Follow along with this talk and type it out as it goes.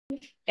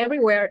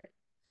everywhere.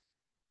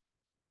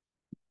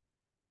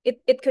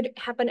 It could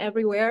happen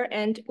everywhere,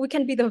 and we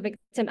can be the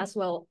victim as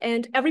well.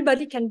 And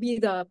everybody can be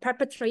the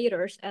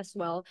perpetrators as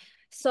well.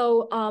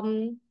 So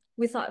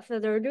without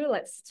further ado,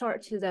 let's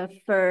start to the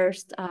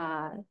first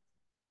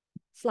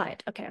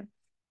slide. Okay.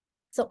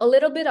 So a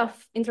little bit of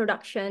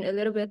introduction, a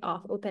little bit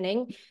of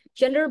opening.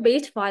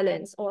 Gender-based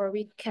violence, or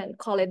we can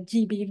call it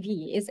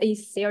GBV, is a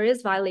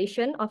serious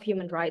violation of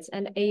human rights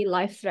and a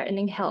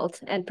life-threatening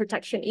health and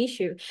protection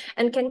issue,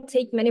 and can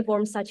take many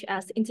forms such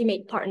as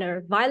intimate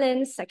partner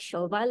violence,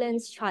 sexual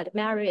violence, child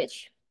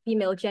marriage,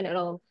 female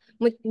genital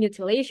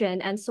mutilation,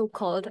 and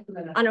so-called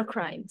honor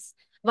crimes.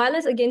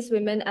 Violence against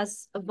women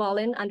as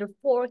violent under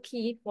four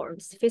key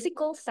forms: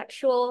 physical,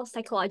 sexual,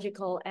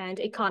 psychological, and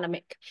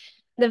economic.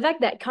 The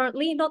fact that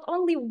currently not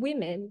only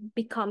women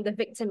become the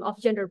victim of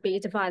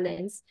gender-based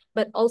violence,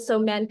 but also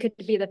men could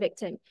be the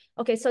victim.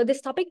 Okay, so this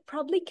topic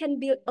probably can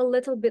be a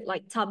little bit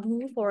like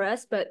taboo for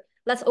us, but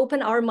let's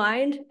open our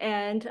mind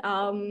and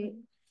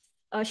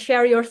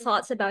share your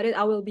thoughts about it.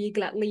 I will be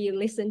gladly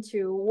listen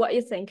to what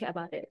you think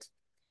about it.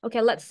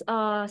 Okay, let's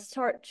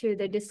start to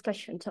the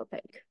discussion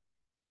topic.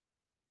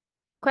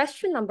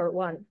 Question number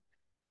one.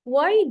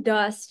 Why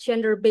does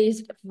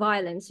gender-based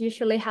violence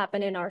usually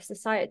happen in our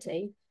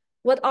society?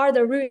 What are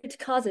the root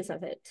causes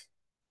of it?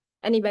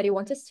 Anybody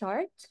want to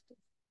start?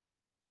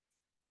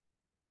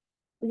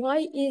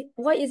 Why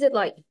is it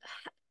like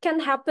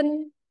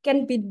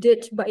can be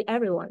did by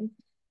everyone?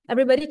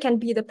 Everybody can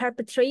be the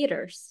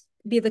perpetrators,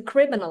 be the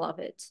criminal of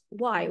it.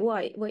 Why?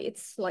 Why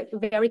it's like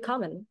very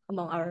common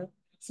among our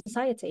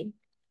society.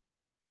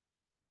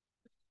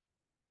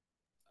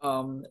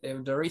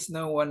 If there is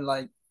no one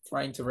like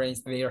trying to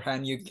raise their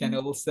hand, you can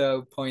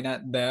also point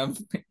at them.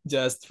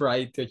 Just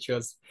try to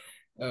choose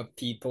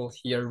people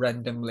here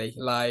randomly.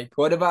 Like,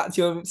 what about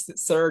you,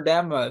 Sir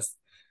Damas?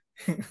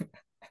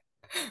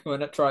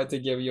 Wanna try to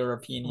give your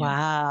opinion?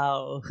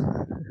 Wow.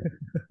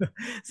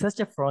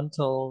 Such a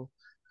frontal,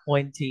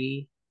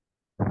 pointy.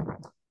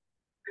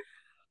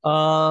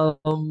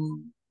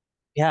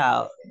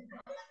 Yeah.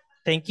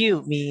 Thank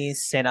you,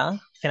 Miss Sena.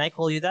 Can I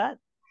call you that?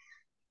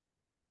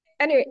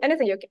 Anyway,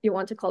 anything you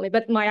want to call me,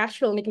 but my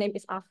actual nickname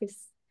is Afis.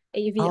 Oh,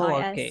 Avis.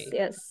 okay.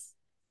 Yes.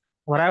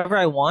 Whatever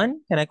I want.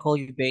 Can I call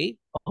you babe?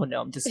 Oh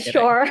no, I'm just kidding.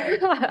 Sure. Okay.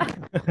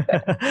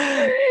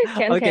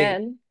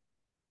 Can.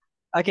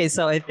 Okay,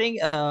 so I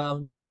think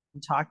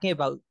talking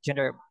about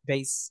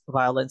gender-based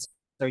violence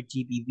or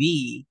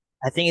GBV,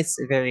 I think it's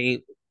a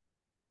very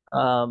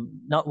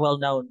not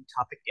well-known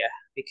topic yet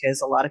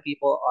because a lot of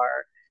people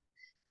are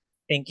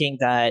thinking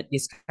that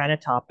this kind of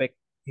topic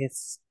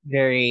is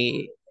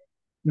very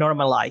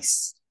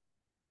normalized.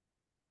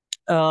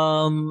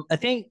 I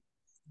think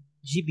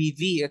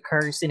GBV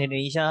occurs in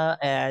Indonesia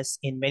as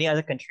in many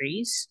other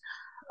countries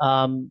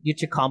due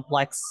to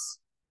complex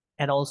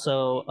and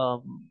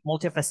also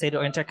multifaceted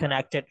or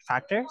interconnected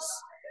factors.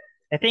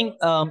 I think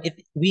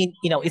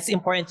it's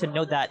important to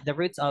know that the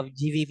roots of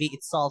GBV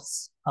itself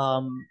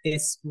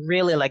is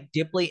really like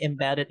deeply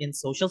embedded in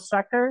social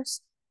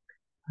structures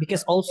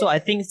because also I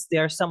think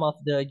there are some of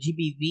the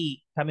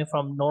GBV coming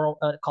from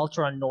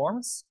cultural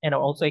norms and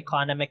also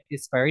economic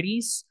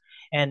disparities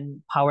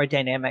and power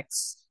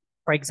dynamics.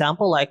 For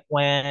example, like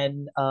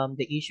when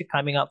the issue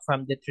coming up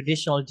from the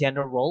traditional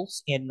gender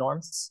roles and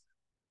norms,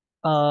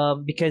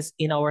 because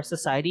in our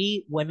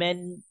society,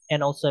 women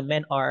and also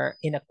men are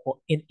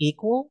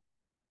unequal,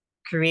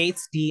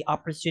 creates the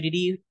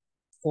opportunity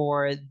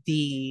for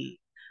the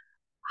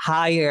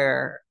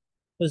higher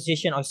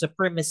position or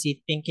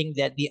supremacy, thinking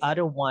that the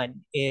other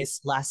one is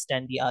less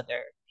than the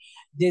other.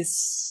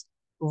 This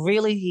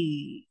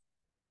really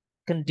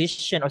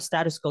condition or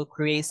status quo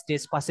creates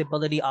this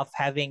possibility of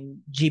having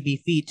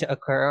GBV to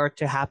occur or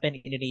to happen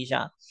in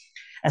Indonesia,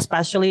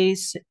 especially.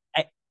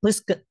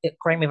 Please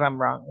correct me if I'm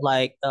wrong.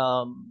 Like,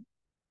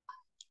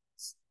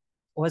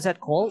 what's that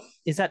called?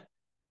 Is that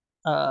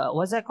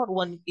what's that called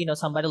when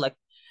somebody like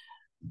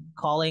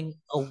calling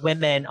a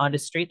women on the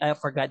street? I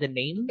forgot the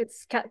name.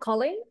 It's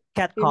catcalling. Maybe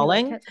like Catcalling.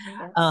 catcalling, yes.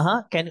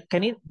 Uh-huh.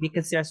 Can it be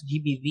considered as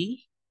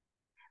GBV?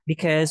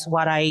 Because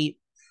what I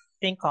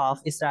think of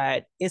is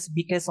that it's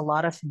because a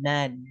lot of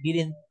men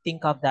didn't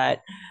think of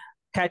that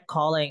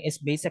catcalling is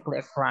basically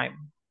a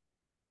crime.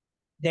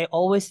 They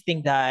always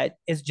think that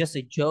it's just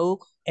a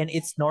joke and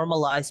it's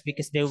normalized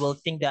because they will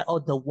think that, oh,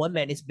 the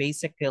woman is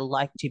basically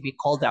like to be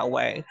called that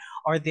way,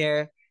 or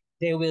they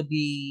will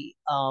be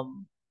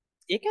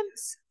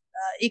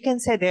you can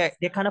say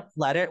they're kind of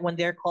flattered when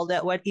they're called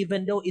that way,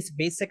 even though it's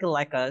basically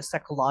like a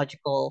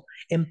psychological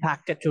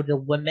impact to the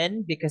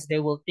women because they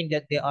will think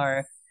that they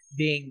are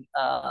being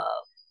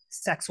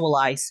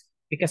sexualized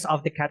because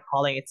of the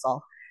catcalling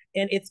itself.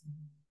 And it's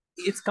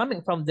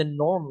coming from the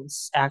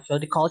norms, actually,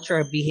 the culture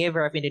and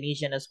behavior of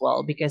Indonesian as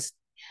well, because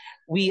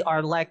we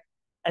are like,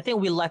 I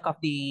think we lack of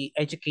the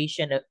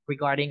education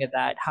regarding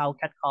that, how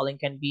catcalling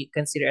can be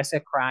considered as a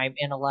crime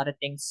and a lot of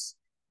things,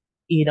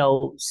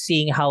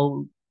 seeing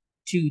how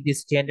two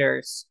these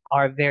genders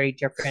are very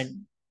different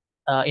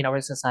in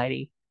our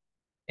society.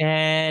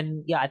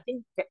 And yeah, I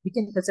think we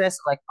can consider it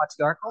like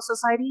patriarchal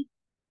society.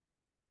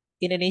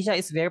 Indonesia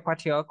is very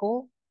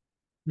patriarchal.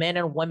 Men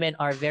and women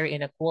are very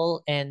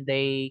unequal, and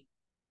they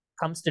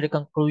comes to the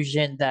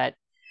conclusion that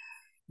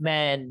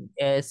man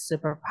is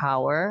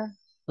superpower,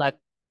 like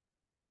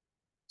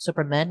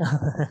Superman.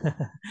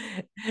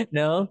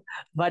 No,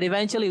 but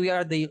eventually we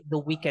are the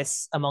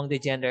weakest among the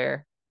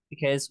gender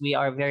because we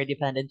are very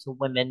dependent to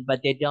women,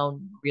 but they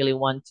don't really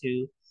want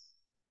to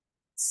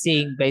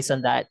seeing based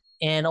on that.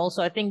 And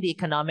also, I think the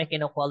economic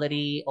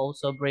inequality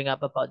also bring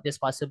up about this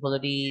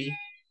possibility,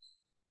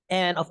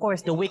 and of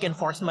course, the weak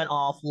enforcement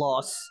of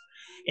laws.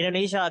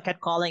 Indonesia,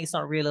 catcalling is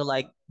not really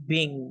like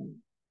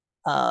being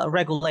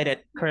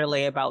regulated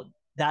currently about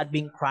that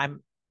being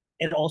crime.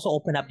 It also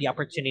opened up the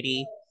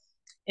opportunity.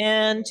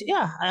 And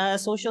yeah,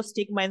 social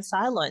stigma and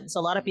silence.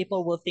 A lot of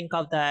people will think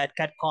of that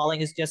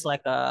catcalling is just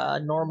like a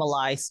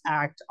normalized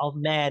act of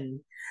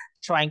men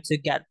trying to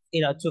get,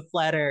 to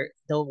flatter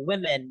the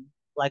women,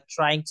 like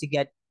trying to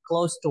get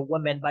close to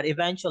women, but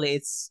eventually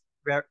it's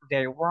very,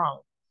 very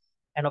wrong.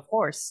 And of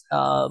course,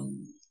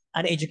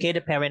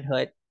 uneducated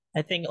parenthood,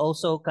 I think,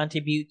 also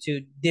contribute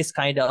to this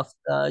kind of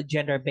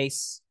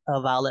gender-based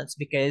violence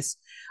because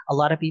a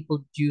lot of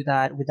people do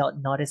that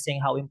without noticing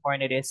how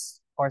important it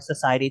is for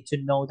society to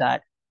know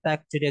that.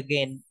 Back to the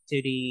again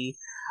to the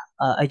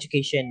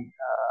education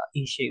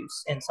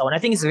issues and so on. I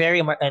think it's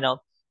very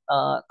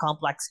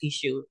complex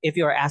issue if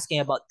you're asking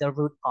about the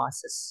root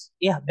causes.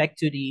 Yeah, back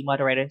to the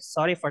moderator.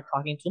 Sorry for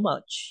talking too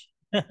much.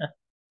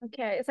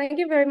 Okay, thank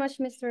you very much,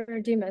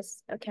 Mr.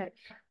 Dimas. Okay.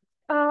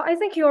 I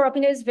think your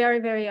opinion is very,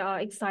 very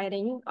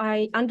exciting.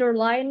 I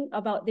underline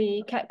about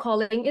the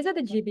catcalling. Is it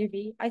the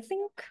GBV? I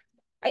think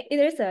it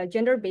is a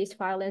gender-based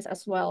violence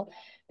as well,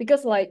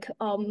 because like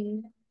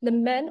the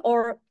men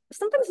or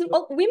sometimes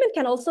women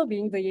can also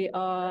be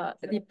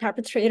the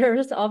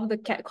perpetrators of the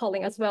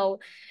catcalling as well,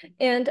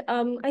 and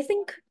I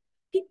think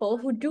people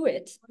who do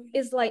it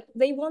is like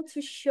they want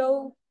to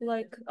show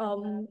like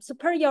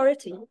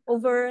superiority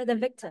over the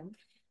victim.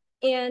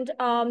 And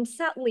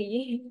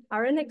sadly,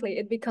 ironically,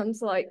 it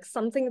becomes like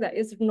something that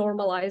is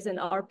normalized in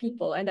our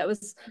people. And that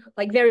was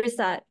like very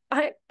sad.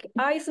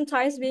 I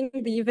sometimes being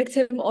the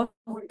victim of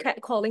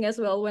catcalling as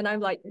well when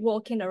I'm like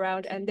walking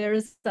around and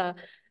there's a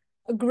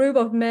group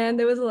of men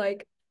that was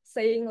like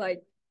saying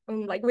like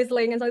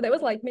whistling and so that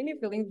was like made me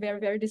feeling very,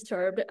 very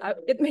disturbed.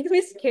 It makes me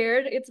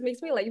scared. It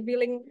makes me like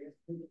feeling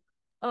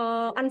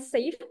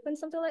unsafe and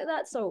something like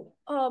that. So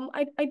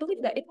I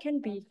believe that it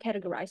can be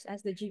categorized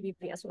as the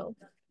GBV as well.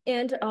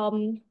 And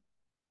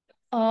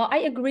I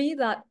agree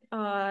that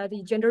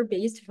the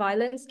gender-based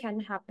violence can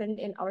happen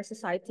in our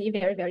society,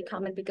 very, very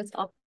common because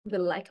of the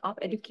lack of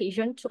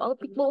education to all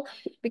people.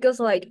 Because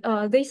like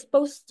they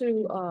supposed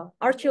to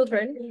our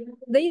children,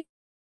 they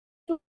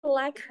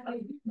lack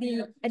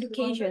the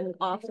education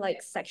of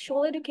like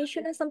sexual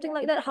education and something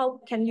like that. How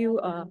can you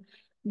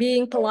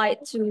being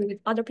polite to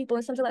other people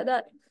and something like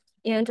that?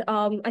 And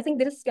I think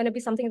this is gonna be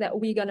something that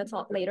we're gonna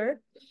talk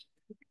later.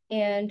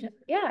 And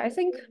yeah, I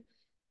think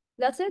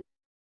that's it.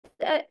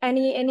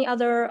 Any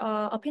other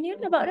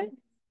opinion about it?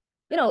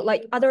 You know,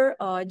 like other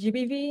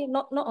GBV,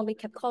 not only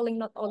catcalling,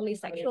 not only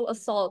sexual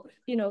assault,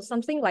 you know,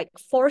 something like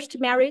forced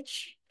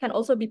marriage can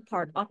also be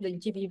part of the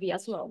GBV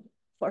as well.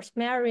 Forced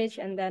marriage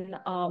and then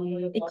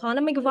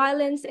economic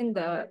violence in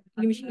the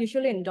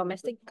usually in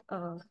domestic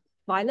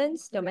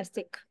violence,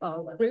 domestic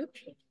group,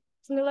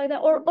 something like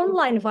that, or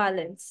online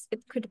violence.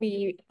 It could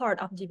be part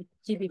of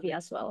GBV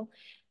as well.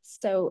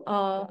 So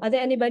are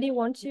there anybody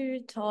want to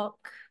talk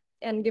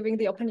and giving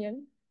the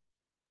opinion?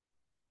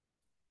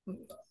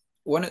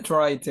 Want to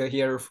try to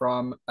hear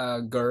from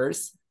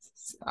girls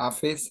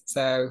office.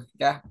 So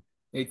yeah,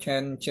 you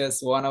can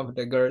choose one of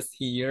the girls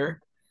here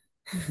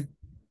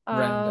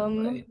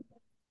randomly.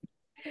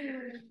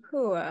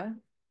 Who?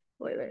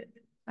 Wait.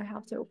 I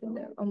have to open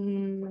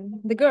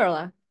the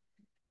girl.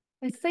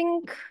 I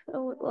think I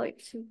would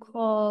like to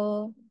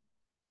call.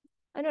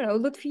 I don't know,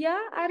 Lutfia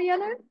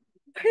Ariana.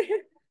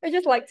 I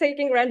just like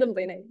taking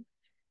randomly name.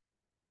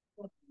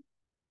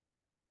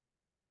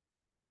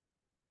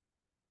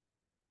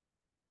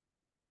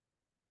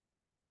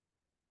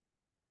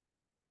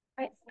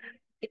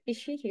 Is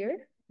she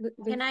here?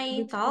 Can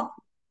I talk?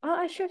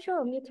 Oh,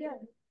 sure, me too.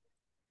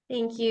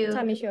 Thank you.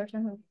 Tell me, sure.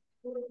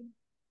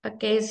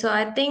 Okay, so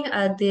I think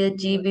the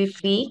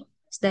GBV,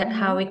 is that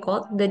how we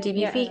call it? The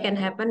GBV Yeah. can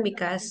happen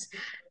because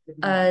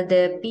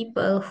the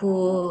people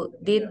who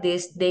did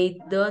this,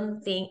 they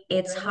don't think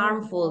it's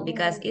harmful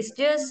because it's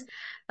just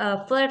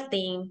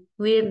flirting.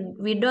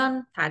 We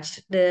don't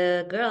touch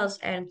the girls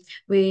and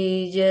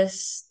we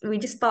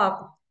just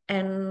talk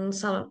and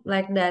some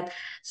like that.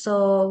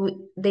 So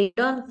they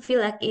don't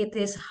feel like it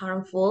is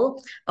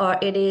harmful or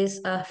it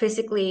is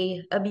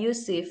physically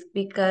abusive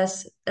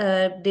because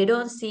they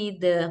don't see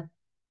the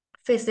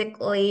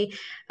physically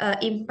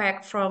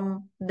impact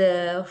from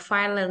the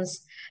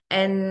violence.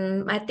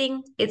 And I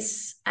think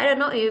I don't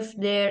know if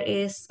there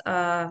is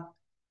a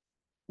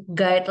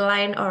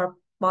guideline or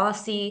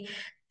policy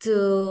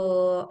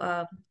to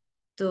uh,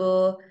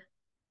 to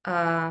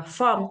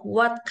form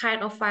what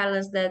kind of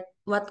violence that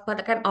what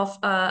kind of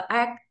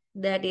act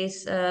that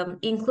is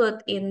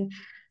included in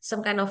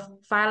some kind of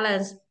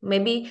violence.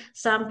 Maybe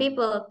some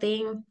people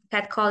think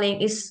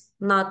catcalling is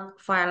not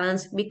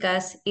violence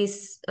because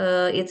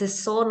it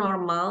is so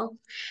normal,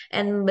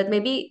 and but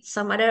maybe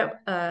some other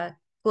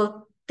could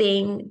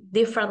think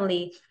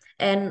differently.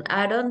 And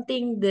I don't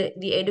think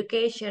the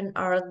education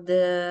or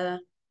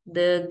the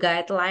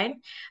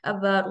guideline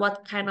about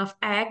what kind of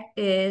act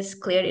is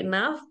clear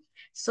enough.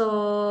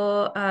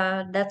 So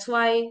that's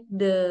why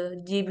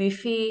the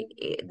GBV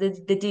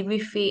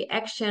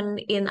action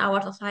in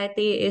our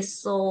society is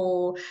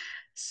so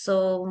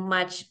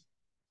much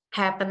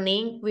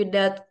happening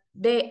without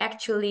they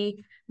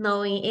actually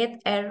knowing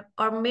it, and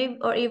or maybe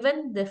or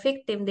even the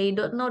victim, they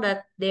don't know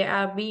that they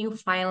are being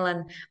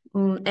violent.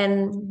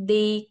 And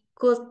they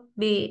could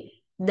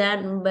be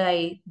done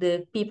by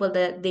the people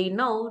that they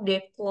know,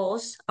 they're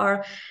close,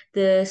 or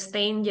the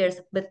strangers,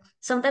 but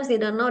sometimes they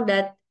don't know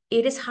that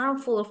it is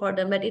harmful for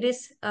them, that it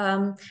is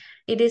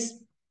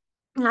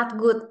not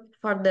good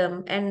for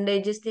them, and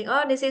they just think,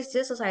 oh, this is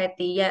just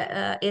society,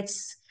 yeah,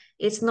 it's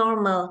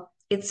normal,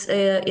 it's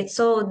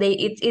so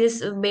it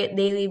is a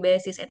daily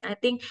basis. And I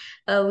think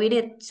we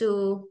need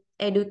to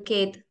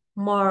educate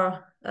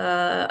more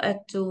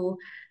to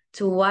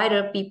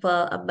wider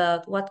people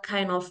about what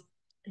kind of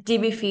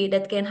GBV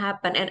that can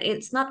happen, and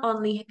it's not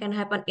only can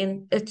happen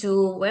in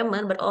to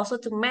women but also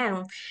to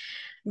men,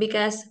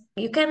 because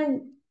you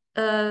can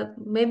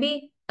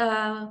maybe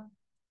in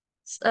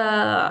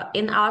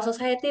our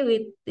society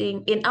we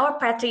think, in our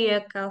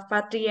patriarchal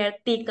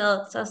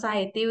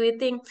society we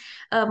think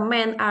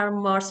men are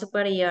more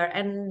superior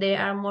and they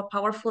are more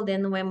powerful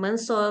than women,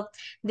 so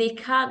they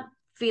can't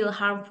feel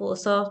harmful.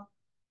 So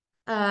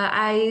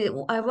I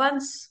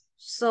once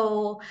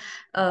saw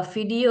a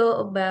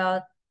video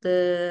about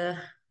the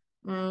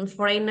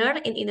foreigner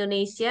in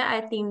Indonesia.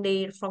 I think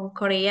they're from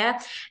Korea,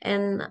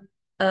 and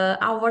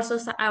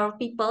our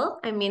people,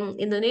 I mean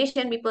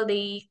Indonesian people,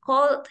 they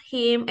called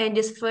him and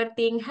just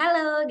flirting,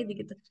 hello,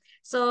 gitu-gitu.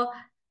 So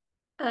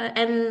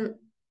and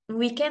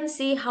we can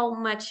see how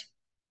much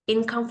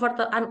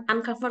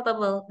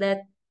uncomfortable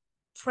that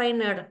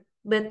trainer,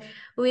 but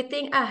we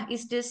think,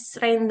 it's just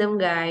random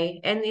guy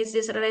and it's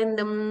just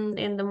random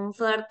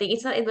flirting.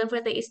 It's not even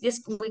flirting, it's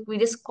just we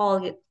just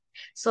call it.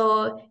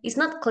 So it's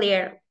not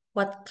clear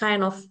what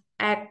kind of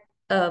act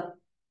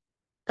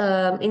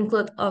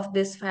include of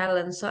this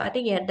violence. So I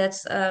think, yeah,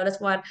 that's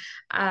what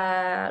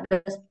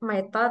that's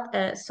my thought.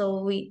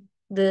 So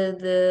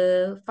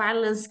the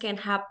violence can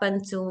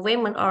happen to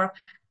women or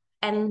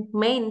and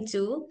men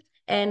too,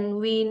 and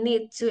we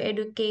need to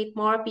educate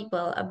more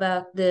people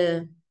about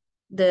the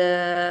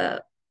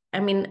I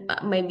mean,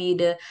 maybe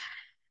the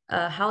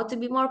how to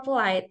be more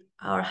polite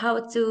or how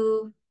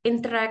to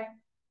interact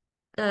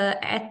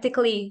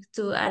ethically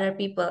to other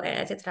people, and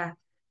etc.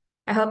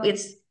 I hope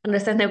it's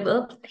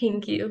understandable.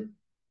 Thank you.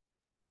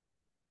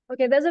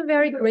 Okay, that's a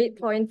very great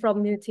point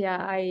from Nitya.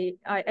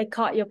 I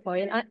caught your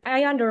point.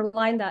 I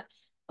underline that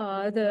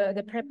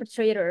the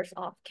perpetrators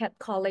of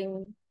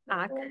catcalling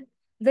act,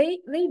 they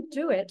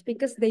do it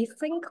because they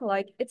think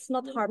like it's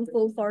not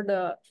harmful for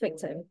the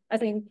victim. I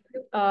think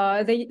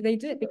they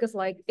do it because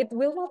like it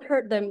will not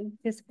hurt them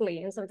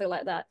physically and something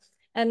like that.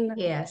 And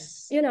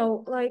Yes.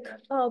 like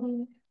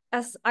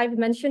as I've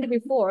mentioned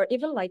before,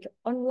 even like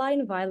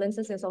online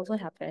violences has also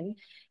happened.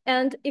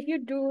 And if you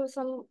do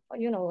some,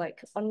 like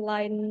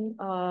online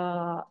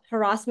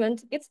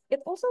harassment, it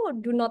also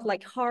do not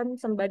like harm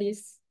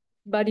somebody's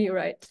body,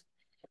 right?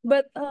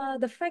 But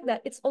the fact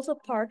that it's also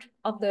part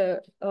of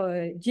the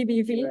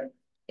GBV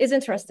is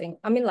interesting.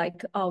 I mean,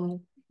 like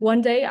one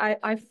day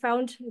I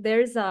found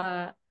there's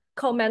a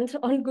comment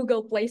on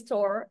Google Play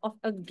Store of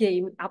a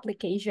game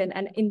application,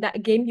 and in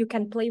that game you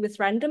can play with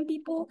random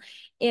people,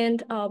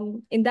 and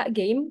in that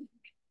game,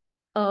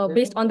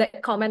 based on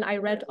that comment I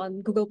read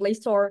on Google Play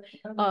Store,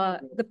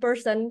 the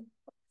person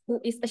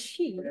who is a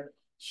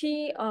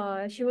she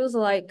was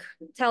like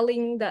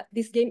telling that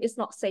this game is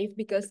not safe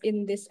because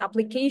in this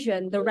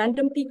application the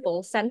random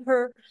people send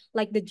her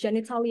like the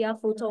genitalia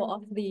photo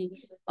of the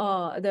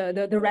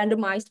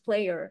randomized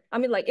player. I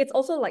mean, like it's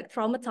also like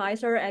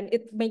traumatize her and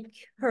it make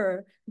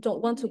her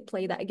don't want to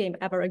play that game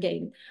ever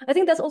again. I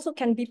think that's also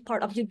can be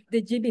part of the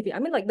GBV. I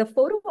mean, like the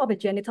photo of a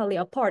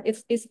genitalia part,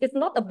 it's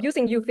not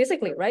abusing you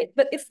physically, right?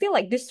 But it's still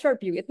like disturb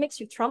you. It makes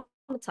you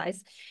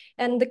traumatized.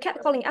 And the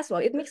catcalling as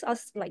well, it makes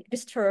us like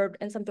disturbed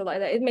and something like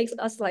that. It makes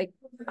us like,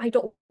 I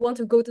don't want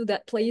to go to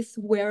that place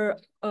where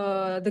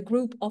the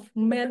group of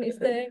men is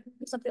there,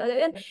 something like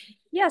that. And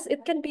yes,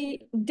 it can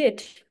be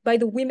did by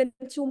the women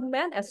to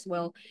men as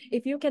well.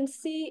 If you can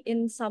see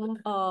in some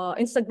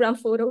Instagram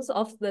photos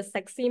of the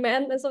sexy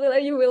men and something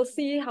like that, you will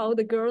see how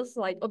the girls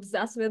like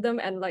obsessed with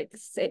them and like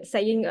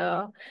saying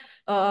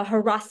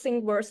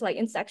harassing words like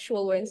in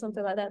sexual way and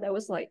something like that. That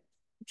was like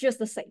just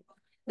the same.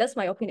 That's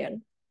my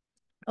opinion.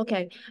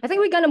 Okay, I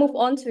think we're gonna move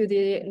on to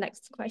the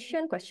next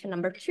question, question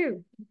number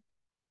 2.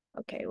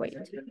 Okay, wait.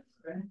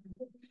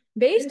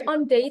 Based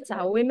on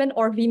data, women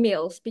or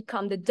females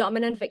become the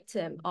dominant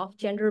victim of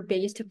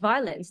gender-based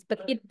violence,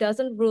 but it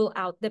doesn't rule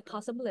out the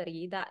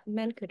possibility that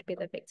men could be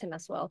the victim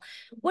as well.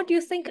 What do you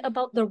think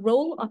about the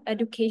role of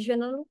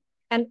educational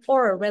and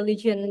or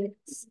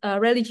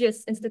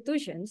religious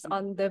institutions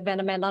on the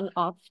phenomenon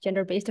of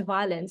gender-based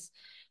violence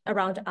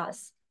around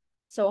us?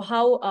 So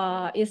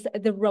how is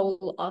the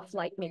role of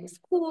like maybe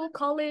school,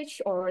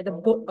 college, or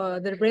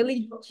the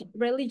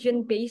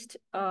religion-based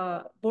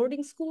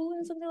boarding school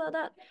and something like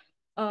that?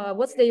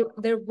 What's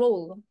their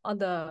role on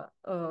the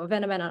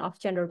phenomenon of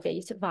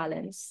gender-based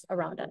violence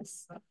around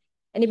us?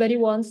 Anybody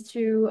wants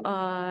to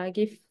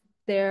give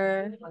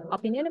their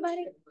opinion about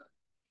it?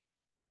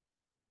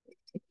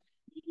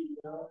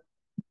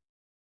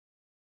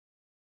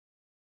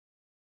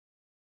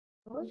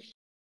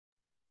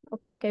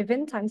 Okay,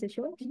 Vin, time's is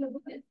yours.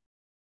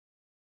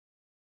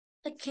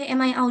 Okay,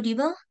 am I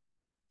audible?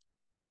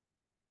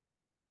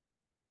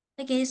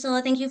 Okay,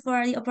 so thank you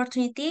for the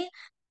opportunity.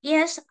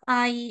 Yes,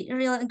 I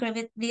really agree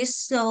with this.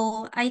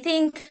 So I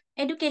think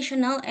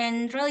educational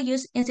and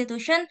religious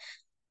institution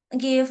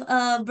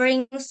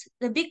brings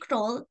the big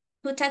role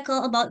to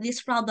tackle about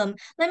this problem.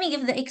 Let me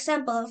give the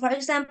example. For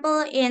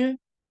example, in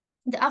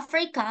the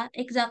Africa,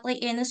 exactly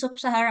in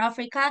sub-Saharan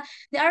Africa,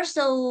 there are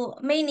so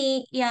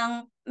many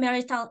young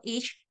marital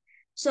age.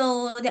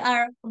 So there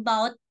are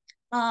about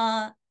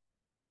uh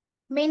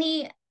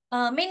many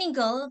many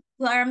girls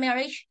who are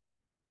married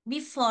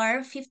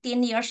before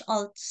 15 years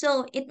old.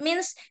 So it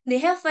means they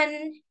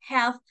haven't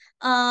have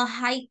a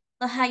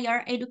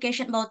higher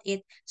education about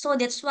it. So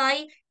that's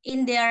why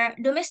in their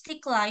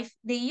domestic life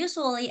they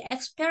usually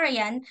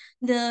experience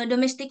the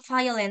domestic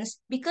violence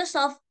because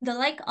of the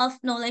lack of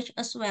knowledge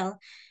as well.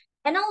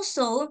 And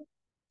also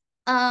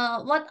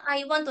what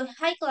I want to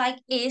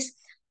highlight is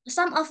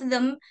some of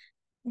them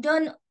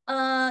don't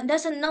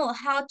doesn't know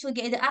how to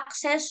get the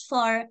access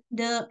for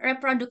the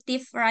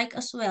reproductive right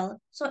as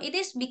well. So it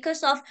is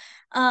because of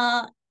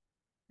uh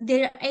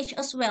their age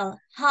as well,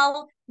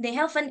 how they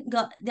haven't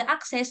got the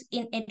access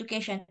in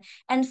education.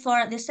 And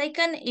for the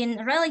second,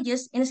 in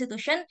religious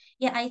institution,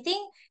 yeah, I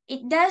think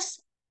it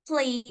does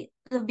play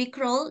the big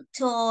role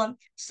to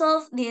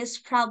solve this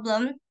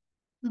problem,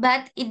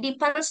 but it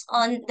depends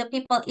on the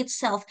people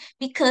itself,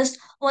 because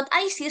what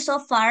I see so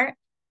far,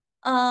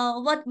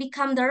 what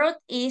become the root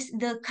is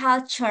the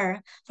culture.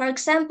 For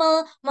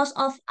example, most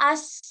of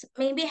us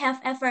maybe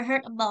have ever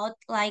heard about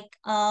like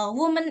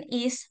woman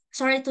is,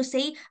 sorry to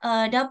say,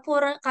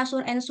 dapur,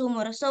 kasur, and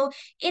sumur. So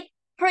it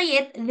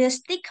create the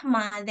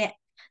stigma that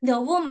the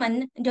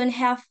woman don't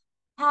have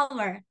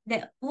power,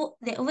 the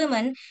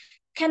women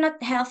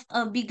cannot have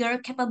a bigger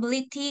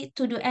capability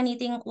to do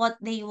anything what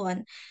they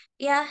want.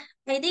 Yeah,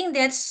 I think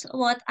that's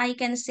what I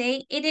can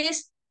say. It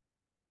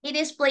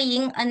is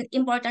playing an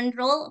important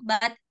role,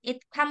 but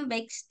it comes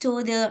back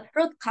to the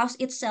root cause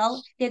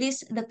itself, that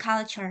is the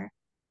culture.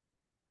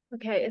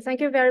 Okay,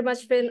 thank you very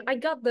much, Finn. I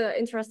got the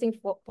interesting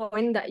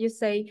point that you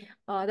say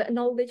that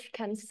knowledge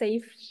can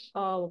save,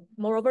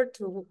 moreover,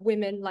 to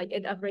women like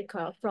in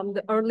Africa from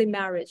the early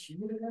marriage,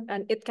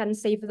 and it can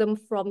save them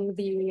from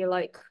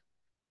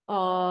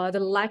the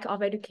lack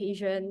of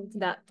education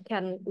that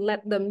can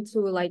lead them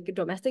to like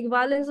domestic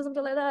violence or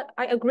something like that.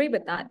 I agree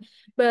with that,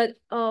 but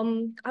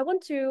I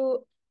want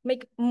to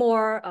make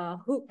more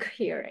hook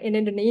here in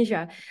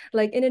Indonesia.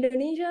 Like in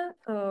Indonesia,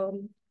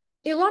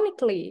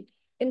 ironically,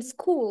 in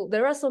school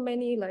there are so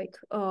many like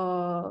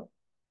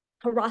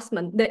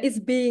harassment that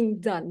is being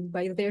done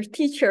by their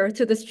teacher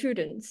to the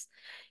students,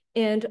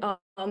 and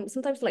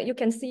sometimes like you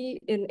can see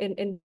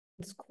in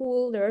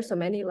school there are so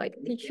many like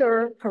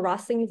teacher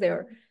harassing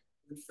their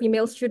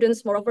female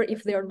students, moreover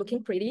if they are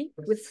looking pretty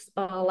with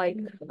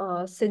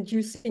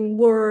seducing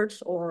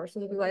words or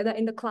something like that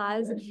in the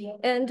class.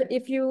 And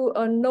if you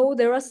know,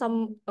 there are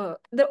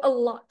a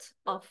lot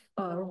of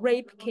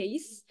rape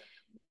case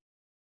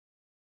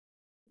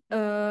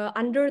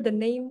under the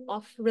name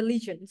of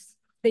religions.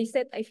 They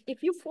said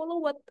if you follow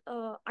what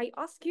I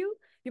ask you,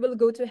 you will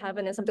go to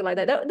heaven and something like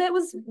that. That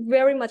was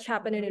very much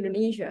happening in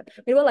Indonesia.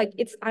 You know, like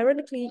it's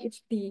ironically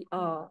it's the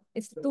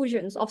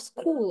institutions of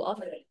school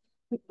of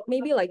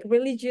maybe like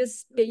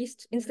religious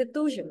based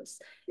institutions.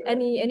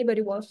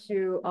 Anybody wants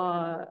to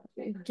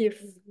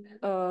give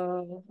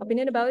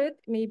opinion about it?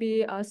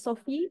 Maybe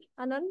Sophie,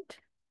 Anand,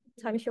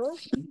 time is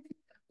yours.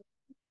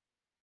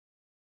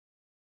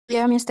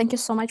 Yeah, Miss, thank you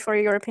so much for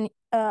your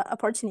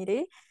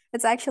opportunity.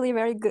 It's actually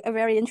a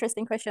very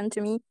interesting question to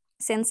me,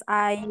 since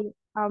I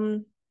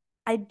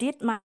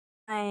did my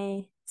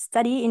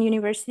study in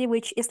university,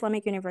 which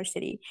Islamic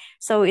university,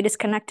 so it is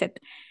connected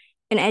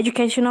in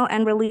educational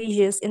and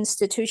religious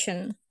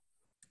institution,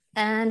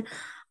 and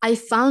I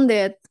found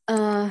it.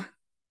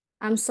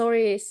 I'm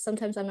sorry,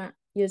 sometimes I'm not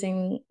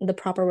using the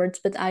proper words,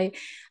 but I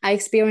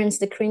experienced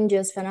the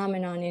cringes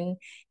phenomenon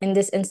in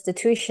these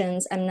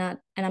institutions. I'm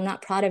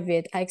not proud of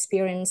it. I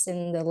experienced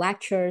in the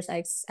lectures.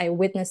 I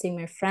witnessing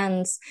my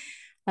friends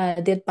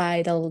did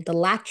by the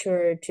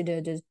lecturer to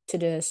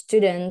the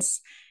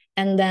students,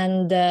 and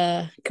then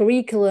the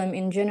curriculum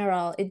in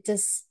general. It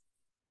just,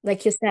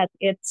 like you said,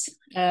 it's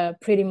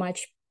pretty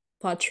much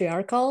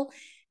patriarchal,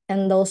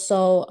 and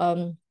also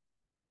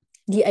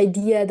the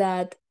idea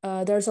that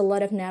there's a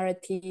lot of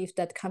narrative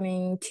that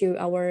coming to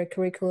our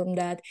curriculum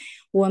that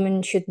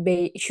women should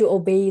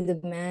obey the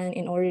man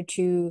in order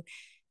to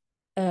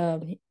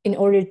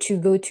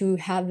go to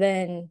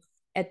heaven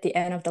at the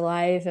end of the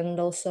life, and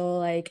also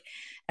like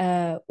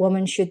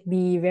women should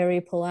be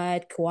very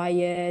polite,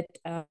 quiet,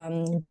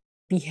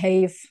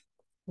 behave,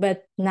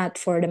 but not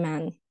for the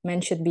man.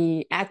 Men should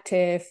be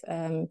active,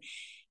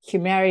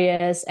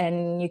 humorous,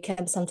 and you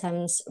can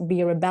sometimes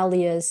be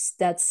rebellious.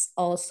 That's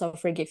also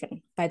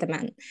forgiven by the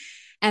man,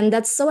 and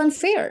that's so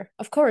unfair,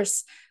 of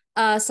course.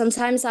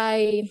 Sometimes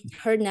I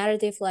heard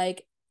narrative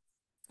like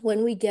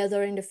when we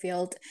gather in the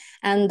field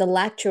and the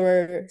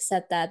lecturer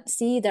said that,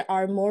 see, there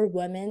are more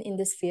women in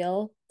this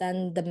field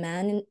than the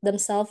men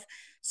themselves,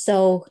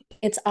 so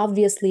it's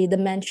obviously the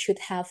men should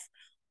have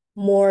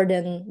more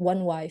than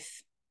one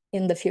wife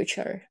in the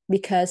future,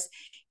 because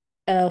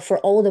for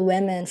all the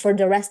women, for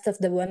the rest of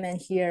the women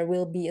here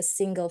will be a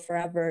single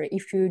forever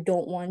if you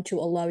don't want to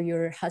allow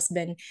your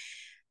husband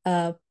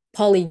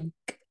poly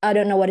I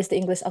don't know what is the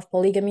English of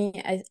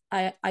polygamy.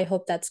 I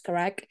hope that's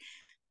correct,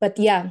 but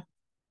yeah,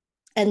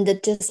 and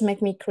that just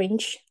make me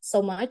cringe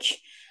so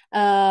much.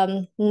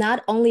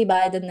 Not only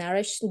by the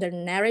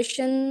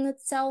narration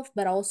itself,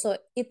 but also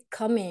it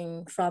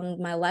coming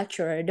from my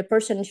lecturer. The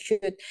person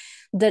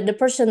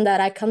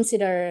that I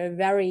consider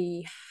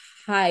very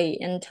high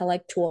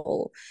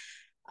intellectual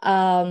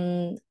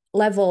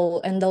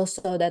level, and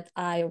also that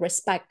I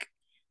respect,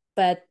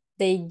 but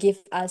they give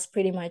us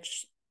pretty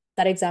much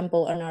that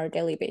example on our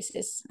daily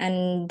basis.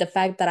 And the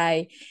fact that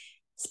I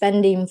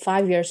spending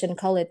 5 years in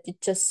college,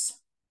 it just,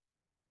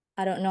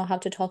 I don't know how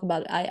to talk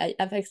about it.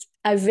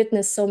 I've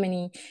witnessed so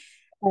many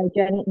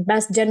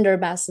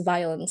gender-based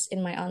violence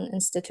in my own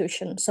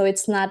institution, so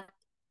it's not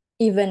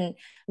even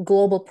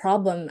global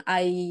problem.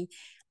 I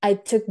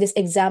took this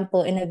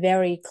example in a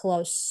very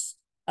close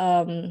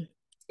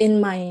in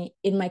my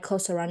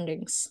close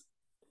surroundings.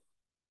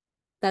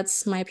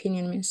 That's my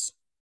opinion, Miss.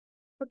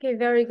 Okay,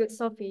 very good,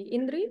 Sophie.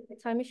 Indri,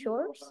 time is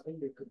yours.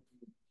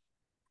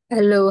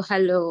 Hello.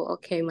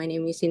 Okay, my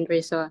name is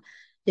Indri. So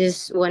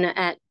just want to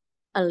add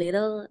a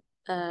little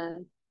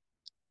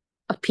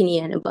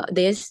opinion about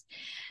this.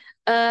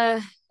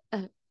 Can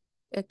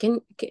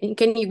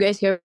you guys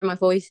hear my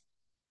voice?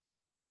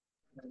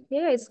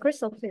 Yeah, it's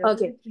crystal clear.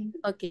 Okay,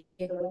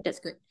 that's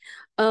good.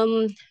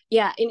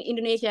 Yeah, in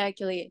Indonesia,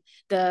 actually,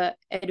 the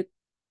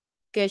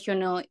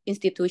educational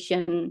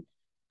institution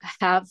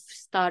have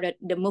started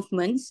the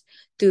movements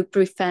to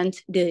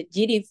prevent the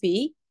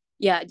GDV.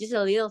 Yeah, just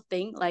a little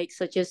thing like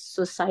such as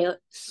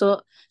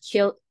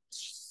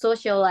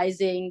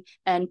socializing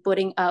and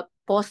putting up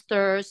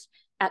posters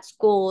at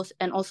schools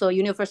and also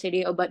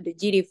university about the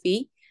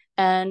GDV.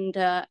 And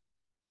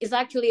it's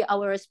actually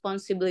our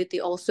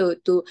responsibility also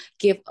to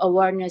give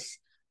awareness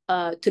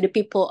to the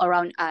people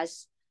around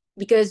us,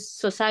 because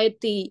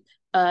society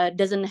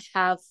doesn't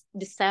have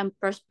the same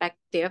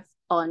perspective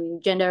on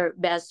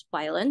gender-based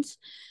violence.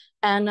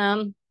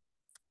 And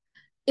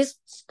it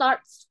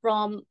starts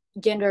from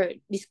gender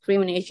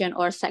discrimination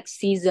or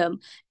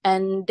sexism,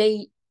 and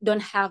they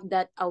don't have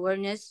that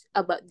awareness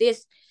about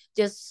this.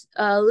 Just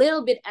a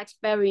little bit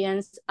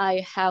experience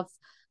I have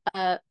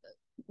I've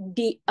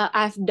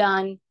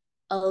done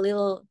a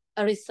little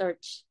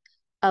research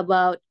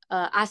about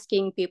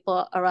asking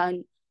people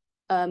around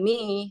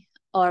me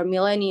or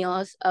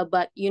millennials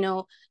about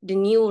the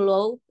new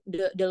law,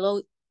 the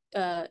law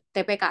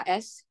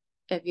TPKS,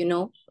 if you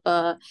know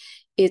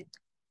it.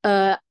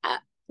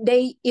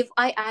 They, if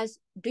I ask,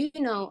 do you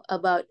know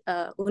about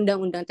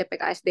undang-undang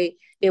TPKS,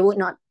 they would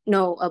not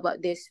know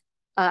about this.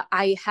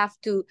 I have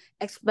to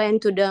explain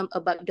to them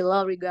about the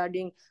law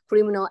regarding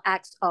criminal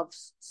acts of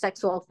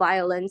sexual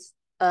violence,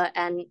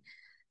 and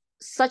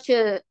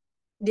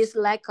this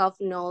lack of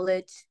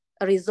knowledge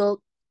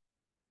result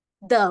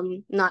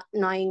them not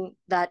knowing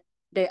that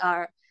there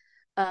are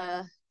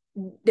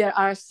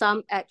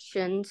some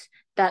actions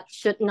that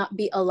should not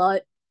be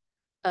allowed,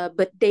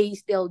 but they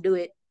still do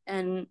it.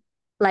 And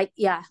like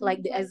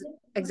the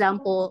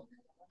example,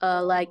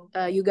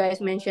 you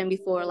guys mentioned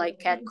before, like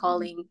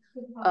catcalling,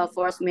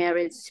 forced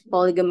marriage,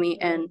 polygamy,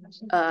 and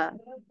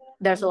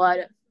there's a lot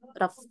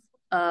of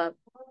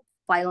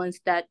violence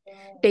that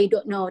they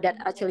don't know that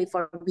actually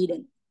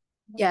forbidden.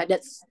 Yeah,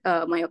 that's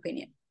my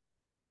opinion.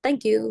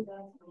 Thank you.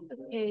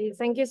 Okay,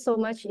 thank you so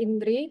much,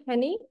 Indri.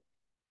 Henny,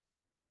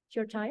 it's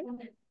your time.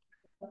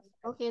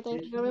 Okay,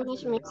 thank you very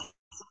much, Miss,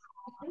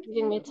 for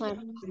giving me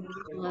time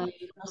my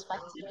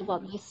perspective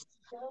about this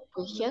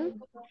question.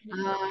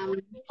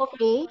 For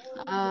me,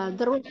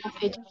 the role of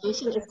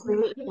education is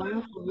really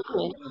important for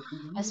women,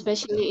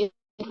 especially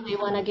if they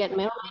want to get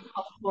married.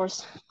 Of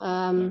course,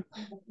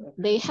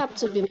 they have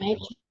to be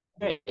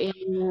mature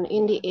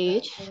in the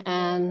age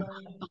and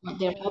about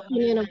their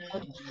opinion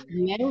about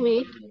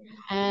marriage.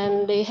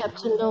 and they have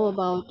to know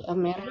about a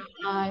married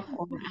life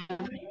or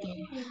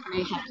everything.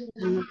 They have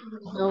to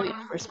know it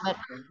first. But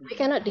we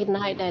cannot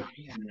deny that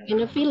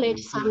in a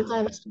village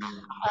sometimes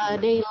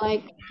they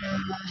like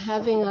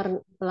having a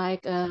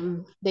like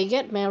they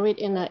get married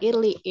in an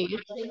early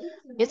age.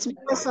 It's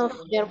because of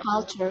their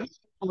culture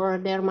or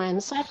their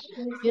mindset.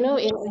 You know,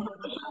 in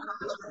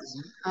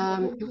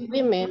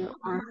women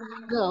or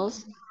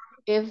girls,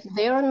 if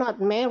they are not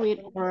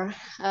married or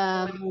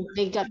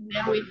they got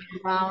married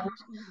around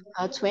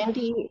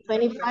 20,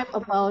 25,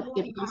 about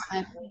it was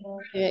that,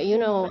 you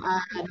know,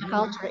 the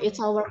culture, it's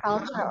our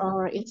culture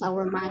or it's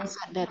our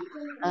mindset that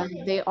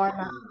they are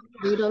not,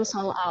 they don't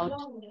sell out.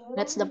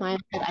 That's the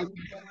mindset I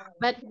believe.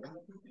 But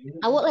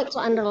I would like to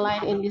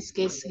underline in this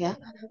case, yeah,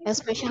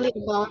 especially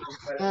about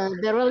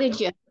the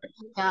religion.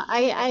 Yeah,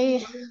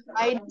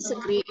 I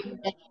disagree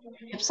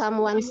if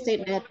someone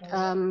said that,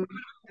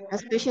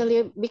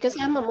 especially because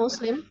I'm a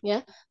Muslim.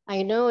 Yeah,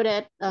 I know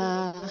that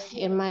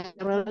in my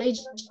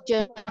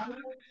religion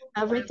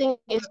everything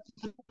is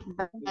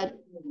good, but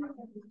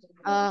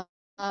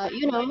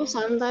you know,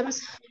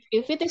 sometimes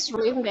if it is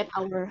ruling that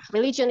our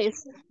religion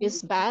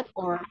is bad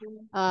or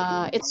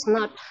it's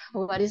not,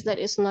 what is that,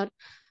 it's not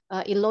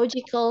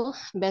illogical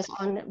based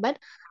on, but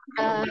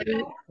um,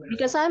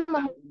 because I'm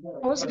a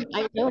Muslim,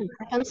 I know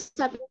the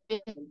concept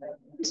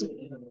is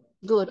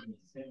good.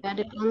 Yeah,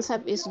 the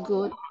concept is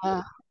good.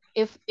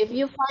 If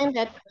you find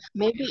that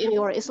maybe in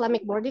your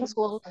Islamic boarding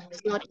school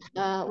it's not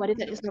what is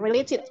it, is not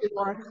related to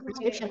your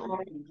religion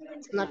or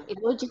it's not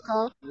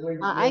illogical,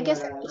 I guess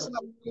it's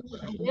not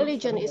the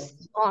religion is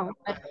wrong,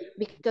 but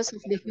because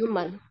of the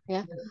human.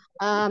 Yeah.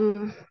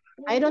 Um,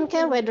 I don't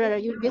care whether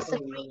you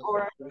disagree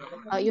or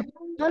you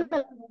don't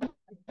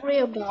agree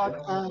about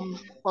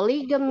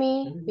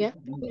polygamy, yeah,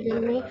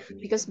 polygamy,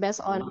 because based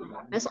on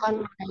my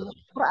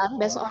Quran,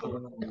 based on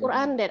the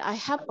Quran that I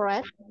have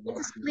read, it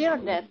is clear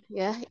that,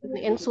 yeah,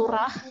 in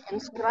surah,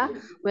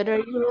 whether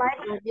you like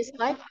or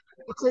dislike,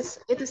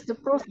 it is the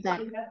proof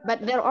that.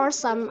 But there are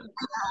some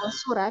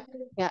surah,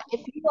 yeah,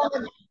 if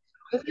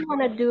you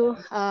wanna do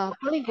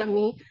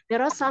polygamy,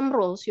 there are some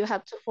rules you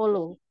have to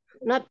follow.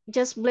 Not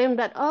just blame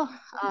that, oh,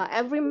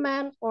 every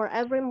man or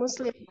every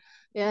Muslim,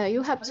 yeah,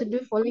 you have to do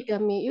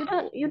polygamy. You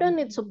don't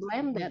need to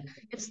blame that.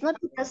 It's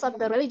not because of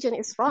the religion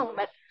is wrong,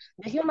 but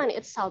the human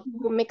itself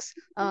who makes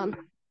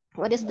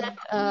what is that,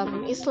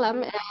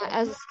 Islam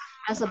as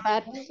a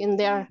bad in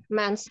their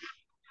minds.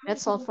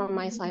 That's all from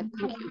my side.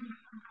 Thank you.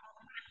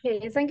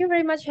 Okay, thank you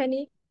very much,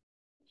 Henny.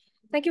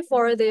 Thank you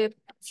for the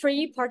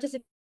three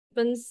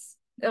participants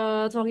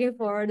talking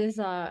for these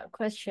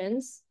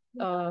questions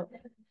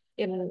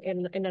in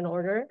an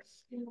order.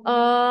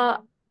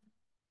 How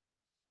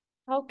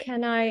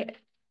can I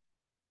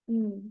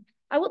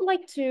I would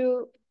like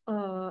to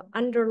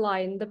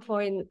underline the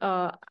point,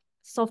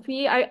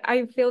 Sophie.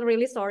 I feel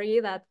really sorry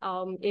that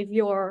if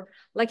your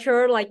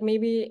lecturer like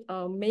maybe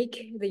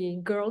make the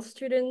girl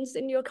students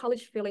in your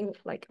college feeling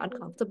like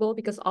uncomfortable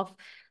because of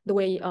the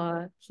way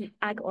he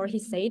act or he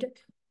said.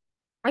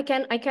 I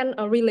can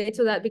relate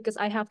to that because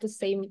I have the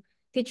same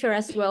teacher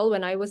as well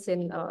when I was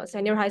in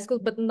senior high school,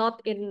 but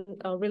not in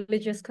a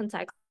religious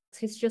context.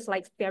 He's just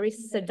like very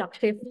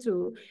seductive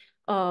to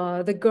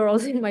the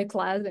girls in my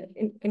class,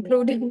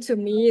 including to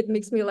me. It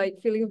makes me like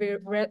feeling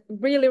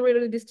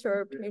really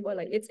disturbed. Maybe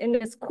like it's in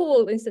a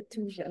school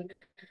institution.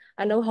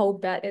 I know how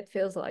bad it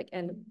feels like,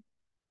 and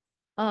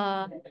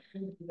uh,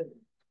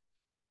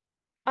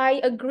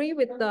 I agree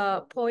with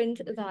the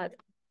point that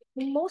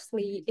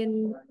mostly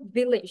in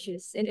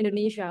villages in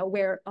Indonesia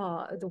where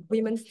the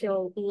women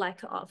still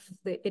lack of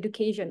the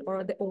education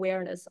or the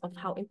awareness of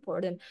how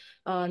important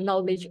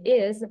knowledge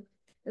is,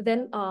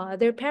 then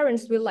their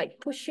parents will like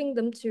pushing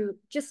them to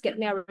just get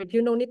married.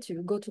 You don't need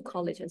to go to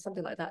college and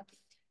something like that.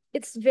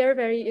 It's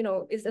very,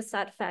 it's a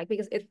sad fact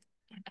because it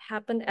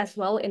happened as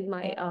well in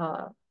my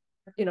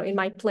in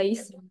my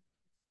place.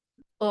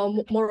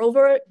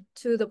 Moreover,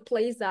 to the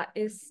place that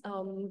is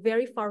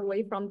very far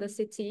away from the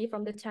city,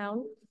 from the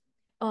town,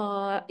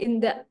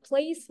 in that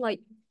place, like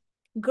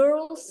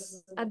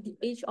girls at the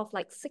age of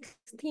like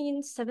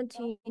 16,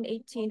 17,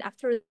 18,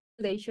 after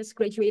they just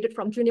graduated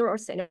from junior or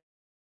senior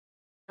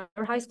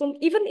high school,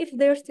 even if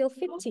they're still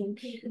 15,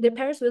 their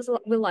parents will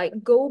like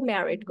go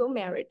married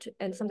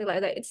and something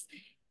like that.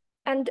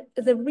 And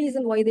the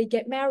reason why they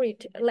get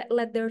married,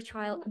 let their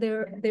child,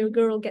 their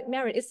girl get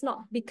married, it's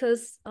not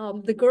because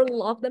the girl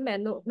love the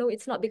man. No,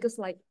 it's not, because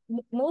like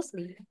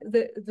mostly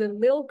the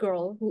little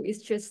girl who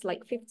is just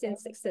like 15,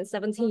 16,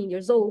 17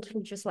 years old,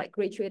 who just like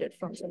graduated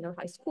from senior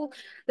high school,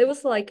 there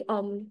was like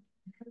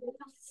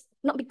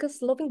not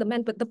because loving the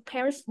man, but the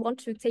parents want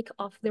to take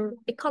off their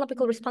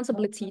economical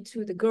responsibility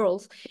to the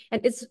girls.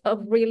 And it's a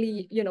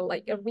really,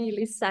 like a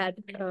really sad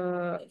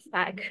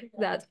fact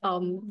that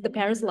the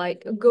parents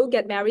like go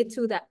get married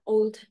to that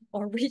old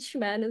or rich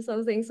man and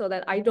something, so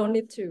that I don't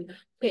need to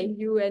pay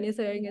you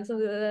anything and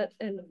something like that.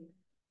 And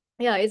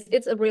yeah,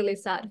 it's a really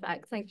sad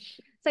fact.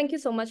 Thank you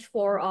so much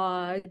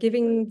for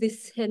giving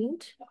this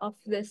hint of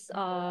this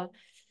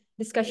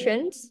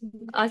discussions.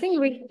 I think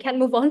we can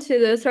move on to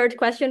the third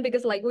question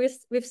because like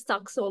we've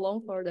stuck so long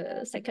for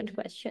the second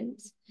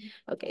questions.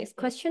 Okay,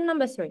 question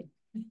number 3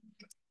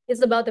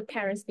 is about the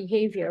parents'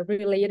 behavior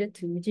related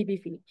to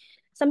GBV.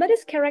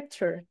 Somebody's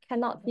character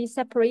cannot be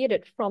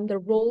separated from the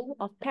role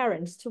of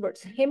parents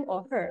towards him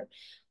or her.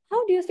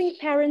 How do you think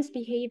parents'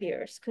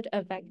 behaviors could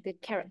affect the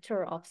character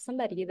of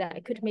somebody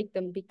that could make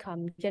them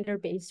become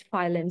gender-based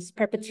violence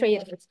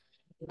perpetrators?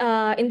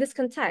 In this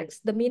context,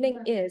 the meaning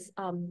is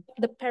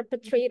the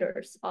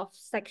perpetrators of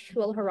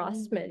sexual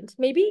harassment.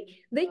 Maybe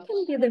they can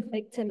be the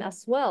victim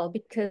as well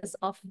because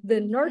of the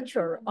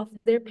nurture of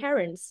their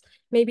parents.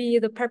 Maybe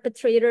the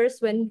perpetrators,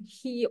 when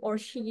he or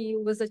she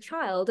was a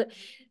child,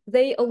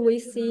 they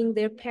always seeing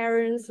their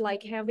parents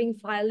like having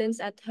violence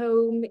at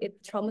home. It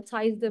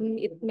traumatized them.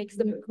 It makes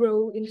them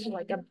grow into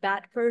like a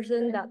bad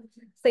person that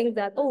think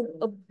that, oh,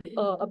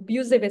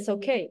 abusive is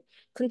okay.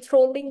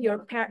 Controlling your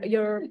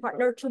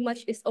partner too much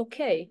is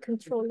okay.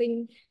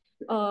 Controlling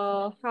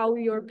how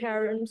your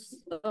parents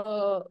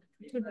to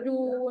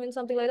do and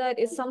something like that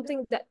is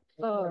something that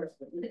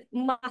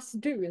must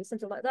do and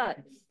something like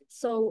that.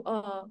 So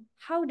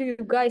how do you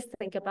guys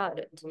think about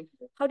it?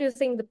 How do you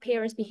think the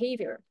parents'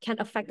 behavior can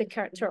affect the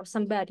character of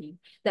somebody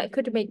that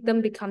could make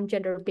them become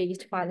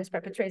gender-based violence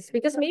perpetrators?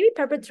 Because maybe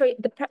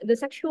the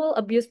sexual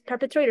abuse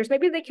perpetrators,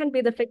 maybe they can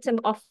be the victim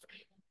of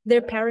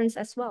their parents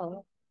as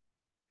well.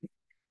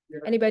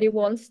 Anybody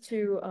wants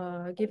to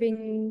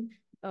giving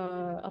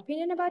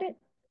opinion about it?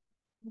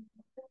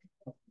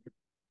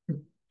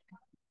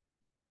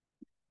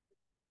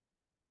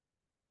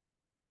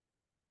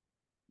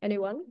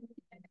 Anyone?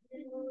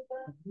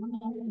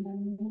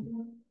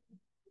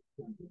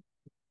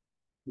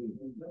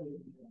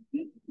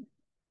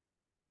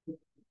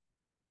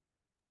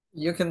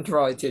 You can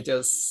try to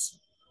just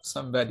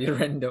somebody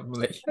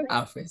randomly,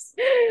 Afis.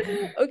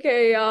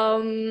 Okay, I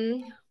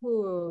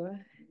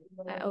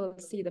will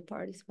see the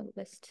participant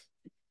list.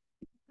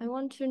 I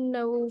want to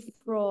know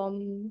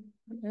from,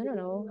 I don't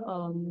know,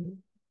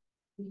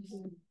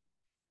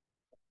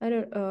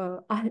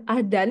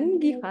 Adan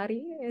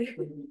Gifari.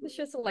 Let's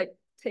just like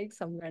take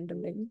some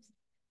random names.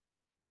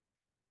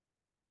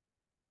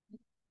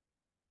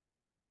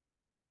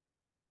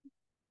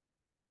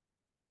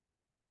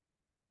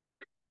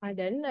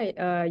 Adan,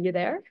 you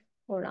there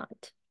or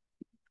not?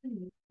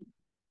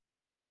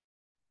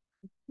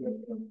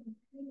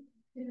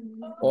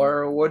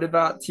 Or what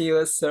about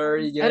you, Sir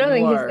Yanuar? I don't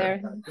think he's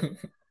there.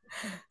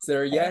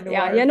 Sir Yanuar?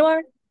 Yeah,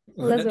 Yanuar.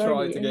 Let's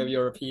try to give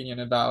your opinion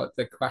about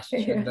the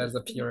question that's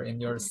appear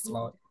in your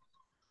slot.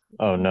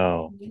 Oh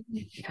no.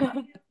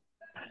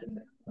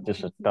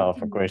 Just a tough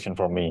question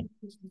for me.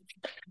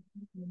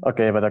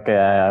 Okay, but okay,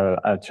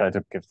 I'll try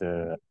to give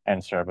the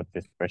answer about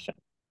this question.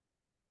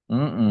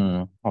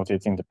 How do you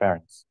think the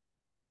parents?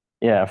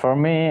 Yeah, for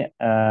me,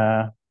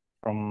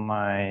 from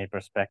my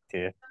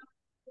perspective,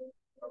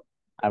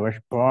 I was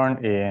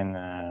born in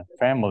a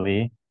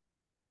family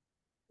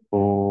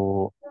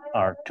who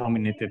are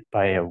dominated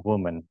by a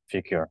woman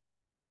figure.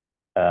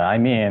 I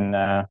mean,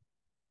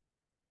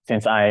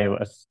 since I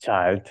was a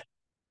child,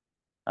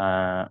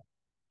 I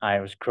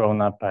was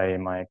grown up by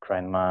my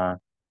grandma.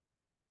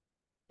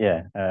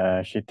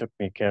 Yeah, she took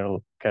me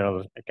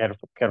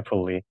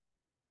carefully,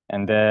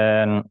 and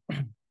then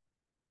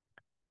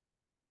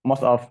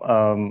most of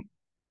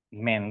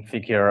men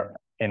figure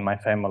in my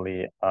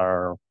family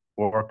are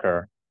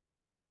worker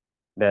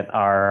that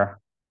are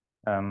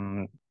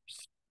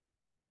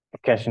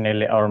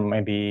occasionally or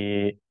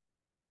maybe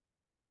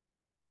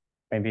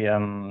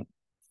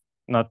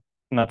not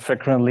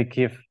frequently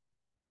give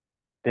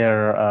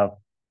their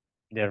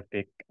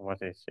big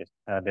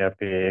their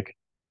big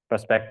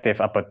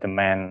perspective about the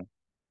man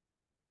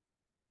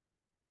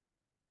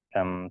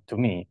to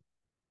me.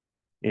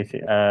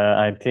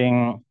 I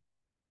think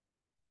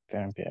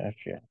can be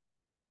actually.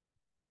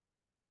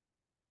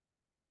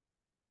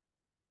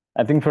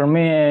 I think for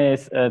me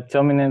it's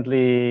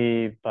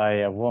dominantly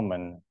by a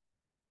woman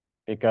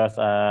because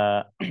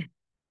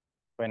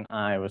when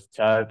I was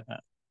child,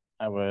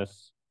 I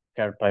was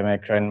cared by my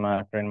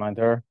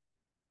grandmother,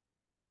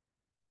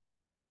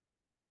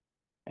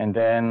 and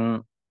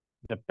then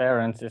the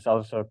parents is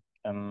also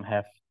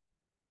have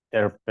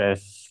their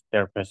best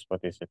what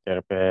is it,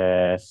 their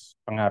best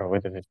pengaruh,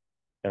 what is it,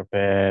 their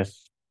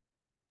best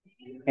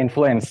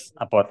influence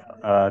about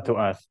to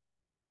us.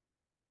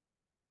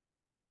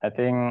 I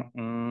think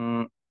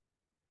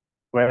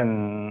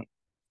when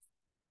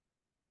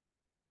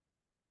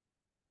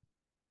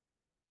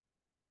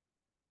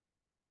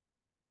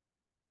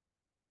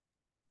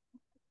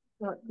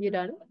You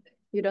done?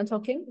 You done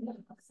talking?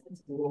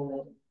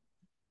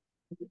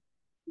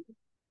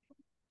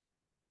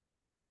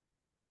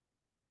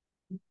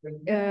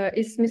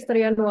 Is Mr.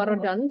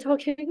 Yanuar done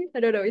talking? I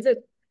don't know. Is it?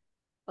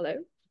 Hello?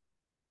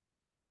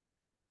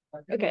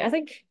 Okay, I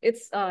think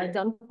it's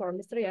done for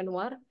Mr.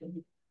 Yanuar.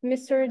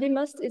 Mr.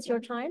 Dimas, it's your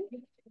time.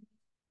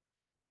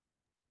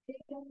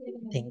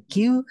 Thank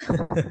you.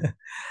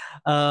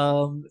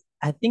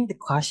 I think the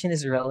question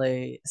is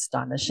really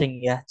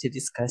astonishing, yeah, to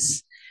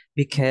discuss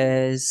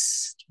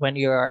because when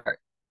you're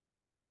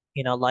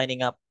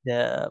lining up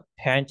the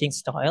parenting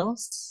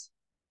styles,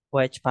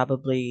 which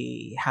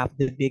probably have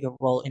the bigger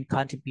role in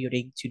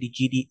contributing to the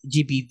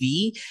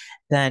GBV,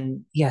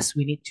 then yes,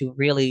 we need to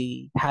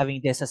really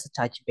having this as a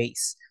touch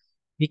base,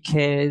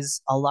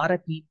 because a lot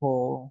of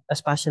people,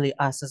 especially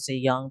us as a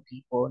young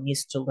people,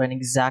 needs to learn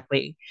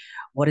exactly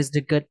what is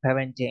the good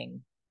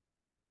parenting.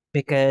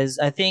 Because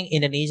I think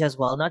Indonesia as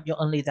well, not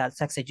only that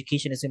sex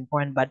education is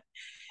important, but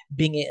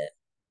being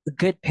a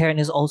good parent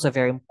is also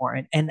very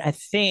important. And I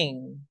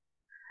think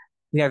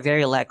we are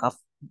very lack of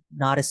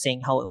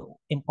noticing how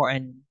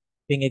important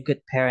being a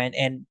good parent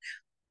and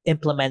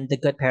implement the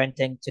good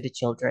parenting to the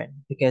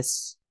children,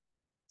 because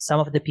some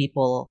of the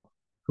people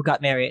who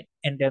got married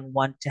and then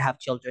want to have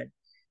children,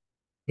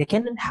 they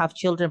can have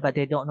children but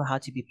they don't know how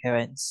to be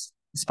parents,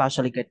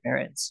 especially good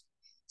parents.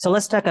 So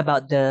let's talk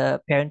about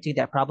the parenting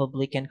that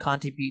probably can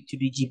contribute to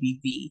the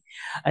GBV.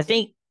 I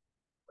think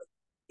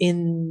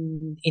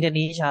in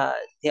Indonesia,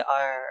 there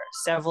are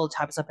several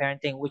types of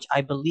parenting which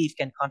I believe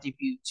can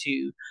contribute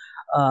to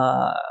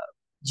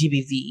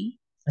GBV,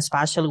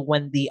 especially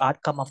when the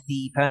outcome of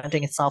the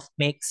parenting itself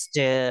makes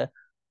the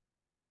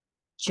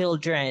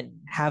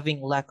children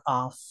having lack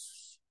of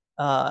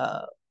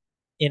uh,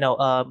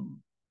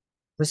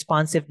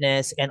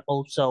 responsiveness and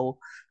also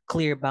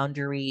clear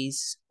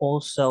boundaries,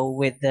 also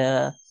with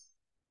the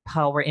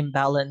power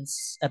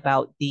imbalance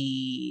about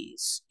the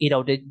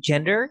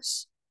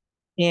genders,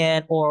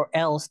 and or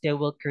else they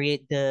will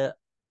create the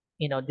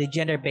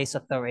gender-based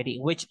authority,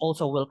 which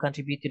also will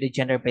contribute to the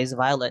gender-based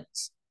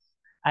violence.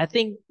 I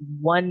think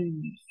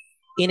one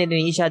in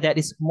Indonesia that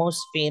is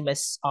most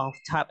famous of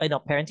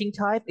parenting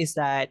type is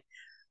that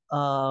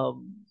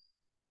um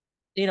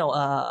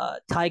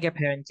tiger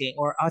parenting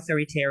or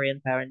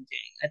authoritarian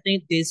parenting. I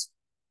think this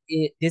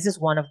is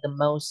one of the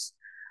most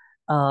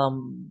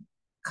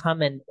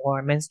common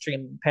or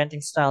mainstream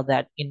parenting style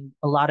that in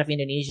a lot of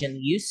Indonesian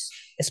use,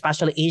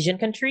 especially Asian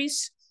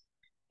countries.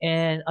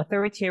 And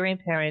authoritarian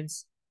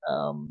parents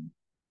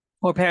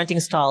or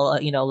parenting style,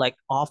 like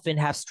often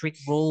have strict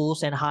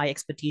rules and high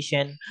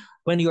expectation.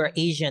 When you are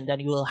Asian, then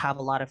you will have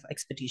a lot of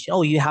expectation.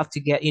 Oh, you have to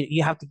get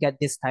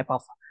this type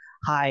of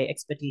high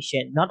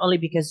expectation, not only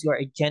because you're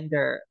a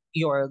gender,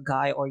 you're a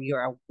guy or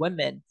you're a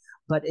woman,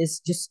 but it's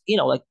just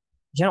like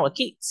general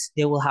kids.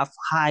 They will have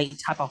high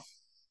type of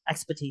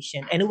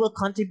expectation, and it will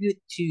contribute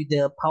to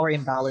the power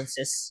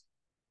imbalances,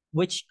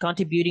 which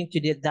contributing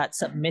to that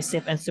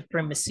submissive and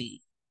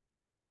supremacy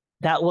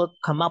that will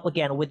come up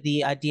again with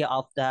the idea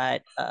of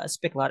that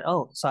speak loud.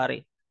 Oh,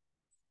 sorry.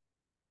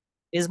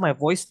 Is my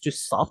voice too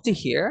soft to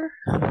hear?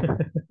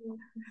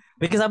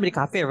 Because I'm in the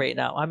cafe right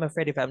now. I'm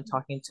afraid if I'm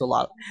talking too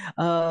loud.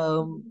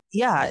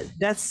 Yeah,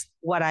 that's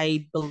what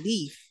I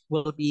believe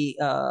will be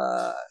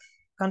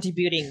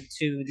contributing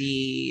to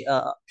the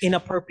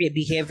inappropriate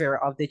behavior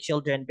of the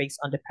children based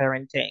on the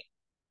parenting.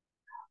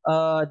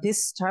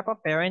 This type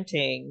of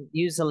parenting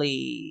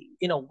usually,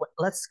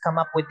 let's come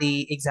up with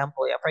the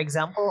example. Yeah, for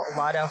example, a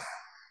lot of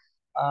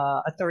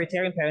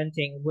authoritarian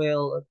parenting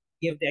will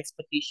give the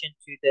expectation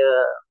to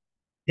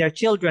their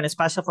children,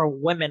 especially for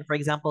women. For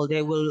example,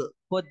 they will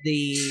put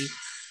the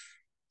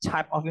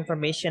type of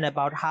information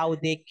about how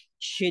the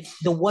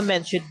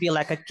woman should be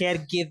like a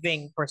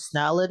caregiving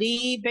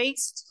personality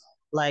based.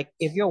 Like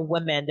if you're a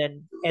woman,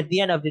 then at the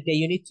end of the day,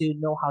 you need to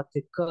know how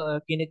to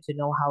cook. You need to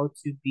know how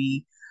to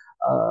be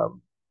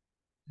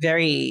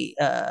very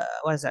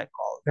what is that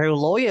called? Very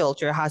loyal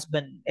to your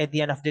husband at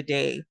the end of the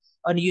day.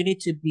 And you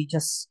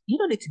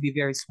don't need to be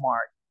very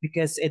smart,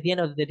 because at the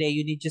end of the day,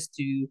 you need just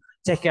to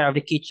take care of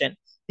the kitchen.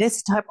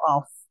 This type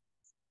of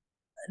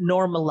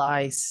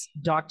normalized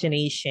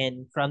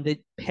doctrination from the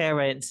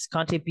parents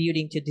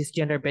contributing to this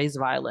gender-based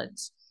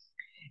violence.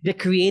 They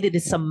created a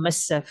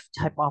submissive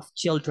type of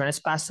children,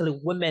 especially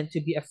women,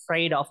 to be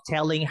afraid of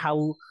telling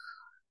how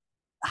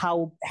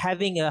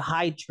having a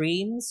high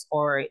dreams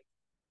or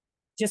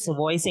just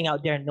voicing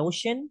out their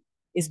notion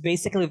is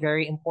basically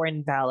very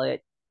important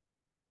valid.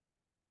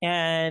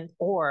 And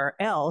or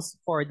else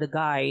for the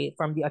guy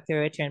from the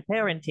authoritarian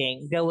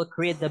parenting, they will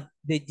create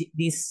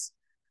this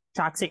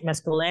toxic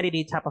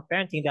masculinity type of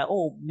parenting that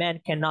men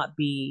cannot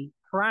be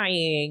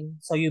crying,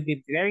 so you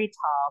be very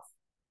tough,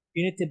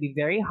 you need to be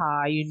very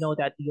high, you know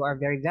that you are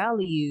very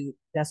valued.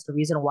 That's the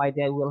reason why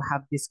they will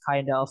have this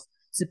kind of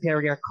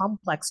superior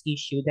complex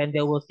issue. Then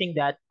they will think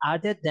that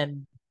other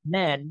than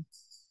men,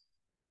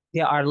 they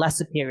are less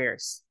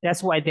superiors.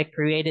 That's why they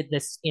created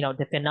this,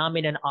 the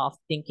phenomenon of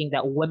thinking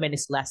that women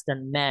is less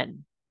than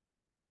men.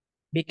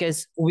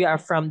 Because we are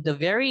from the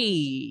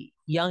very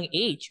young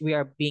age, we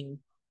are being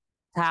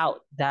taught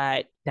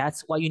that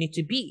that's what you need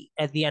to be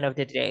at the end of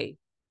the day.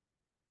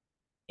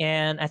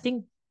 And I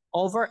think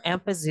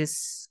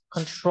overemphasis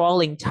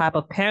controlling type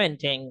of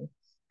parenting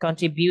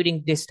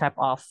contributing this type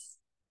of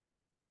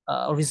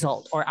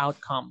result or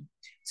outcome.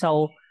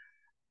 So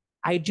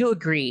I do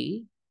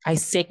agree. I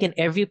second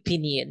every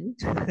opinion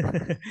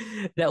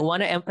that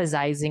want to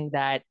emphasizing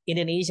that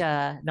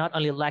Indonesia not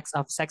only lacks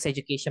of sex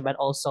education but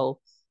also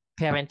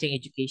parenting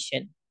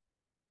education.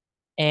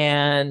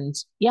 And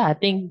yeah, I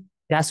think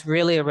that's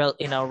really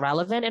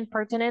relevant and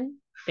pertinent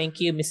Thank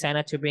you, Ms.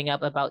 Sana, to bring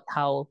up about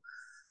how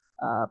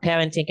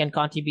parenting can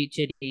contribute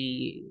to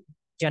the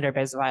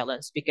gender-based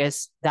violence,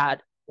 because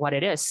that's what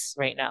it is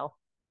right now.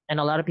 And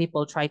a lot of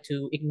people try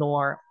to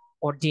ignore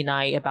or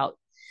deny about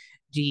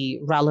the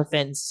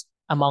relevance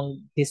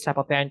among this type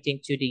of parenting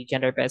to the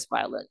gender-based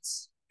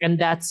violence. And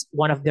that's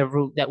one of the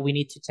root that we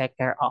need to take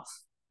care of.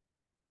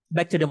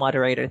 Back to the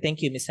moderator.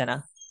 Thank you, Ms.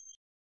 Sana.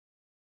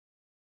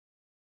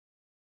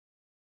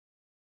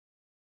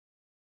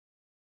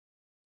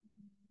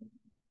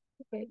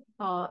 Okay.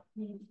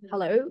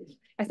 Hello.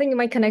 I think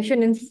my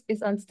connection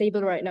is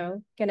unstable right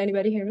now. Can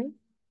anybody hear me?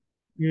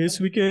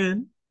 Yes, we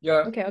can.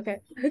 Yeah.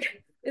 Okay.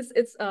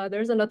 It's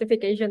there's a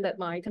notification that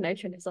my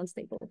connection is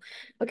unstable.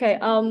 Okay.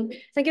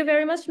 Thank you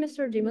very much,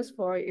 Mr. Dimas,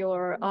 for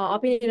your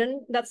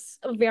opinion. That's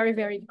a very,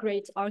 very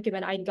great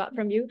argument I got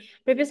from you.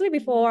 Previously,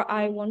 before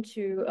I want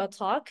to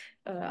talk,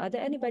 are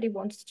there anybody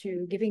wants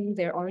to giving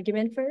their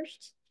argument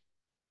first?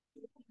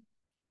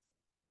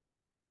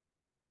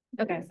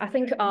 Okay, I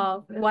think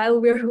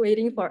while we're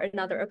waiting for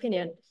another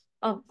opinion.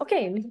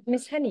 Okay,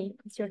 Miss Henny,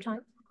 it's your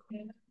time.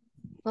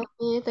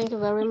 Okay, thank you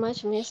very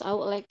much, Miss. I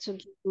would like to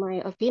give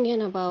my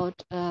opinion about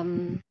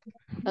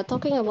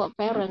talking about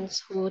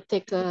parents who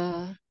take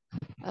the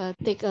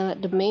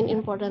main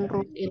important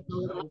role in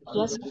our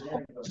lives.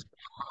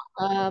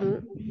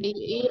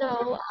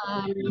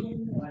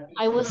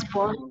 I was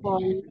born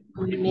from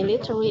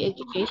military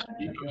education,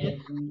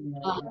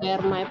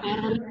 where my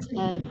parents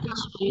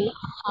teach me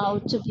how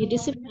to be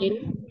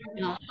disciplined,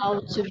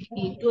 how to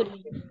be good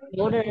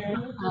mother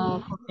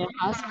for their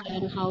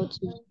husband, how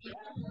to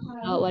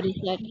what is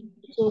that,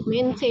 to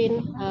maintain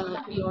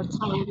your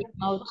time,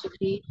 how to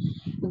be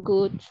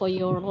good for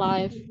your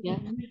life. Yeah,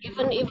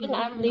 even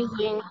I'm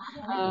living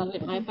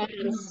with my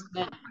parents,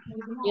 but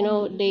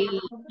they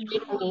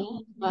treat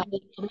me like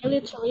the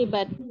military,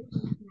 but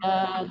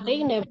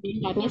they never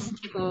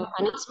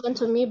punishment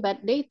to me, but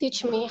they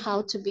teach me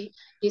how to be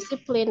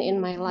disciplined in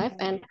my life.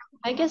 And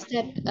I guess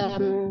that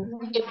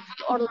if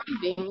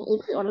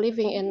you are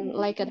living in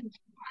like a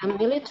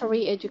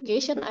military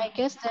education, I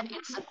guess that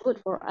it's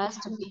good for us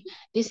to be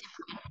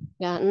disciplined.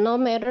 Yeah, no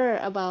matter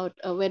about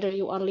whether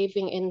you are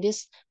living in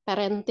this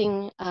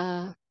parenting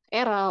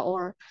era,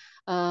 or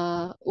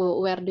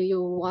where do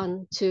you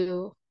want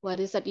to, what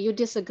is that, you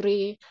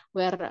disagree,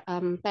 where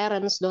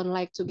parents don't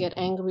like to get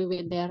angry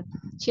with their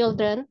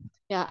children.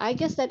 Yeah, I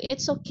guess that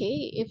it's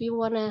okay if you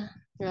want to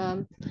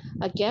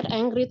get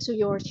angry to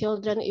your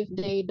children if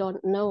they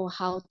don't know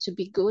how to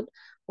be good,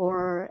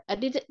 or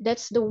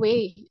that's the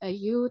way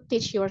you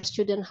teach your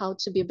student how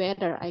to be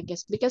better, I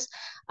guess. Because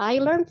I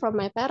learned from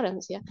my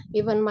parents. Yeah,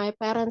 even my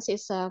parents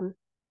is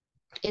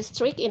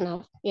strict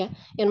enough, yeah,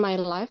 in my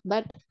life,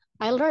 but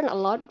I learned a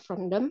lot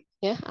from them.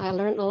 Yeah, I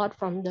learned a lot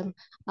from them,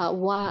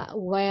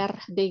 where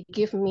they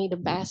give me the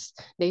best.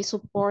 They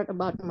support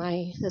about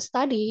my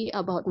study,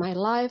 about my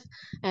life,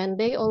 and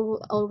they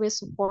always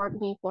support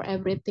me for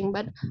everything.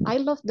 But I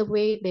love the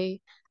way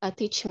they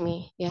teach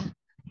me. Yeah,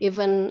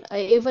 even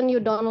you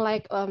don't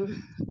like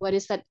what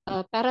is that,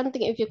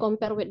 parenting, if you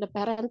compare with the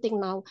parenting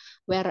now,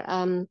 where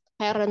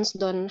parents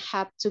don't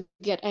have to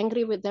get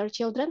angry with their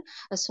children.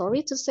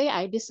 Sorry to say,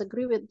 I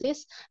disagree with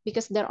this,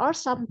 because there are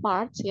some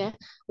parts, yeah,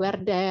 where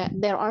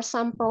there are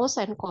some pros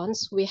and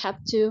cons. We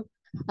have to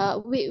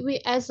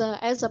we as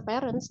a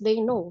parents, they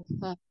know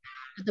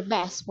the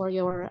best for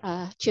your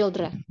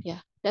children. Yeah,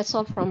 that's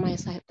all from my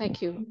side.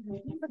 Thank you.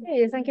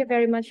 Okay, thank you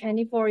very much,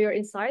 Henny, for your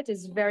insight.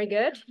 It's very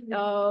good.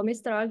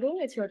 Mr.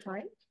 Agung, it's your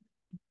time.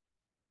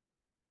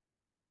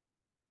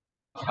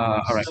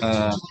 All right.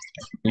 Can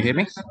you hear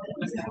me?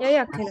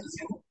 Yeah, kind of.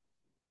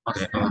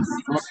 Okay.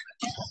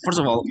 First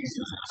of all,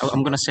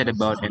 I'm gonna say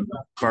about it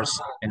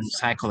first in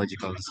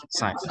psychological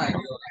side.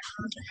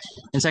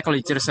 In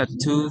psychology, there's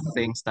two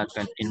things that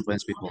can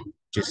influence people,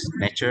 which is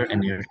nature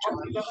and nurture.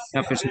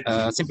 Now, first,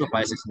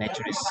 simplifies it,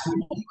 nature is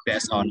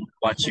based on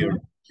what you're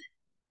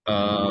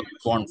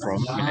born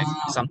from, like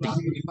something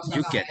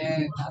you get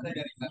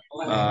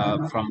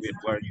from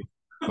where you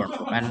born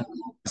from. And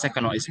the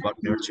second one is about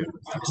nurture.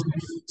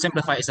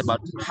 Simplify is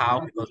about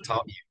how people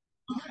taught you.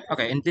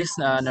 Okay, in this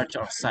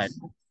nurture side,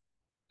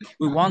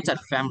 we want that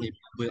family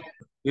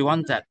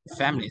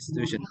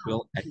institution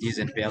build a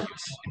decent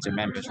values into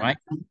members, right?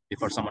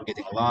 Before someone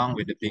getting along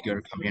with the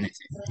bigger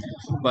community.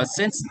 But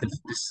since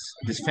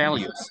this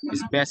values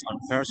is based on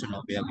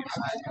personal values,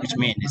 which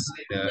means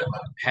the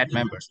head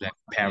members, like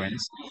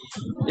parents,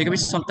 it can be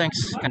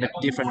sometimes kind of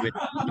different with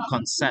the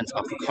consent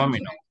of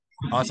communal,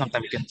 or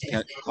sometimes you can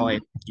call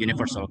it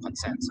universal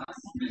consent.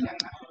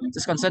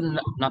 This consent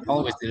not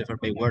always delivered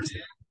by words,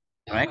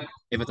 right?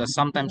 If it is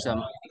sometimes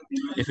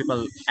if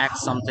people act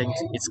something,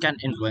 it can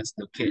influence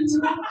the kids,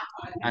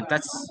 and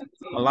that's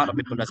a lot of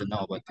people doesn't know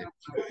about it.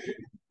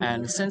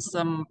 And since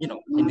in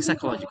the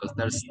psychological,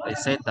 they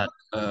said that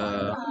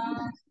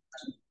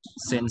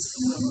since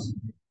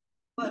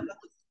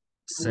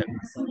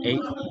 8,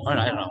 or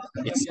I don't know,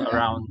 it's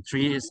around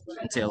 3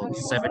 until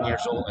 7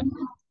 years old, and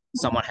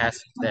someone has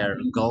their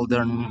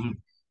golden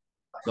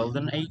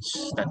golden age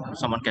that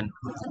someone can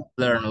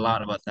learn a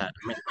lot about that.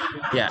 I mean,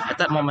 yeah, at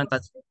that moment,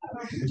 that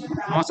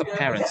most of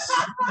parents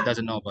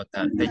doesn't know about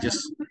that. They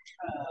just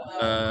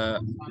uh,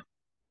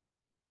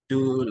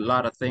 do a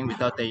lot of things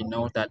without they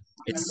know that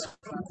it's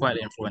quite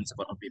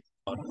influenceable on people,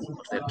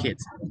 of their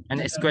kids,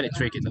 and it's quite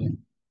tricky though.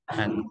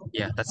 And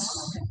yeah,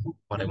 that's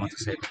what I want to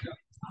say.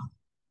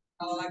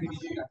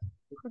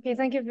 Okay,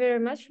 thank you very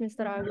much,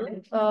 Mr.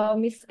 Agung.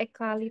 Miss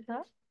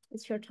Ekalita,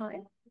 it's your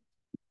time.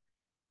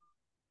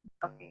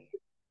 Okay.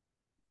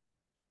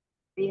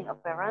 Being a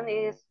parent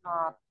is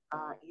not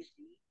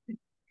easy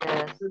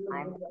because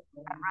I'm a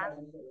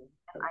parent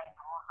and I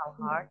know how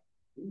hard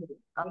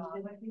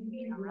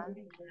being a parent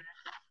is.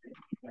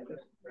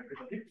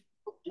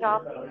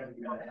 Job is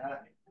never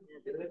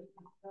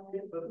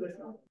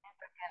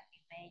can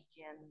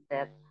imagine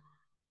that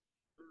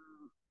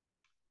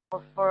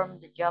perform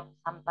the job.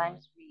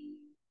 Sometimes we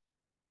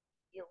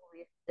deal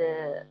with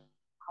the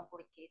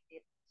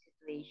complicated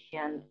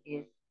situation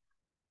is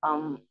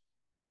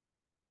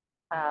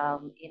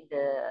in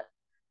the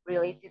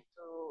related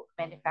to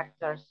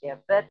manufacturers, yeah,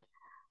 but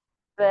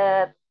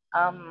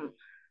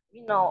we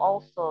know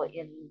also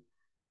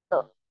the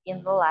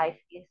in the life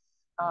is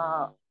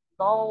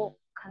no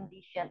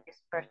condition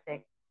is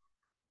perfect,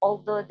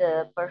 although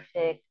the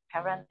perfect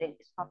parenting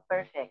is not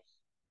perfect,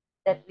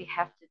 that we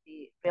have to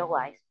be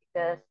realized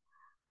because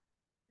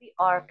we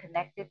are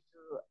connected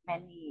to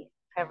many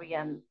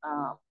variant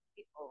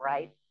people,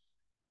 right?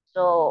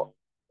 So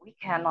we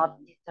cannot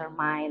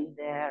determine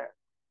their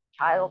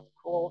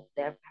childhood,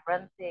 their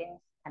parenting,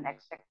 and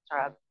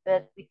etc.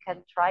 But we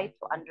can try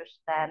to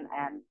understand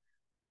and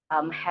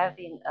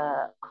having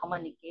a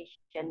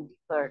communication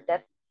deeper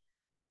that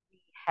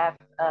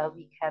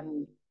we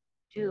can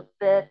do.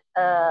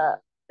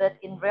 But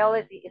in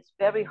reality, it's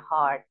very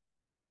hard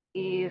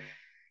if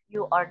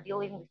you are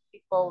dealing with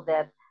people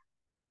that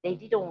they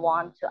didn't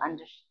want to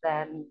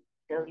understand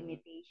the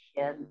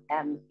limitation,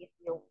 and it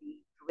will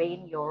be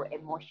drain your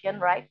emotion,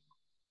 right?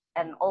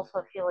 And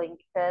also feeling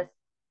because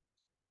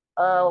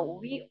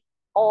we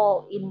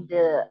all in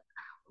the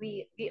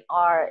we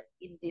are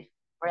in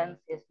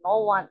differences. No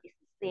one is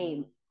the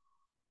same.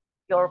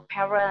 Your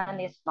parent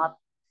is not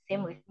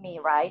same with me,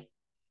 right?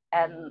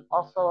 And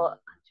also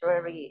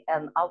contrary,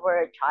 and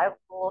our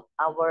childhood,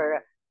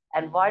 our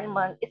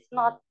environment, it's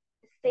not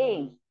the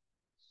same.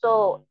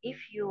 So if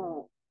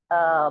you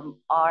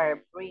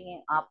are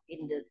bringing up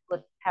in the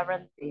good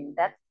parenting,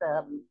 that's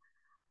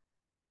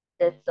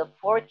a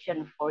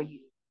fortune for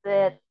you.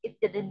 But it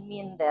didn't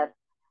mean that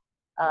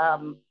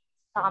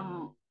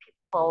some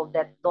people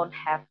that don't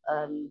have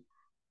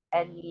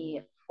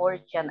any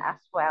fortune as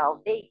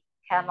well, they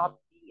cannot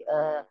be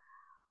a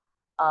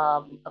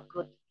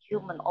good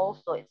human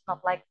also. It's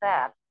not like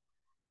that.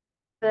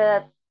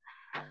 But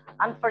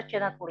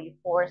unfortunately,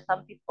 for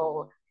some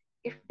people,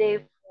 if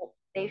they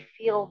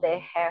feel they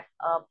have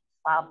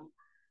some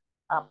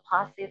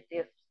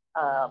positive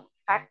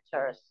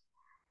factors,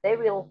 they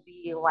will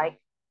be like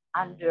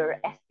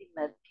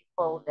underestimate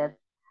people that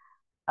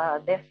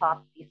they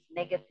thought is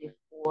negative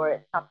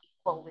or not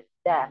equal with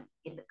them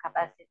in the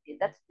capacity.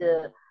 That's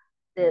the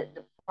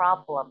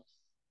problems.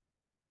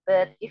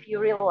 But if you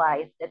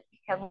realize that we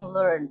can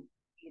learn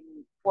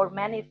for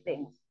many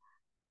things,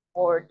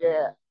 for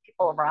the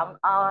people around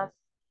us,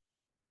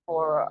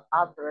 for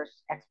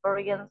others'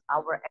 experience,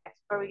 our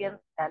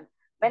experience, and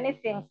many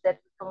things that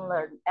we can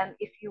learn. And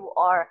if you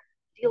are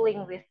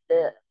dealing with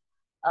the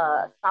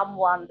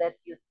someone that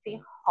you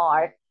think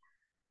hard,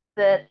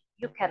 that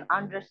you can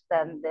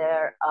understand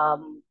their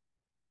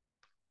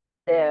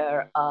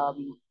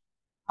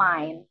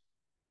mind,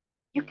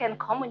 you can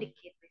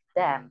communicate with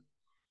them.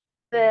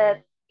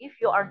 But if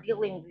you are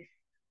dealing with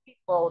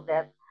people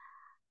that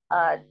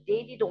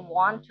they didn't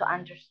want to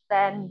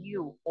understand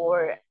you,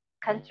 or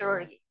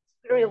contrary,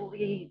 it's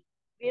really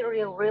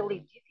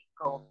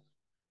difficult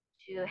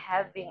to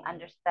having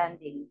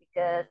understanding,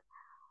 because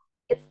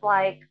it's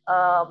like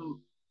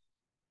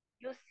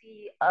you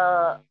see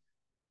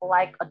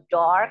like a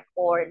dark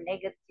or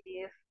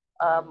negative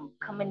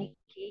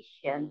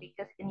communication,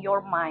 because in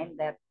your mind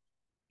that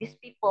these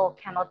people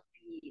cannot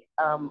be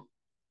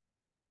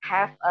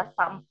have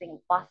something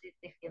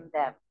positive in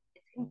them.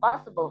 It's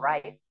impossible,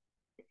 right?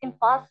 It's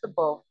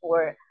impossible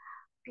for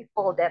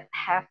people that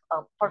have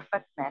a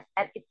perfectness,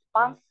 and it's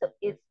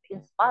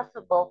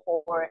impossible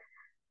for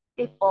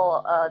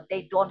people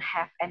they don't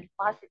have any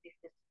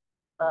positive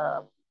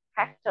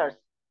factors.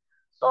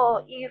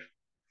 So if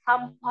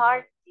some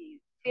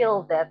party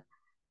feel that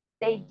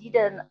they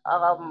didn't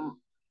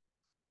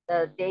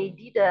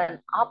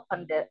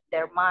open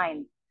their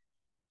mind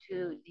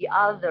to the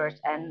others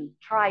and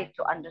try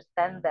to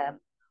understand them,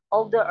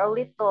 although a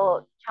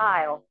little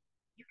child,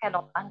 you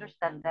cannot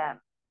understand them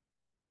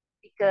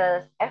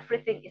because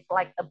everything is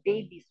like a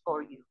baby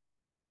for you.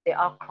 They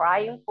are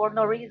crying for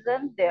no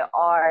reason. They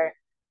are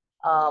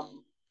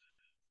um,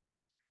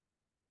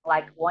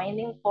 like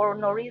whining for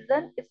no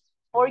reason. It's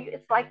for you.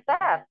 It's like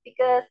that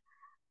because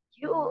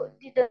you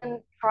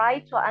didn't try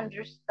to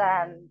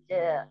understand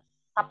the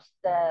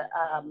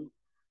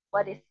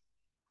what is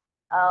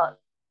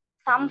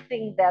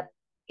something that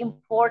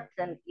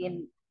important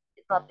in,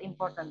 it's not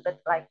important,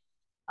 but like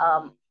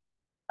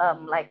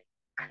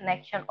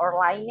connection or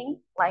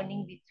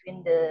lining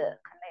between the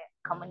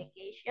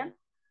communication.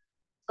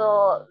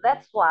 So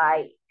that's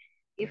why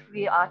if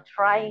we are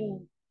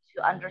trying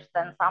to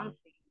understand something,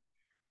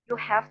 you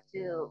have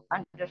to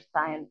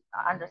understand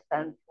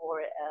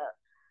for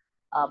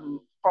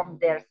from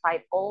their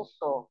side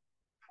also,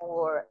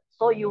 for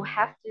so you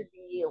have to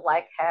be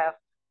like have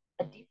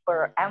a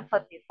deeper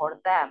empathy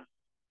for them,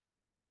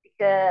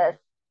 because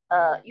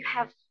you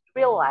have to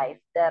realize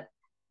that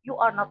you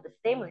are not the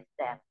same with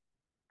them.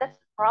 That's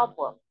the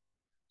problem.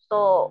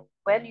 So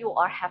when you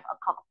are have a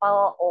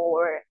couple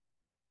or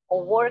a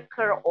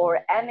worker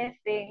or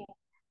anything,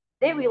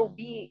 they will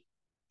be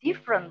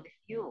different with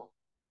you.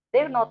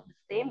 They're not the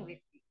same with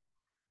you.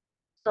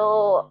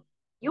 So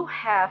you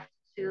have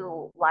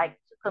to like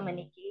to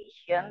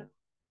communication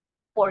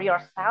for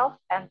yourself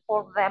and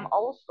for them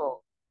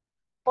also.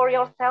 For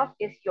yourself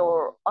is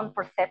your own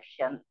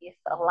perception, is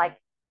like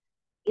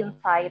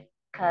inside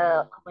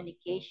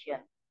communication,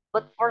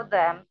 but for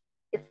them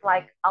it's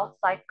like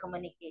outside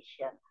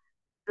communication.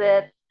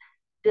 But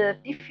the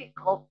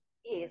difficult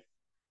is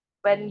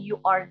when you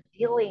are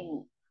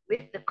dealing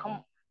with the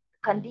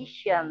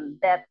condition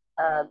that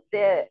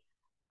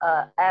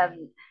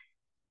and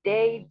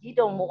they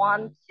didn't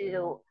want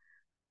to,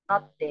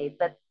 not they,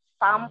 but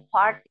some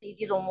party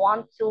didn't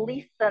want to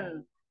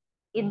listen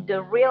in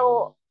the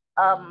real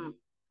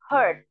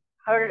her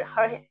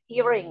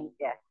hearing.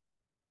 Yeah.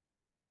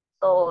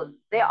 So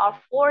they are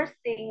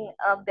forcing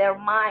their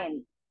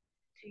mind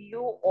to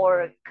you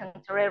or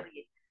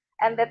contrary,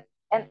 and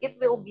it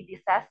will be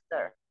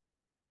disaster,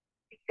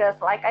 because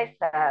like I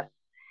said,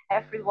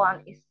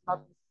 everyone is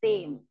not the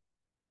same.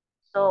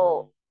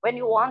 So when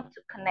you want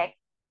to connect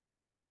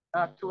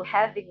to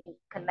having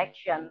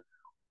connection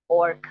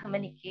or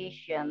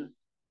communication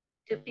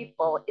to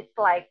people, it's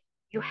like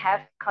you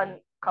have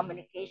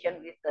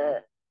communication with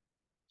the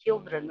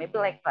children, maybe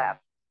like that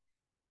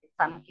in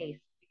some case,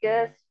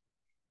 because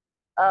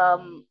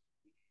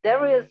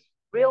there is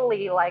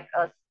really like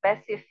a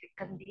specific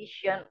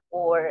condition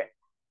or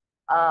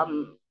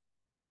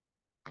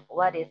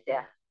what is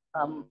there.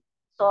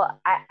 So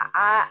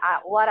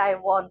what I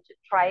want to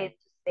try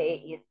to say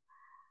is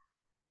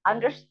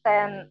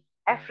understand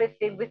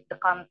everything with the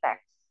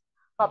context,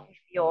 not with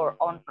your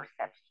own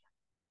perception.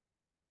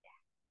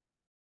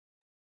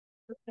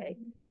 Okay.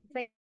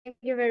 Thank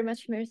you very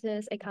much,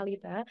 Mrs.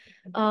 Ekalita.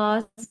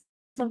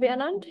 Sophie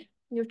Anand,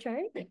 your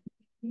turn.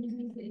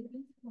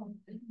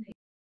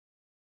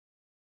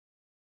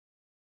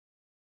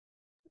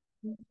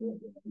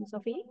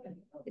 Sophie,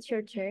 it's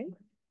your turn.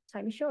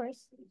 Time is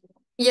yours.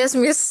 Yes,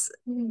 Miss.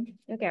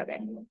 Okay.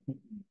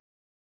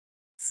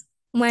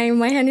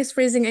 My hand is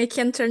freezing. I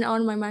can't turn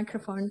on my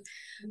microphone.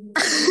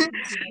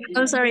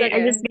 I'm sorry. Okay.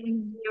 I just be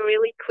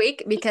really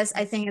quick because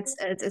I think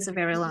it's a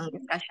very long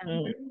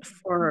discussion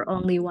for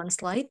only one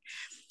slide.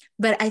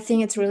 But I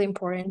think it's really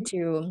important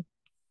to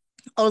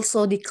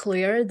also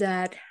declare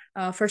that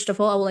first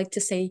of all, I would like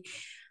to say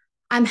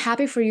I'm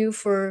happy for you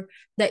for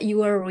that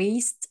you are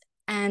raised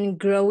and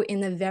grow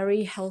in a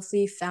very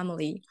healthy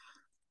family.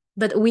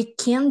 But we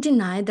can't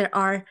deny there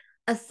are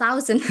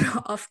 1,000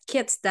 of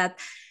kids that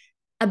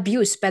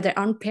abused by their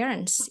own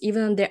parents,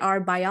 even though there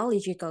are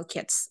biological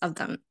kids of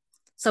them.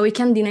 So we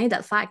can't deny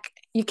that fact.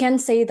 You can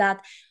say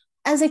that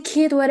as a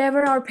kid,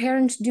 whatever our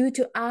parents do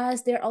to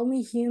us, they're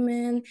only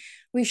human.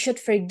 We should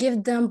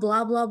forgive them,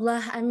 blah, blah,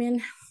 blah. I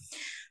mean,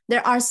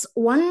 there are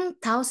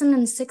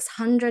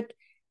 1,600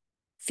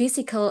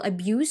 physical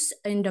abuse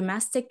in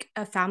domestic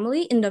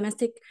family, in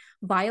domestic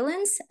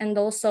violence, and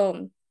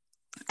also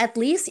at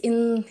least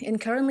in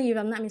currently, if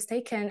I'm not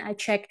mistaken, I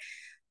checked,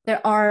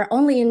 there are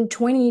only in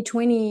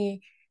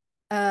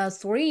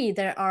 2023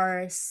 there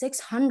are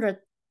 600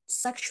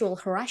 sexual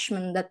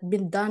harassment that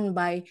been done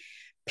by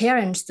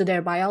parents to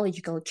their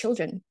biological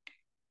children.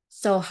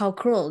 So how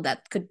cruel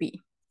that could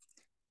be.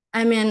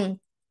 I mean,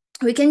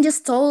 we can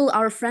just tell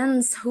our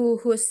friends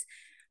who's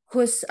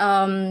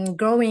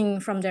growing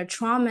from their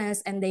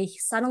traumas and they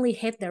suddenly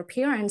hate their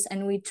parents,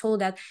 and we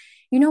told that,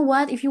 you know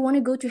what, if you want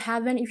to go to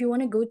heaven, if you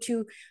want to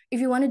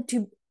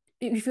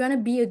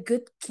be a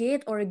good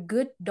kid or a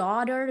good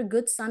daughter, a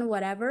good son,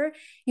 whatever,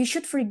 you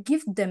should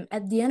forgive them.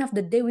 At the end of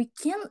the day, we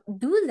can't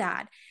do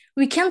that.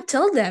 We can't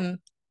tell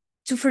them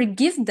to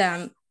forgive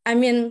them. I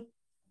mean,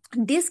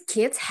 these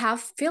kids have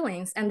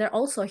feelings and they're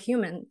also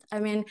human. I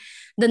mean,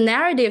 the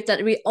narrative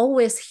that we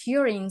always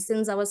hearing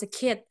since I was a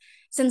kid,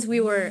 since we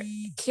were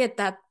kid,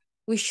 that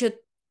we should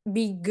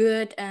be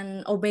good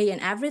and obey and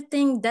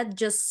everything, that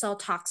just so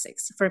toxic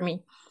for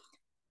me.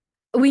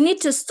 We need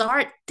to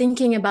start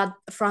thinking about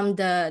from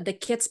the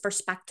kids'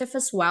 perspective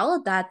as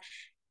well, that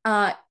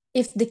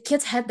if the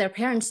kids had their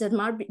parents,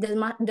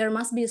 there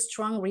must be a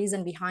strong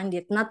reason behind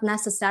it, not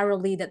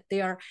necessarily that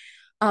they are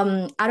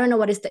I don't know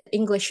what is the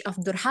English of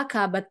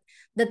durhaka, but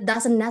that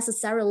doesn't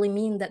necessarily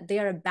mean that they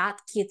are bad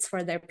kids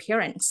for their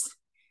parents.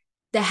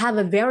 They have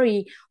a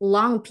very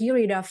long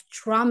period of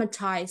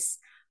traumatized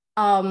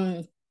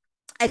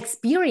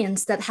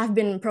experience that have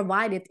been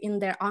provided in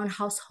their own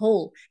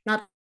household,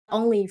 not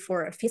only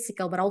for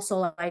physical, but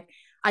also like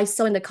I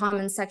saw in the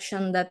comment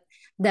section that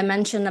they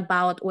mentioned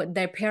about what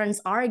their parents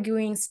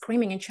arguing,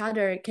 screaming each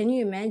other. Can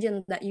you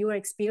imagine that you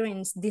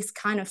experience this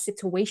kind of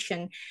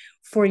situation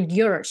for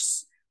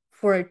years,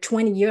 for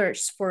 20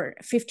 years, for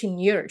 15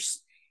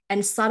 years,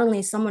 and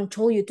suddenly someone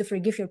told you to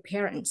forgive your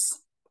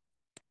parents?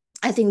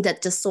 I think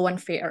that's just so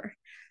unfair.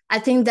 I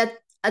think that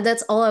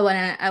that's all I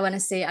wanna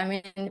say. I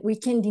mean, we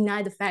can't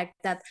deny the fact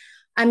that,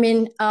 I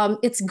mean,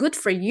 it's good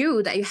for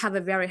you that you have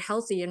a very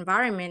healthy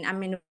environment. I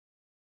mean,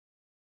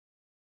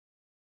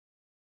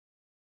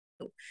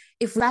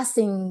 if we're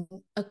passing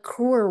a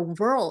cruel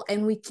world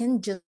and we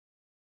can just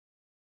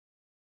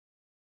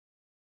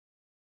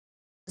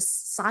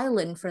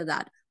silent for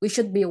that, we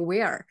should be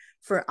aware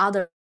for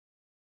other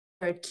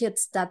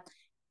kids that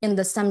in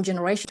the same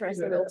generation.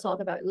 We'll talk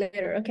about it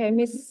later. Okay,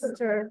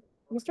 Mr.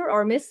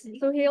 or Miss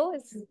Suhail,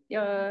 it's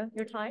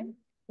your time.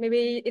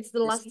 Maybe it's the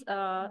last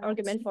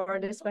argument for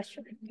this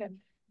question. Okay.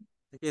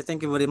 Okay,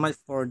 thank you very much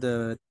for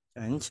the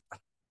challenge.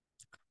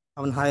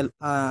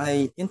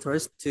 I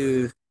interest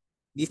to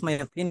give my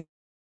opinion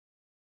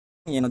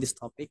on this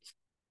topic.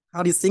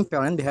 How do you think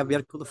parent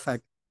behavior could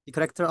affect the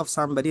character of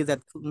somebody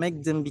that could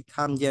make them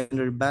become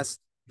gender-based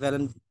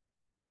violent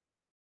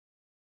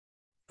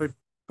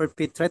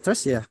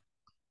perpetrators? Yeah.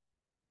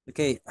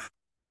 Okay.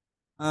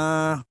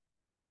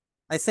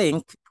 I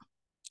think,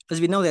 as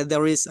we know that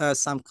there is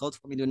some quote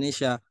from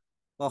Indonesia,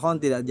 pohon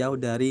tidak jauh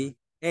dari,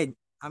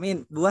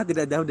 buah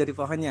tidak jauh dari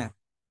pohonnya.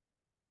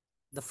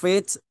 The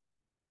fruit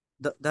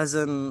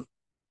doesn't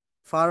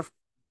fall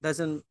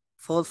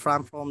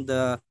from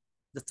the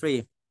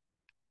tree.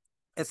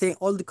 I think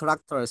all the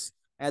characters,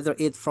 either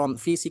it from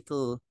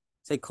physical,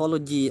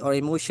 psychology, or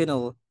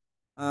emotional,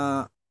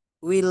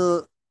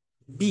 will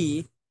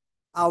be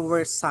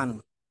our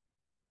son.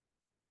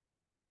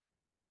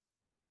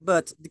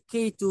 But the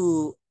key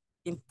to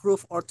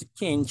improve or to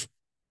change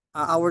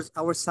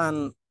our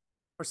son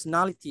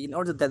personality in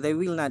order that they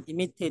will not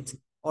imitate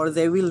or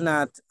they will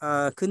not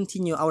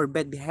continue our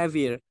bad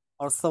behavior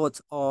or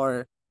thoughts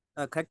or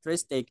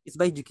characteristic is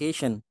by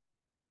education.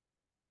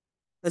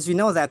 As we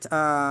know that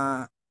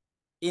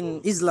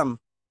in Islam,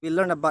 we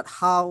learn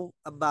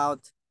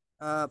about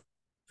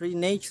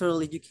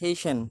prenatal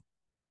education.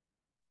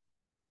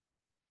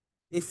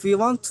 If we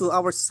want to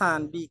our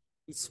son be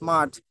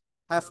smart,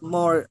 have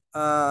more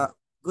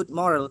good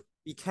moral,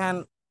 we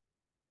can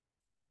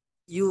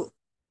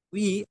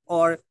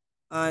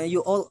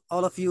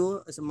all of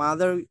you as a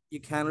mother, you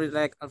can read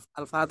like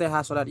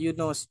Al-Fatiha so that you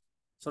know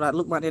Surat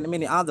Luqman and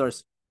many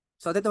others.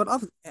 So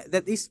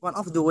that is one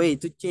of the way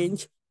to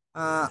change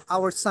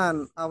our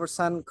son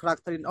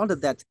character in order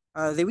that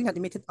they will not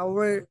imitate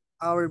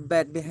our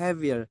bad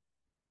behavior.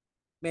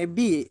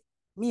 Maybe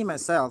me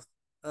myself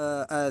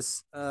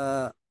as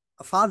a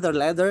father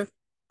later,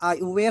 I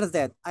aware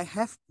that I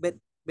have bad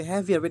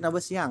behavior when I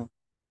was young,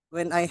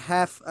 when I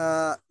have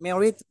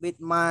married with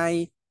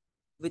my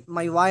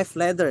wife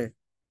later.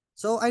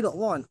 So I don't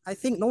want. I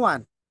think no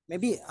one.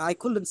 Maybe I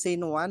couldn't say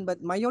no one,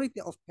 but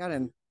majority of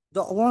parents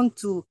don't want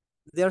to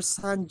their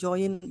son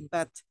join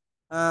bad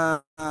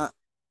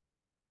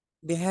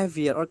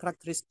behavior or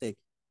characteristic.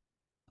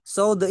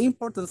 So the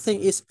important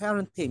thing is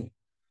parenting.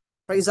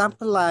 For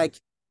example, like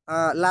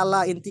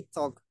Lala in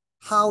TikTok,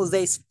 how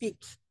they speak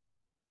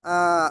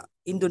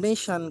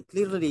Indonesian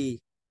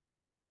clearly,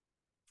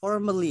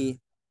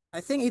 formally.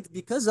 I think it's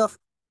because of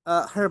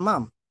her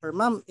mom. Her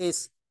mom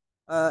is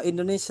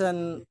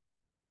Indonesian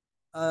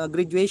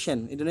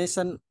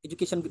Indonesian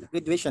education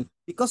graduation.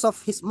 Because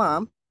of his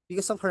mom,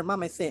 because of her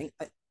mom,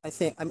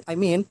 I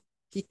mean,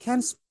 he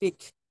can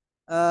speak.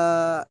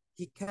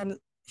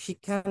 She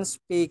can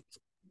speak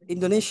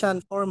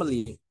Indonesian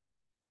formally.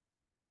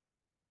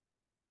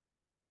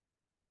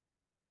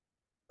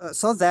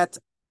 So that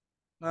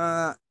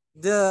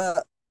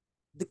the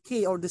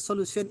key or the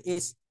solution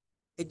is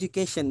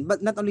education,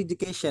 but not only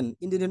education.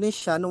 In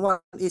Indonesia, no one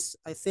is,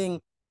 I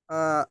think,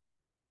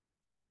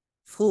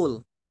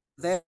 full.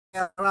 There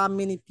are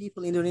many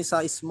people in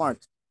Indonesia is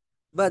smart,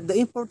 but the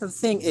important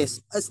thing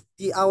is as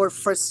our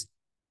first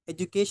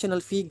educational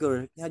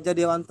figure, Ki Hajar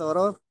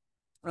Dewantara,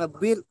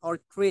 build or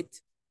create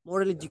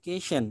moral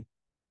education.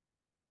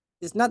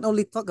 It's not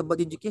only talk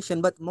about education,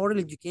 but moral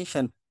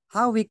education.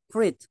 How we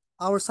create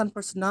our son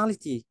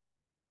personality.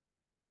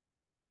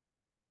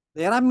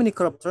 There are many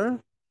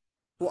corruptors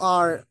who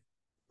are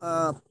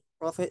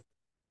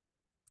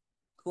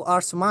who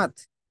are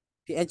smart,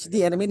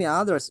 PhD, and many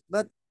others,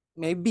 but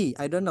maybe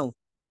I don't know.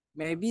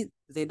 Maybe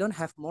they don't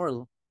have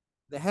moral.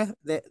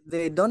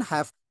 They don't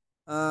have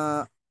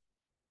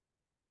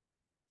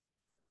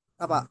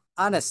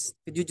honest,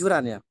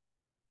 kejujuran ya.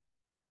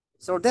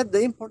 So that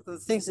the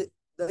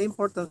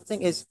important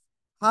thing is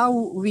how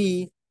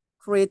we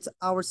create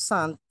our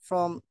son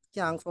from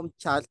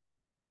child,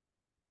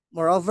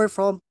 moreover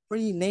from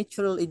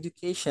pre-natural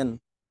education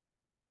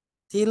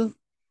till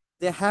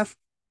they have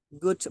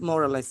good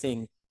moral, I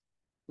think.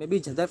 Maybe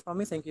just that for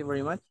me. Thank you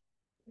very much.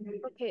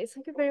 Okay,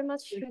 thank you very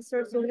much,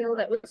 Mr. Suhail.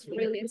 That was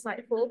really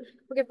insightful.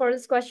 Okay, for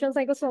this question,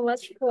 thank you so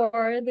much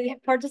for the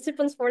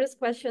participants for this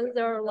question.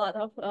 There are a lot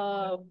of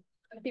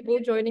people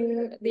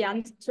joining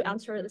to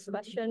answer this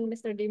question.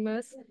 Mr.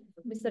 Dimas,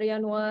 Mr.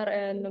 Yanwar,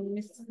 and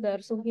Mr.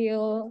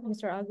 Suhail,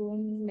 Mr.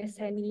 Agung, Miss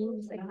Henny,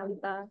 Ms.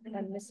 Ekanta,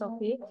 and Miss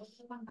Sophie.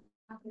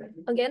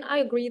 Again, I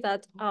agree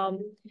that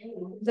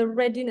the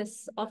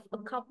readiness of a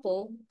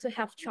couple to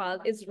have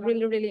child is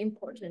really, really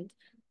important.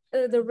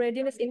 The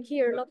readiness in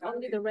here, not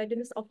only the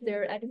readiness of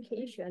their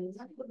education,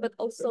 but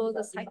also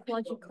the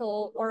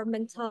psychological or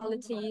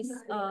mentalities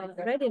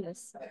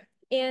readiness.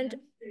 And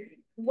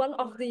one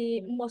of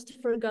the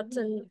most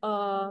forgotten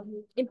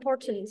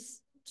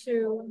importance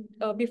to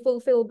be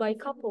fulfilled by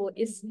couple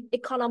is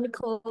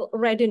economical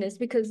readiness,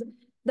 because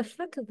the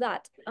fact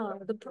that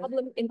the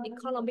problem in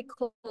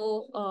economical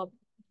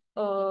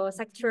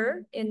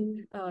sector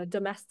in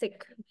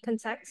domestic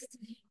context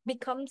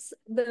becomes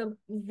the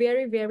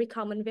very, very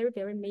common, very,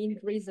 very main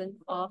reason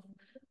of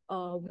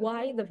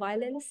why the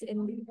violence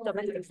in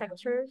domestic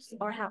sectors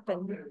are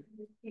happen.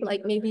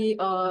 Like maybe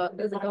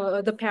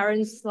the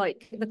parents,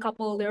 like the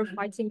couple, they're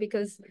fighting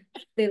because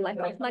they lack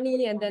of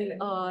money, and then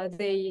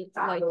they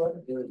like,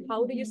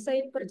 how do you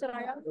say,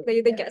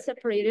 they get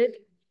separated.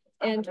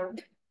 And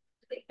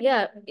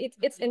yeah,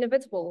 it's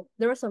inevitable.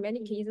 There are so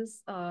many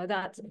cases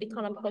that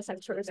economical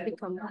sectors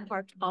become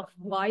part of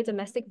why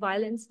domestic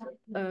violence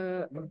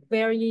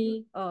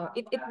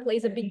it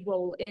plays a big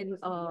role in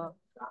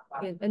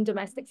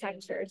domestic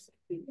sectors.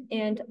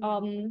 And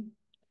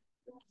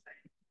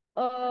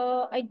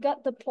I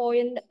got the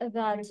point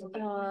that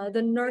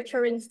the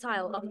nurturing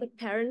style of the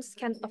parents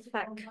can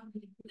affect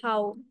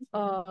how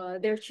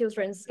their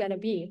children's gonna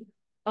be.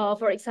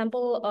 For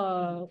example,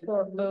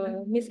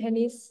 for Miss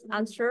Henny's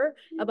answer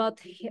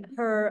about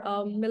her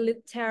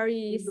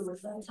military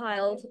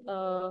style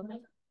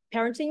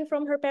parenting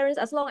from her parents,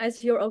 as long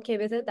as you're okay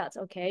with it, that's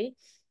okay.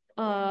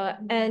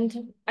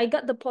 And I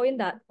got the point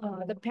that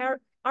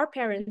our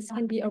parents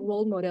can be a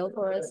role model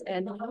for us.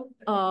 And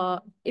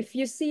if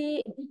you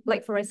see,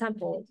 like, for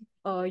example,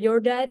 your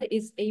dad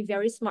is a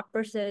very smart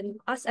person,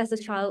 us as a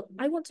child,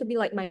 I want to be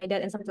like my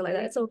dad and something like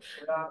that. So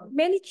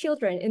many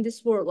children in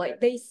this world, like,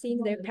 they see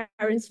their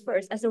parents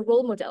first as a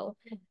role model.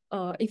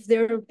 If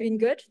they're being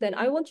good, then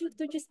I want you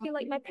to just be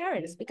like my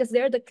parents, because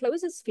they're the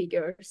closest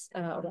figures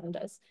around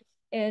us.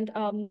 And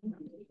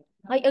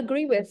I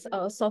agree with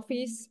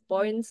Sophie's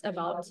points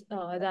about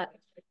that.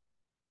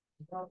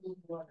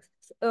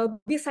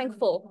 Be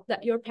thankful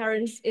that your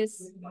parents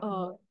is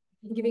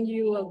giving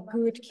you a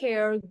good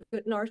care,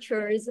 good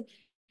nurtures.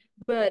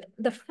 But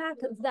the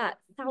fact that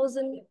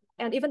thousands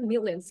and even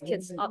millions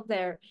kids out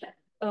there,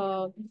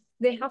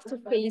 they have to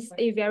face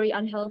a very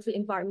unhealthy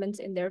environment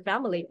in their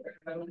family.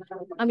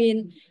 I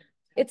mean,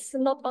 it's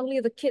not only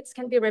the kids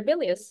can be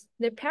rebellious,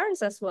 their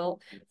parents as well.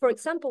 For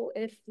example,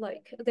 if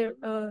like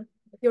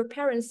your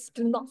parents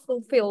do not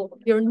fulfill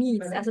your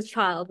needs as a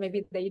child,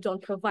 maybe they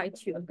don't provide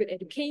you a good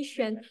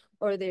education,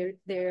 or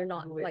they're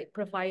not like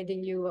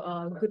providing you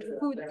good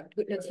food,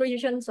 good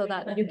nutrition, so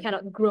that you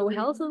cannot grow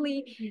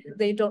healthily.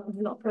 They do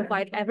not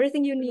provide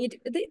everything you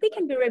need. They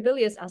can be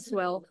rebellious as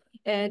well.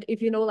 And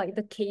if you know, like,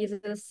 the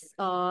cases,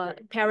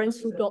 parents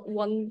who don't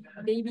want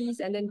babies,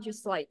 and then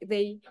just like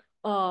they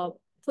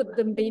put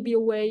the baby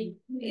away,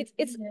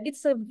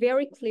 it's a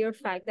very clear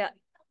fact that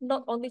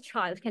not only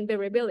child can be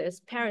rebellious,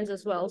 parents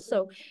as well.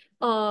 So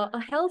a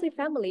healthy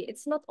family,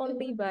 it's not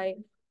only by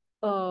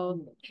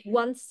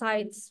one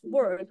side's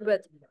work,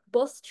 but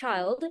both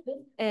child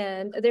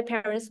and their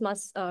parents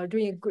must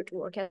doing a good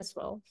work as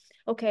well.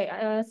 Okay,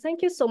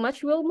 thank you so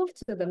much. We'll move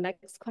to the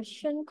next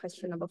question,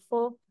 question number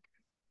 4.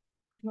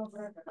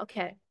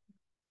 Okay.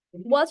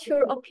 What's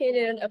your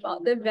opinion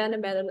about the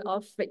phenomenon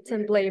of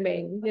victim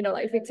blaming? You know,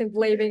 like, victim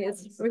blaming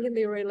is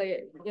really,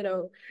 really, you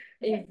know,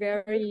 a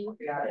very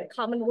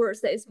common word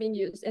that is being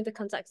used in the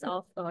context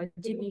of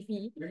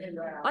GBV.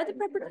 Are the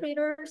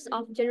perpetrators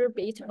of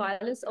gender-based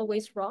violence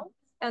always wrong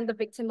and the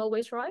victim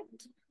always right?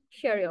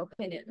 Share your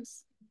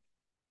opinions.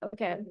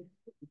 Okay.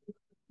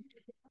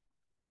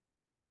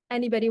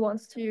 Anybody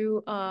wants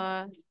to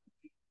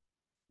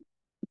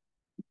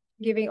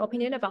giving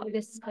opinion about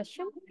this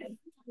question?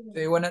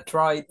 Do you want to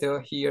try to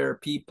hear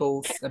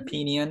people's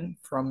opinion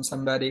from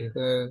somebody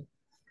who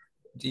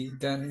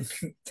didn't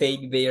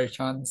take their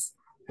chance,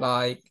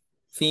 like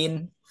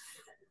Finn?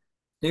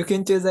 You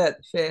can do that,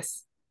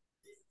 Fizz.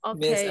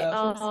 Okay,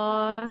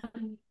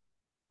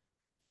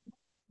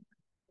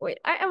 wait,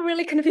 I'm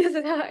really confused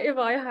if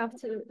I have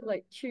to,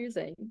 like,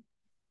 choosing.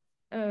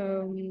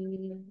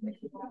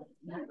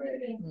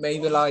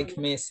 Maybe like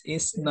Miss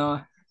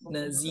Isna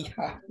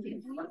Naziha.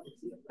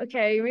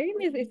 Okay, maybe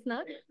Miss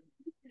Isna.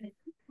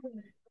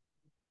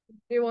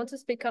 Do you want to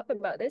speak up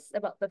about this,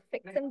 about the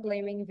victim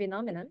blaming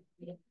phenomenon?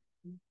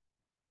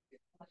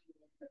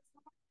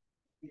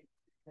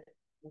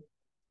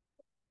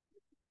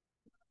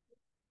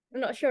 I'm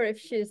not sure if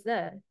she's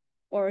there,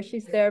 or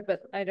she's there,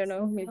 but I don't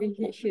know. Maybe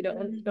she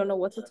don't know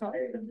what to talk.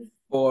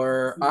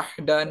 Or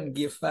Ahdan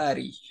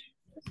Gifari.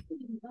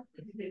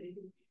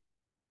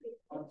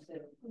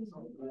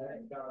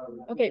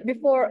 Okay,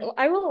 before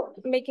I will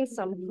making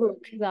some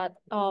hook that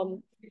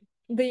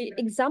the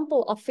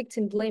example of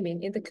victim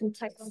blaming in the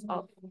context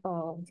of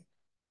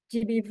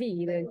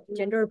GBV, the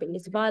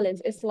gender-based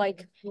violence, is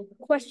like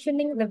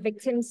questioning the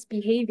victim's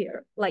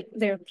behavior, like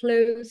their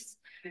clothes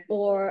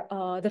or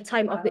the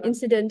time of the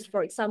incident.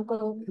 For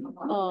example,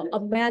 a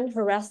man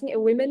harassing a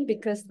woman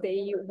because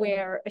they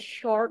wear a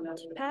short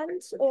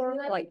pants or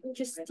like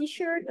just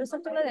t-shirt or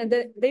something like that,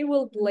 and they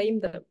will blame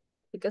them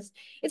because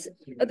it's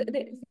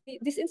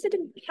this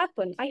incident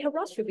happened. I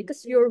harassed you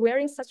because you're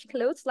wearing such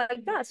clothes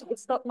like that. So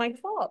it's not my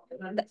fault.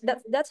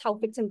 That's how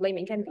victim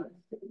blaming can be.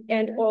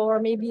 And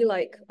or maybe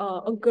like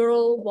a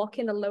girl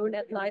walking alone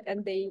at night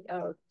and they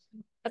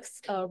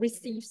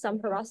receive some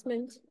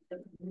harassment,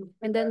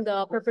 and then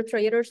the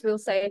perpetrators will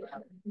say,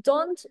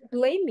 "Don't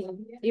blame me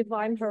if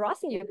I'm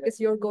harassing you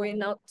because you're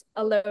going out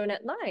alone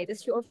at night.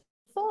 It's your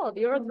fault.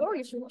 You're a girl.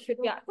 You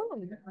should be at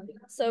home."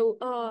 So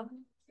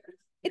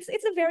it's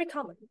a very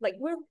common, like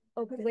we're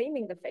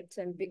blaming the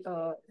victim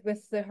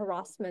with the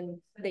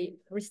harassment they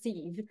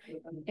receive.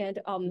 And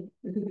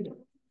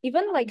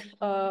even like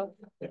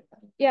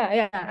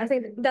yeah, I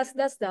think that's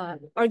the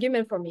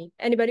argument for me.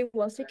 Anybody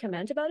wants to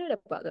comment about it,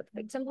 about the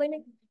victim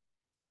blaming?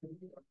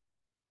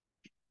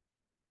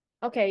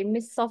 Okay,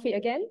 Miss Sophie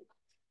again,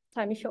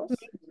 time is short.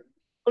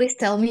 Please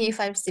tell me if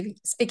I'm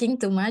speaking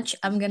too much.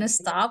 I'm gonna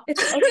stop.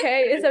 It's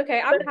okay.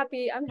 I'm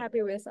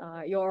happy with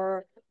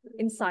your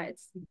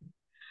insights.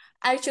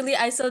 Actually,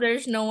 I saw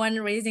there's no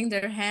one raising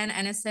their hand,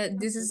 and I said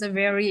this is a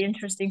very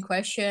interesting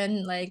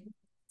question. Like,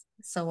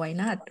 so why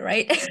not,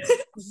 right?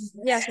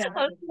 Yes,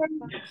 yeah.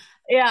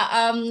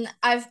 Yeah.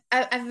 I've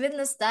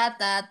witnessed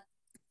that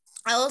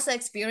I also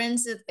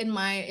experienced it in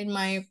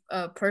my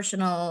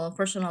personal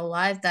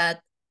life,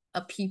 that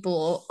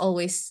people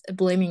always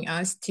blaming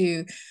us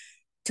to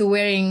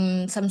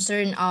wearing some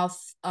certain of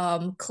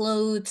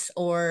clothes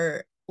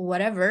or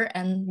whatever,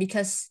 and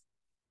because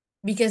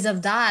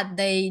of that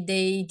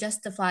they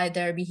justify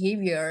their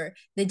behavior,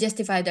 they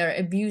justify their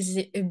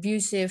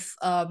abusive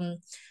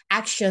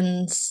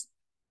actions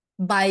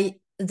by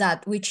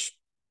that, which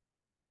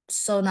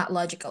so not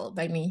logical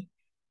by me.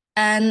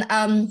 And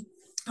on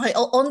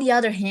the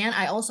other hand,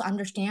 I also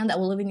understand that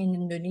we're living in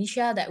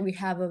Indonesia, that we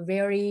have a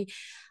very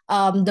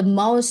the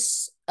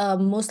most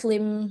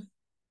Muslim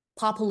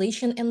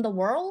population in the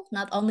world,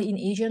 not only in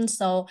Asian.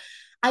 So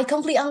I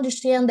completely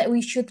understand that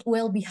we should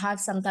well behave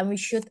sometimes. We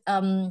should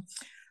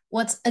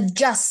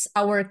adjust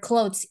our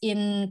clothes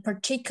in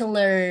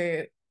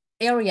particular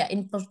area,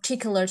 in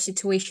particular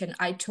situation.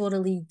 I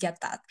totally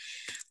get that.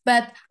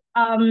 But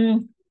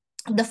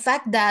the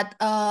fact that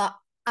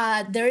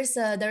there is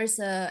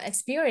a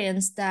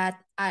experience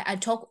that I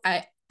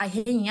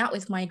hanging out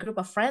with my group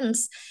of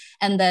friends,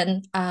 and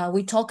then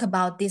we talk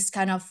about this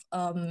kind of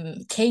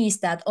case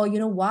that, oh, you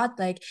know what,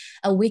 like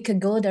a week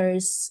ago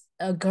there's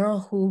a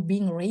girl who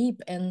being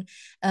raped, and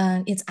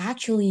it's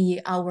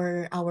actually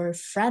our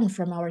friend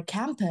from our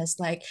campus.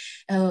 Like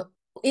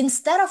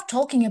instead of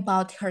talking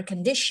about her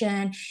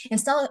condition,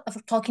 instead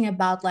of talking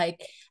about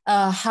like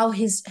how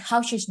she's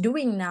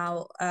doing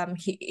now,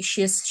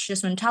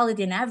 she's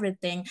mentality and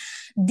everything,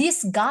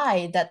 this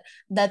guy that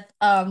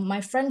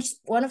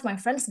one of my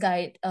friends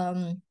guy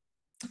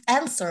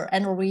answer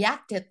and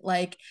reacted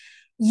like,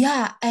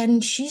 yeah,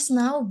 and she's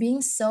now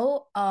being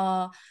so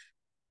I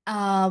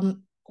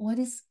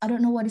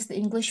don't know what is the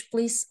English,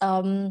 please.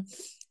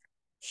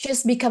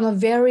 She's become a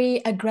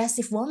very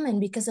aggressive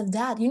woman because of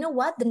that. You know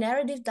what? The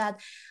narrative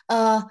that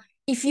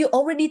if you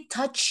already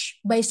touched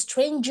by a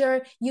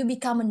stranger, you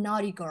become a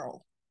naughty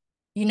girl.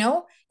 You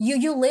know,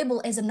 you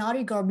label as a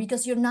naughty girl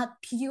because you're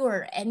not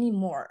pure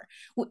anymore.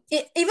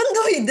 Even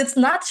though that's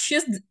not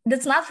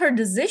her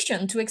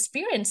decision to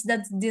experience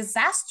that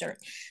disaster.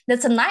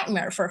 That's a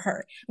nightmare for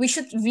her. We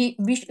should be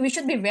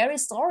very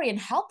sorry and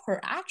help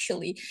her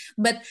actually.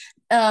 But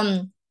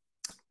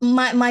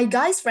my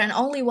guy's friend,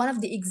 only one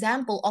of the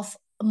example of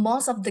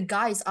most of the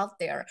guys out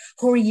there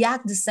who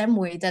react the same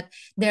way, that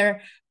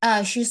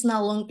she's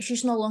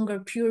no longer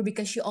pure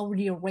because she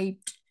already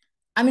raped.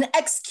 I mean,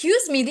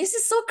 excuse me, this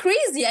is so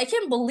crazy. I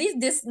can't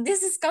believe this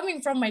is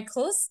coming from my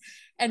close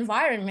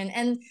environment,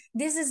 and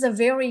this is a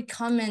very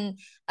common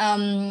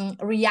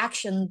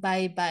reaction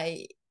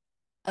by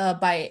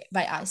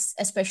us,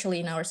 especially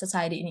in our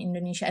society in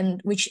Indonesia,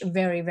 and which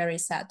very, very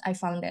sad. I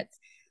found it.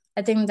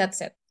 I think that's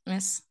it,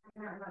 Miss.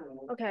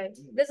 Okay,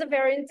 there's a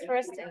very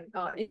interesting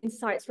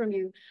insights from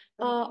you.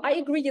 I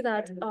agree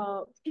that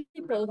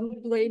people who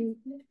blame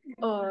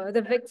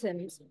the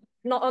victims,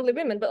 not only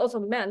women but also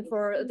men,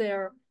 for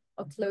their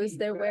clothes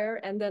they wear,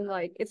 and then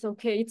like it's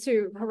okay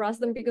to harass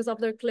them because of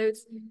their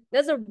clothes.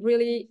 That's a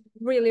really,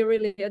 really,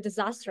 really a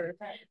disaster.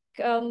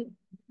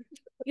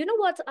 You know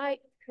what?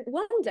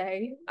 One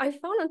day I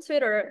found on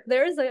Twitter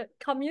there is a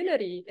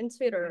community in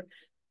Twitter,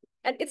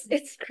 and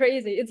it's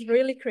crazy. It's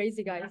really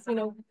crazy, guys. You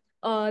know,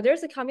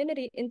 there's a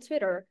community in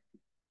Twitter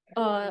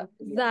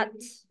that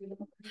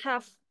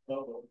have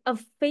a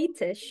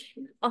fetish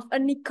of a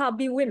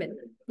niqabi women.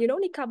 You know,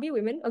 niqabi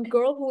women, a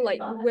girl who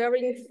like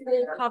wearing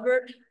full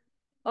covered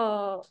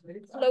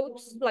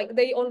clothes, like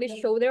they only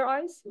show their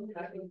eyes,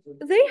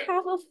 they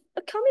have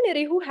a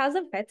community who has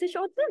a fetish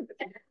on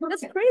them.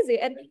 That's crazy.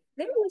 And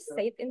they always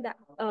say in that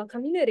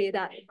community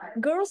that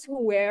girls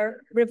who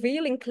wear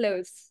revealing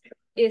clothes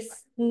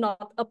is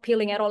not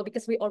appealing at all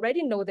because we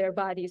already know their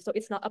body, so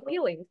it's not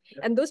appealing.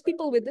 And those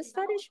people with this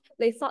fetish,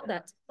 they thought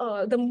that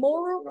the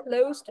more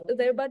closed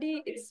their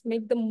body, it's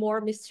make them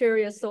more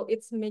mysterious, so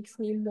it makes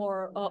me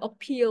more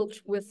appealed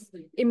with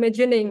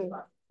imagining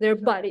their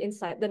body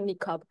inside the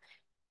niqab.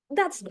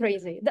 That's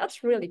crazy.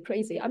 That's really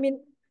crazy. I mean,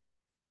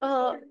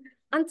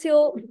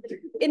 until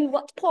in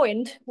what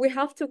point we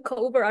have to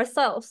cover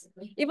ourselves,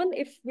 even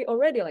if we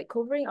already like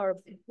covering our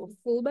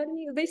full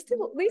body, they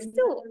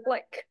still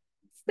like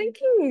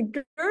thinking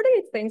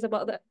dirty things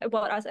about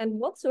us and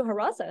want to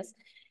harass us.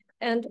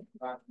 And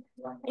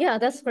yeah,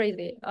 that's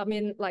crazy. I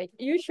mean, like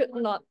you should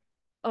not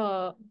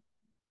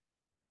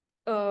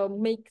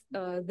make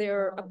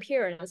their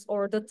appearance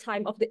or the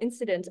time of the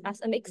incident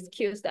as an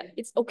excuse that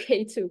it's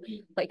okay to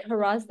like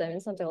harass them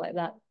and something like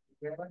that.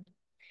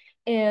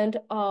 And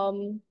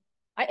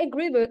I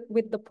agree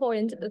with the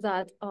point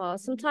that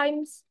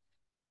sometimes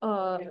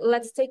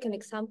let's take an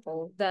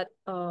example that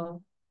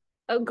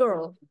a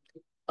girl,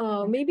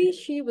 maybe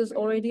she was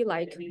already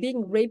like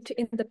being raped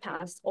in the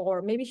past,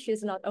 or maybe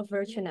she's not a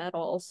virgin at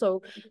all.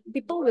 So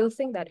people will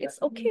think that it's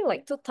okay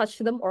like to touch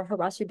them or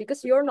harass you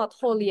because you're not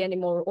holy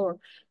anymore, or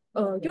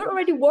you're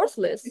already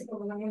worthless.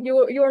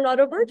 You're not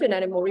a virgin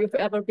anymore. You've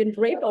ever been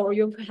raped, or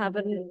you've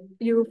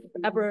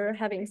ever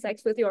having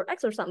sex with your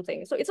ex or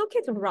something. So it's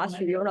okay to harass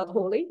you. You're not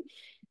holy.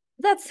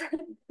 That's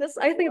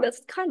I think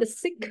that's kind of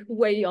sick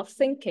way of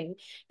thinking,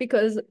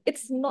 because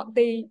it's not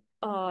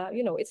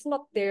it's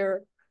not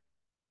their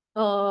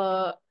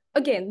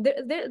again,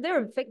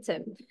 they're a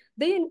victim.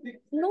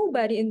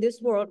 Nobody in this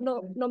world,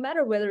 no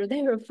matter whether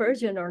they're a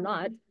virgin or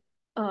not,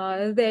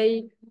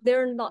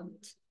 they're not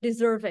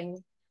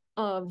deserving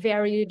a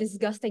very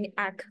disgusting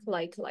act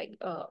like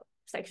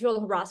sexual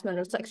harassment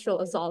or sexual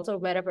assault or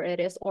whatever it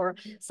is, or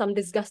some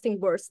disgusting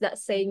words that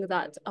saying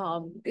that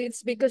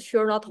it's because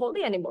you're not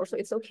holy anymore, so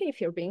it's okay if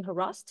you're being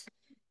harassed.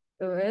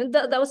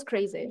 That was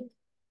crazy.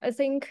 I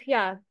think,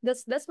 yeah,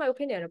 that's my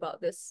opinion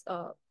about this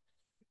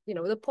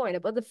the point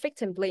about the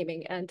victim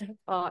blaming. And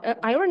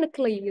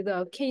ironically,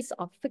 the case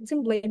of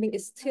victim blaming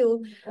is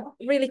still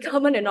really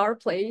common in our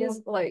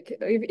place. Like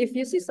if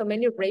you see so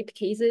many rape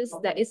cases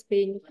that is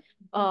being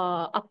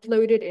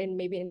uploaded in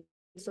maybe in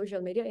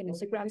social media, in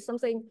Instagram,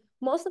 something,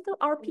 most of them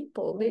are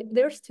people.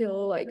 They're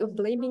still like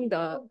blaming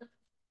the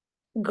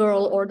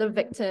girl or the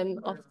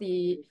victim of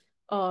the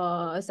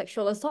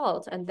sexual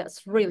assault, and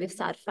that's really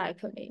sad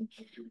fact for me.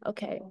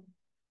 Okay,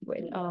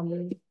 wait,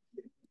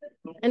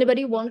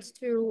 anybody wants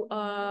to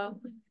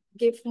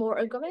give more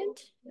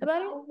argument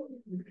about it?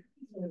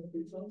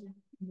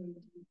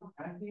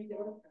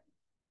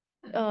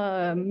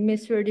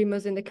 Mr.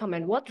 Dimos in the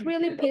comment, what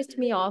really pissed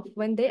me off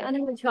when they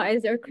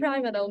analogize their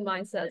criminal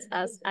mindsets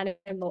as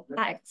animal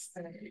acts.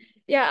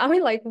 Yeah, I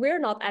mean, like, we're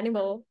not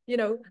animal,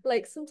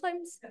 like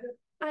sometimes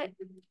I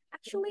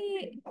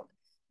actually,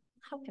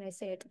 how can I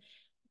say it?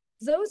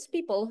 Those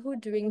people who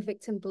doing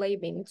victim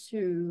blaming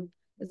to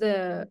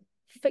the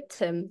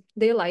victim,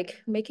 they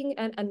like making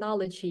an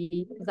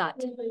analogy that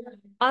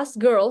us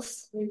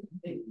girls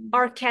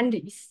are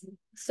candies.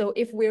 So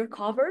if we're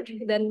covered,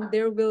 then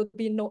there will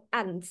be no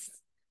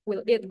ants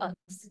will eat us.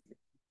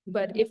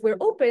 But if we're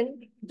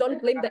open,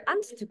 don't blame the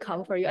ants to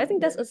come for you. I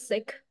think that's a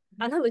sick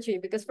analogy,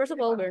 because first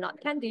of all, we're not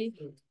candy.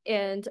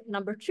 And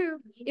number two,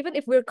 even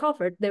if we're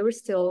covered, there are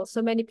still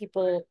so many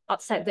people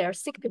outside there,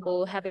 sick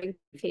people having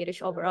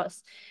fetish over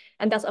us.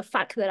 And that's a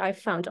fact that I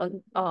found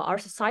on our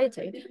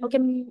society. Okay,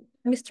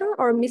 Mr.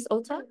 or Miss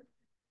Ota,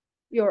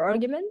 your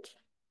argument?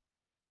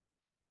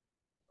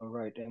 All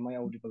right, am I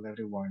audible,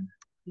 everyone?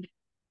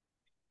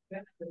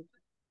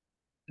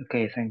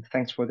 Okay,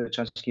 thanks for the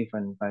chance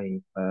given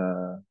by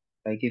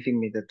giving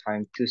me the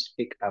time to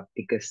speak up,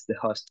 because the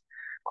host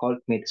called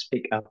me to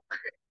speak up.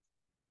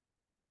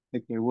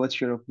 Okay, what's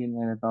your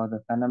opinion about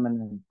the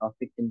phenomenon of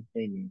victim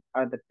blaming?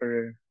 Are the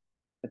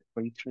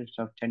perpetrators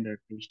of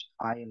gender-based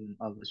violence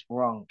always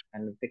wrong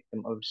and the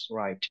victim always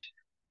right?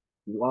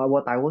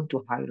 What I want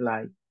to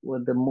highlight,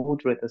 what the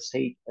moderator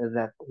said,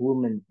 that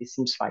woman, it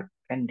seems like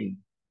candy.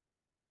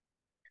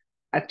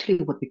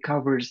 Actually, what we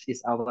covers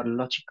is our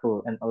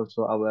logical and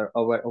also our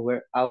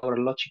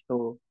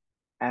logical,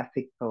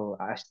 ethical,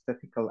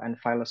 aesthetical, and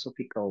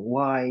philosophical.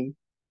 Why?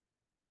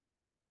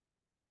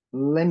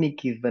 Let me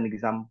give an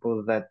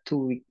example that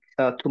 2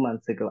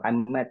 months ago, I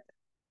met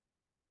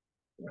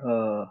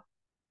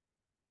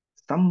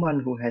someone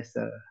who has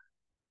a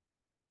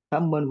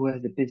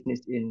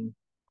business in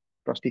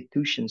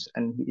prostitutions,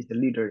 and he is the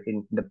leader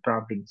in the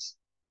province.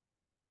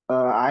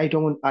 I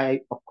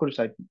of course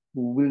I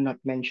will not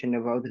mention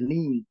about the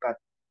name, but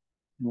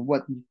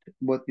what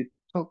you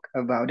talk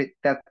about it,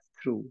 that's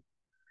true.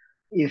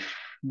 If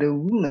the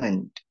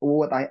woman,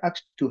 what I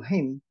asked to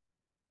him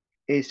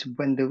is,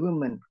 when the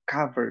woman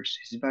covers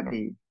his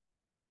body,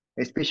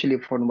 especially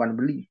for one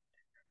belief,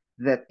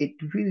 that it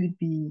really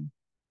be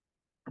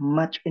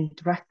much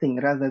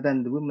interesting rather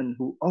than the woman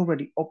who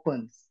already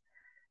opens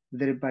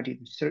their body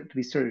to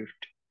be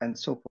served and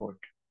so forth.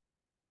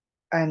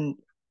 And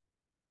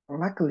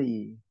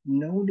luckily,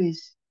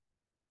 nowadays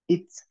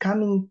it's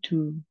coming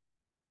to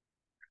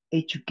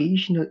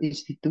educational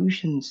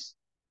institutions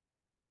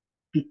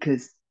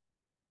because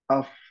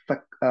of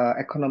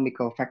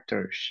economical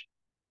factors.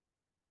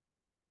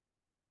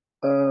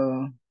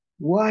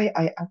 Why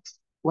I ask,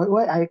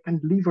 why I can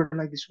deliver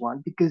like this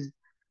one? Because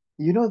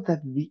you know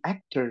that the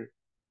actor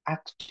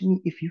asked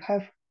me if you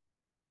have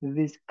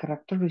this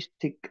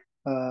characteristic,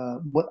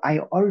 what I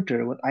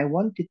order, what I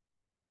wanted,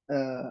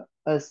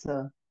 as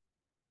a,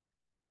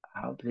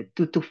 how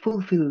to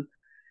fulfill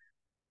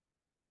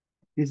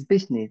this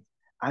business,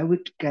 I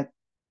would get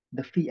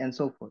the fee and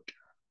so forth.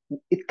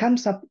 It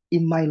comes up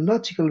in my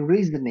logical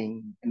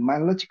reasoning, in my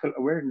logical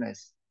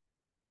awareness.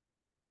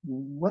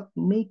 What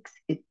makes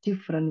it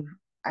different,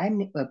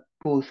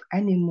 both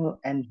animal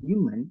and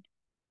human,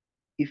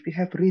 if we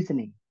have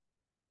reasoning?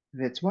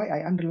 That's why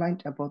I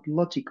underlined about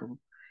logical.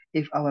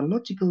 If our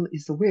logical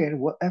is aware,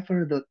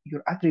 whatever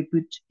your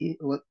attributes,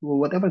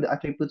 whatever the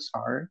attributes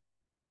are,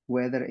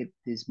 whether it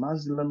is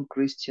Muslim,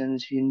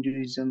 Christians,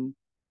 Hinduism,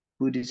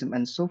 Buddhism,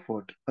 and so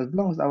forth, as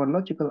long as our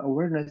logical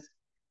awareness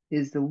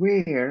is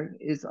aware,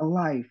 is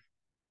alive,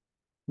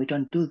 we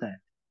don't do that.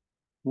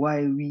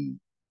 Why we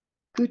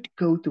could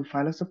go to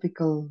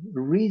philosophical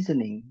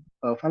reasoning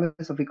or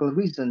philosophical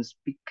reasons,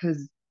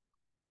 because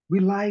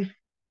we live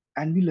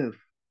and we love.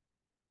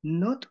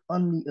 Not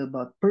only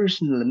about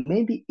personal,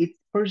 maybe it's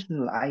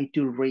personal. I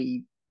do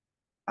rape,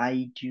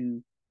 I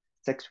do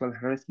sexual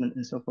harassment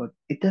and so forth.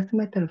 It doesn't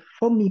matter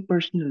for me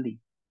personally,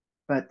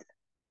 but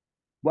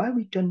why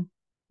we don't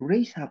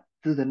raise up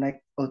to the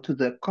next or to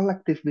the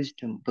collective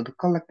wisdom, to the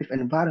collective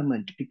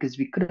environment, because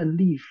we couldn't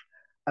live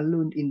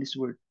alone in this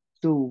world.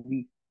 So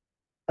we,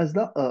 as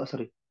the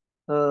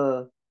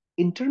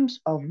in terms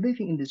of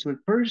living in this world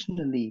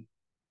personally,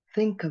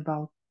 think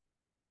about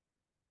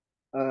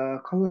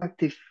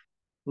collective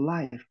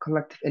life,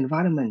 collective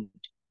environment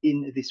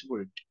in this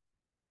world.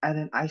 And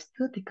then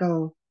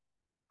aesthetical,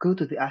 go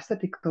to the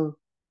aesthetical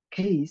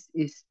case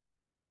is,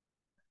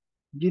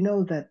 you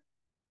know that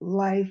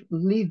life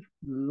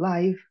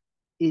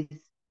is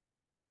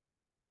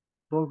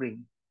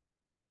boring,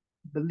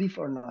 believe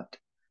or not.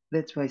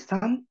 That's why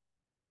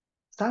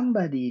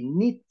somebody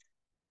needs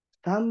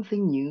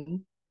something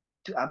new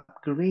to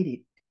upgrade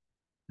it,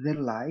 their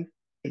life,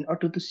 in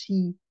order to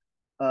see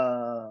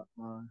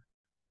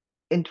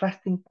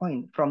interesting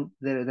point from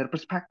their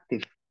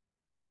perspective.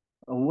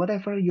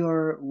 Whatever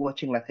you're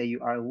watching, let's say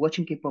you are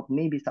watching K-pop,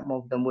 maybe some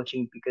of them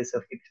watching because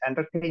of its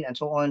entertainment and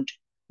so on,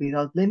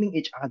 without blaming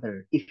each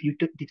other. If you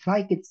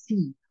dislike it,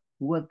 see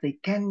what they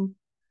can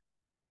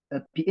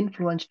be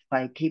influenced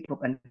by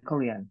K-pop and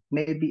Korean.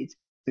 Maybe it's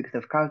because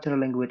of culture,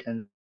 language,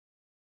 and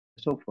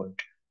so forth.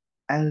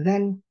 And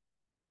then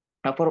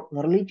for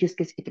religious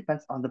case, it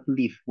depends on the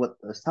belief. What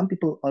some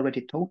people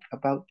already talked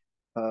about,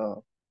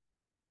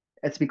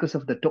 it's because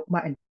of the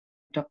dogma and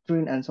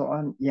doctrine and so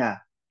on. Yeah,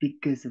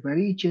 because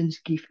religions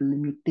give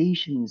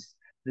limitations.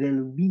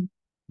 We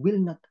will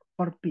not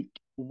forbid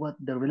what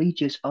the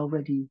religious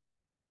already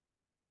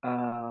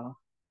how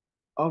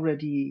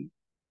to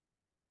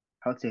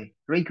say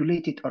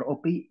regulated or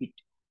obey it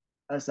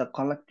as a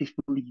collective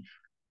belief.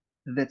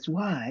 That's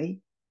why,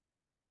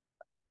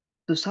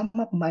 to sum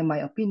up, my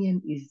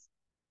opinion is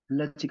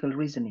logical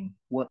reasoning,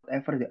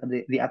 whatever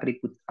the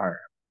attributes are.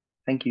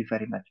 Thank you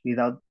very much.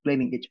 Without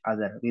blaming each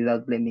other,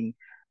 without blaming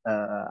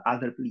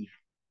other belief.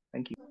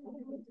 Thank you.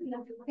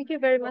 Thank you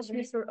very much,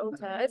 Mr.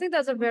 Ota. I think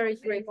that's a very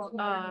great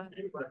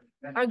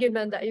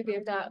argument that you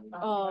gave, that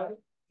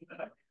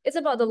it's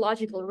about the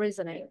logical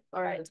reasoning.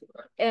 All right.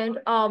 And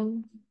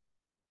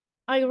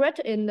I read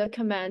in the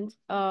comment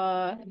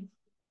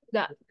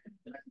that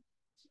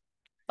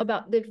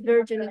about the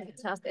virginity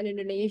test in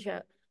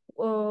Indonesia.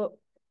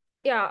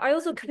 Yeah, I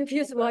also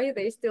confused why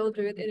they still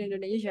do it in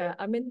Indonesia.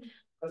 I mean,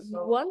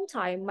 one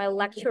time my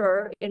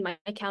lecturer in my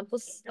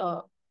campus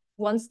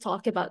once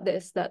talked about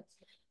this, that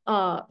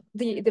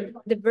the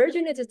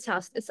virginity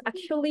test is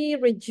actually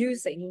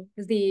reducing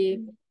the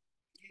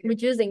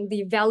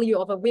value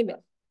of a women.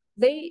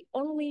 They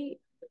only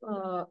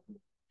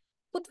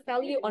put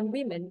value on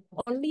women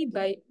only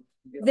by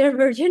their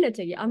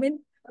virginity. I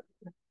mean,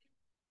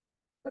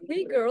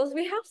 we girls,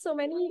 we have so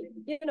many,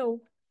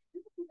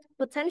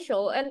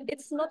 potential, and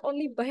it's not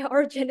only by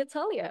our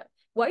genitalia.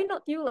 Why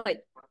not you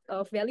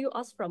value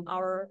us from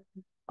our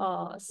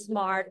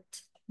smart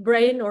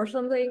brain or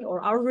something,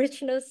 or our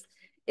richness?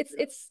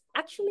 It's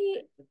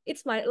actually,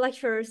 it's my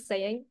lecturer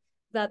saying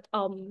that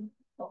the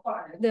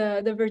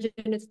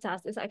virginity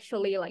test is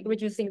actually like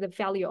reducing the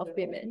value of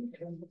women.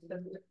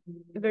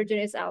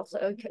 Virginity is also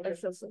okay.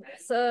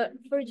 So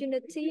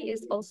virginity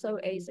is also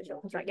a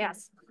social contract.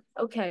 Yes.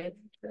 Okay.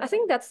 I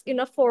think that's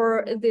enough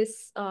for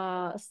this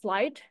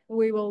slide.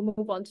 We will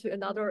move on to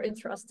another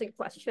interesting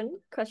question.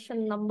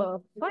 Question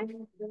number 5.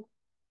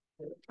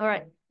 All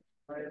right.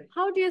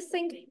 How do you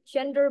think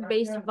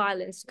gender-based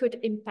violence could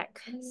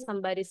impact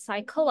somebody's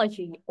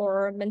psychology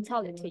or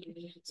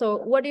mentality? So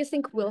what do you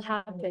think will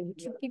happen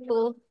to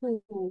people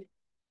who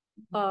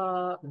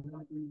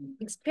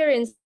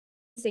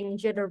experiencing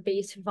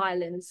gender-based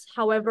violence,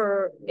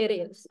 however it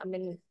is? I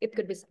mean, it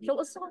could be sexual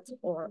assault,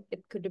 or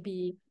it could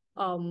be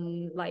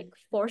like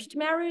forced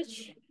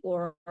marriage,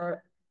 or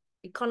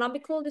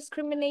economical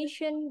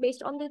discrimination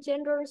based on the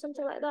gender or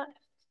something like that.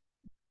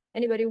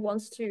 Anybody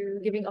wants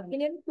to giving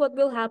opinion? What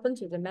will happen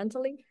to them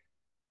mentally?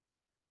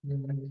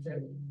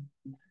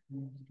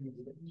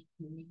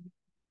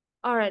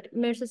 All right,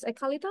 Mrs.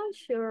 Ekalita,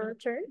 it's your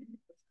turn.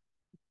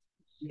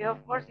 Yeah,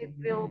 of course, it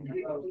will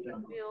be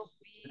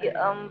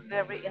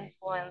very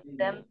influence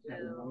them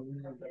to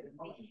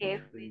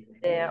behave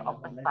with their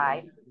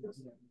opposite,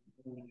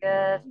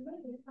 because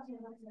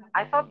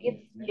I thought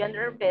it's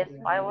gender-based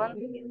violence.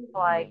 It's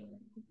like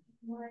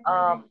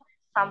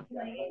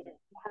something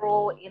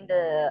cruel in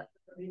the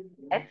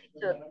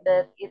attitude,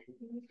 but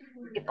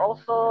it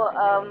also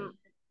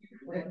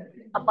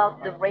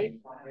about the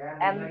rape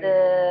and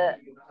the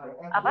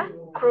apa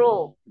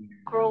cruel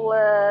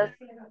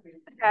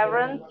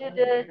parent to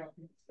the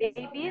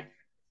babies.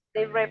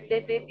 They rape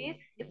the babies.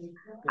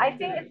 I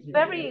think it's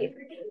very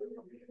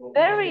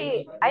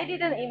I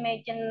didn't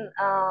imagine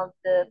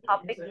the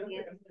topic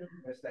is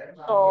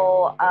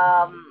so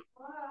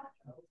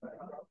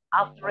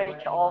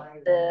outrage of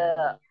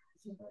the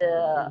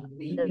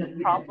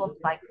problems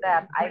like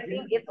that. I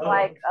think it's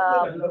like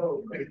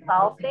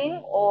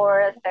assaulting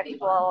or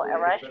sexual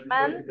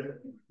harassment.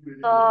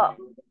 So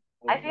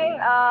I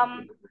think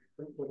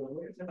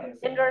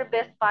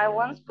gender-based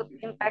violence could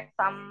impact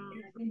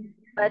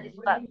somebody's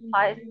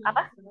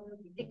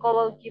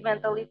psychology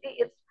mentality.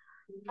 It's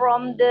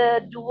from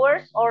the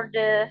doers or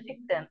the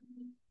victim,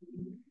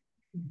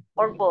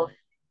 or both.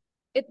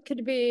 It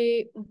could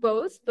be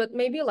both, but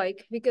maybe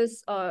like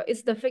because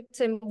it's the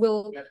victim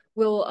will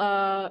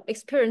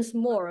experience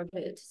more of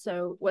it.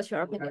 So what's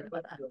your opinion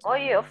about that? Oh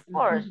yeah, of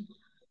course.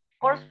 Of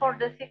course, for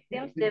the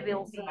victims, they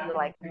will be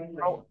like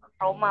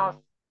traumas,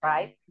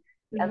 right?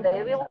 And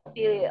they will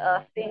be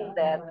think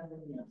that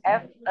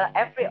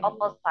every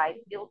opposite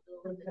will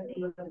do the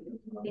same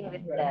thing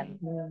with them,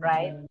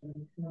 right?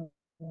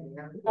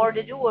 For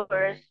the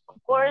doers, of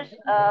course,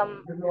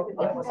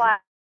 it's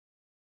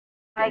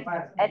like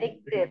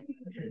addicted.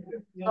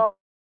 So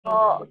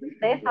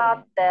they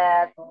thought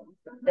that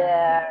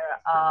their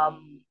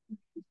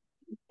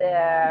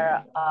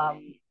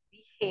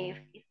behave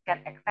is can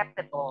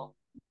acceptable,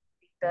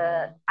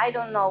 because I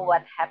don't know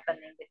what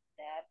happening with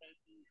them. Maybe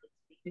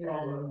it's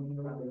because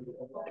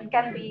it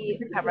can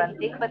be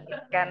parenting, but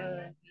it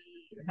can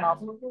be not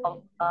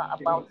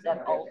about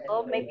that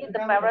also. Maybe the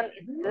parent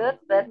is good,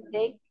 but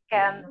they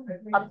can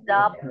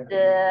adopt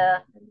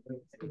the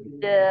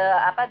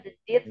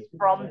deeds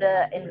from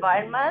the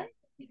environment,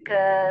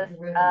 because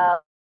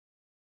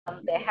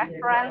they have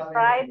friends,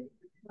 right?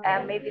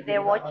 And maybe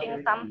they're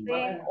watching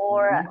something,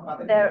 or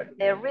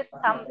they read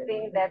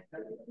something that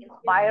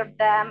inspired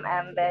them,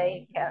 and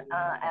they can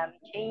and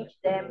change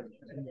them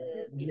into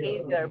the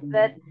behavior.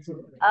 But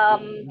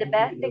the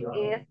best thing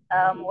is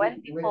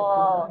when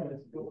people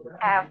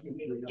have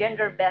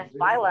gender-based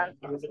violence,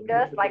 is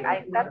because, like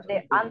I said,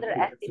 they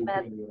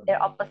underestimate their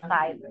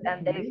opposites,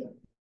 and they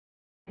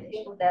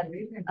think that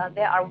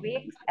they are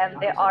weak, and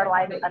they are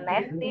like a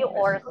nasty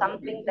or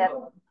something that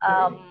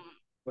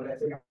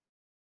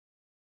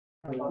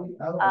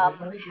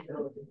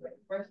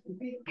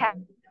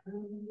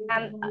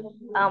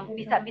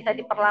bisa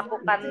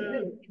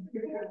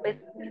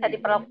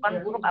diperlakukan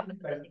buruk, apa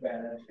itu sih?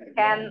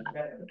 Can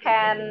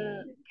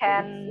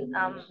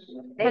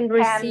they Can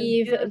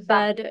receive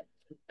bad.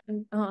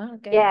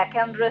 Okay. Yeah,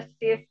 can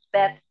receive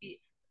bad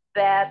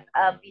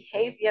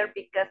behavior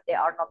because they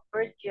are not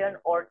virgin,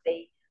 or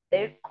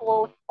their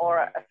clothes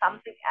or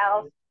something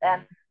else.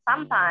 And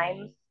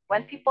sometimes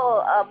when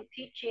people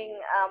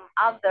teaching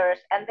others,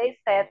 and they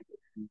said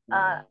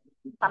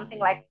something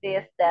like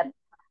this, that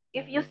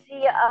if you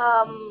see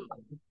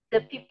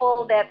the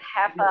people that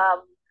have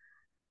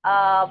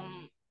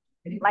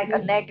like a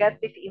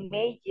negative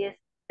images,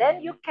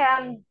 then you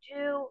can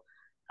do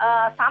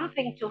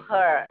something to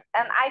her.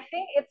 And I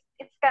think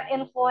it can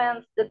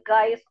influence the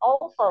guys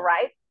also,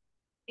 right?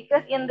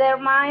 Because in their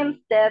minds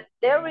that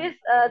there is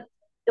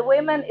the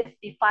women is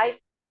divided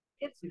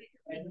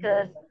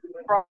because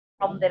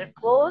from their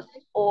clothes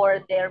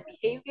or their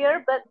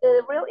behavior, but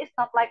the real is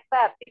not like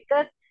that.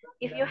 Because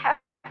if you have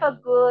a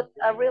good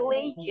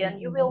religion,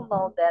 you will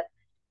know that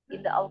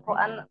in the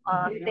Al-Quran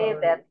say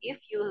that if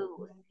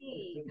you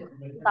see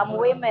some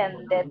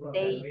women that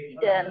they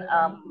didn't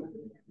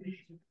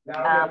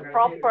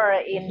proper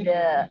in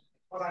the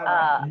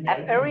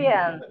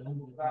appearance,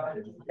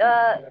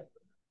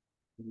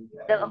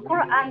 the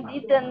Quran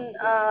didn't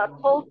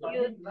told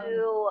you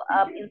to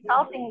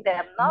insulting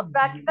them, not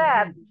like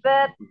that,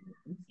 but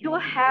you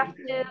have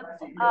to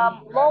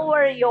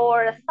lower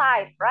your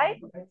sight,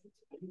 right?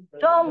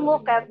 Don't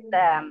look at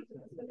them,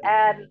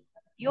 and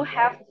you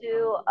have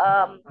to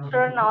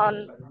turn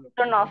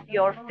off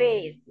your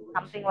face.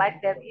 something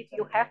like that, if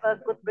you have a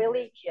good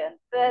religion.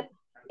 But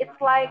it's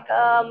like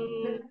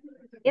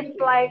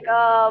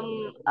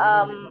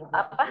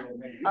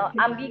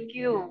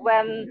ambigu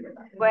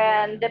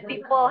when the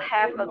people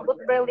have a good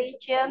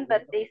religion,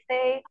 but they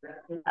say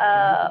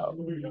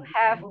you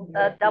have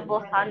a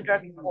double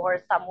standard for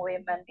some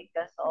women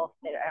because of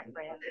their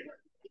appearance.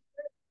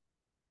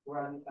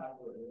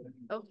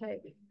 Okay.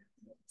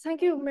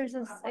 Thank you,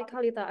 Mrs.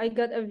 Ekalita. I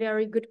got a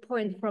very good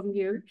point from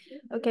you.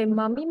 Okay,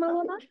 Mami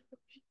Malona?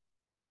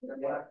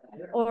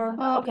 Or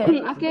okay.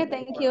 Okay,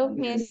 thank you,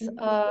 Miss.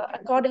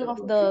 According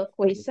of the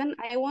question,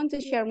 I want to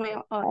share my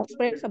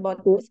experience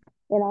about this.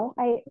 You know,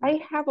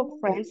 I have a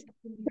friend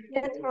who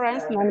get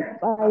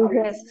harassment by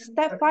his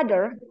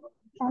stepfather,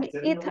 and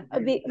it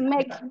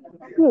make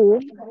he,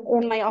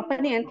 in my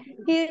opinion,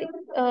 he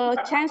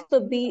chance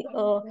to be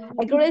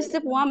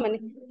aggressive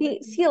woman.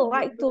 She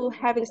like to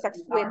having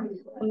sex with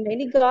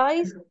many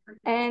guys,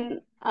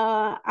 and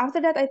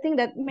after that, I think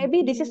that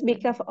maybe this is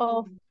because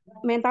of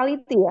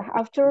mentality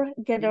after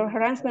get a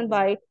harassment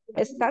by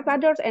his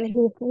stepfathers and he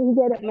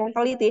get a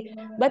mentality.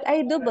 But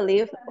I do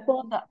believe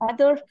for the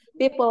other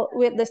people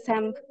with the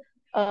same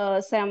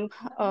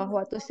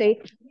what to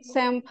say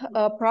same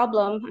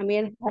problem, I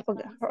mean have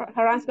a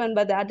harassment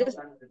by the others,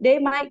 they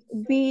might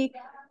be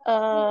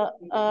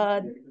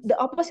the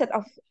opposite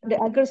of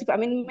the aggressive. I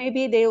mean,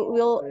 maybe they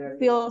will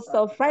feel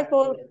so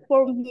frightful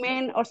for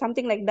men or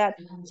something like that.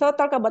 So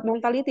talk about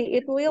mentality,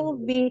 it will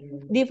be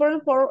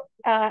different for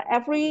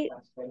every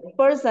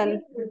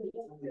person.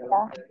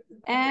 Yeah.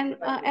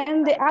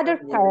 And the other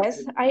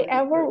case I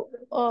ever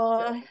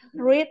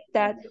read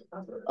that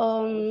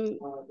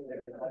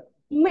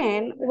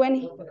man when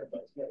he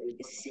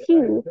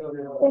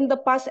in the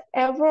past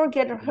ever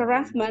get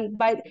harassment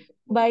by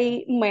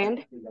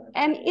men,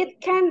 and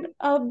it can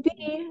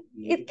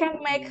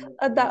make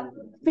the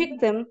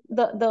victim,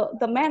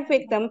 the man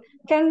victim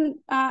can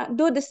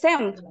do the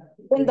same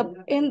in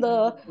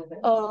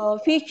the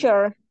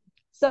future.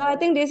 So I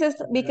think this is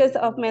because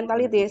of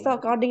mentality. So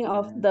according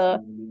of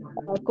the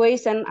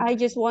question, I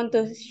just want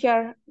to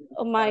share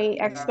my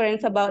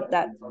experience about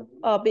that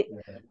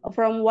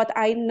from what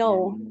I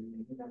know.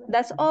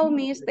 That's all,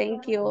 Miss.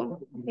 Thank you.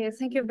 Yeah,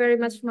 thank you very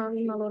much,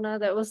 Mami Malona.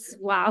 That was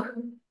wow.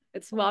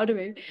 It's wow to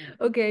me.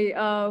 Okay,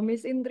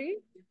 Miss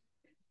Indri.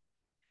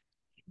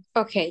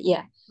 Okay,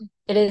 yeah.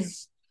 It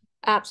is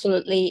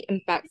absolutely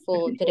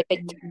impactful to the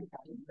victim.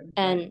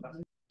 And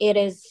it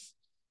is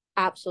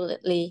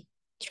absolutely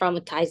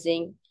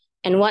traumatizing.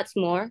 And what's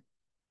more,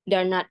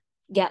 they're not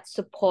get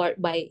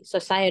support by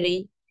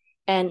society,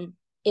 and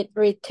it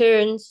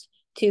returns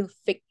to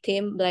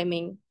victim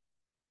blaming.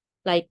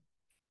 Like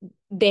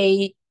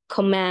they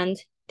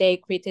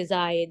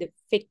criticize the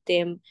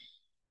victim,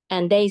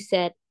 and they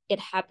said it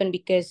happened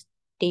because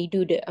they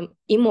do the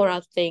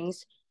immoral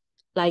things,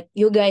 like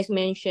you guys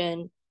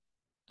mentioned,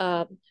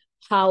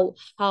 how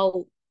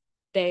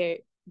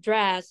they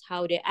dress,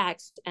 how they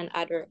act, and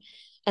other.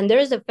 And there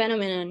is a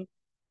phenomenon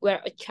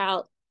where a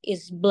child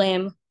is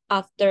blamed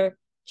after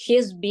she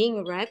is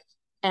being raped,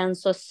 and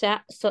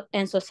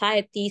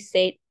society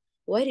said,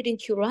 "Why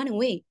didn't you run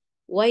away?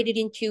 Why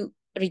didn't you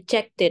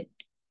reject it?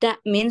 That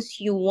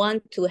means you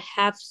want to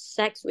have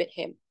sex with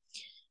him."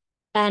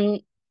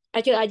 And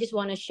actually, I just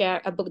want to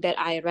share a book that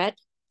I read.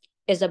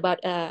 It's about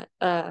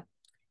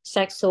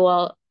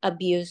sexual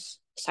abuse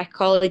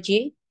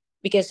psychology,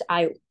 because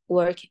I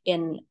work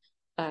in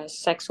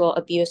sexual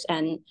abuse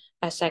and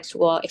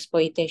sexual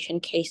exploitation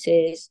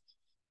cases.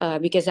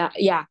 Because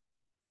yeah,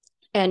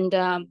 and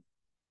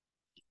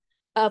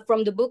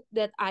from the book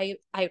that I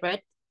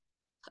read,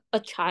 a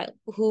child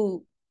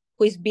who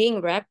is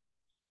being raped,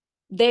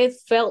 they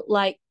felt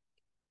like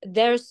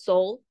their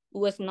soul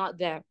was not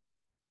there.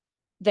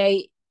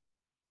 They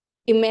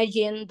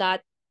imagine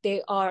that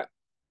they are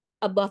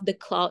above the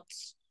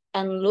clouds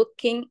and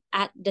looking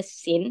at the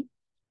scene.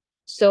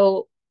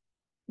 So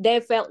they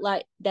felt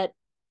like that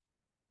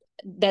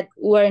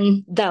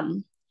weren't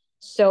them.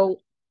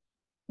 So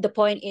the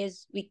point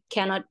is, we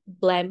cannot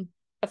blame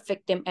a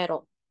victim at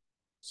all.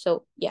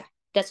 So yeah,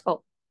 that's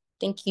all.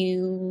 Thank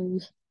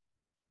you.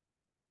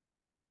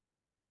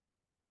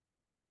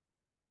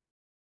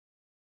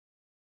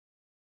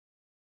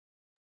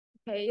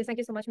 Okay, thank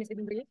you so much, Miss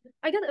Indri.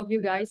 I got a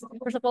view, guys.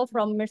 First of all,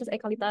 from Mrs.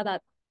 Ekalita,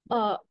 that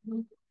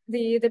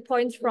the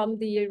points from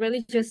the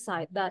religious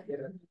side, that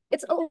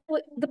it's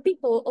the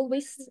people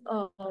always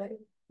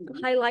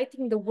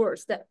highlighting the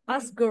words that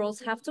us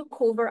girls have to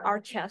cover our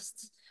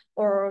chests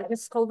or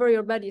just cover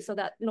your body so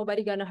that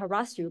nobody gonna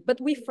harass you. But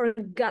we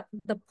forgot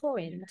the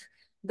point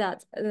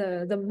that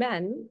the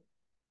men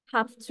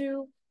have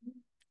to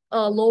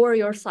lower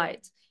your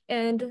side.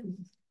 And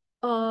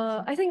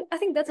I think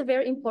that's a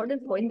very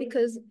important point,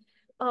 because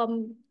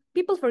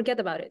people forget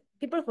about it.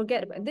 People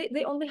forget about it.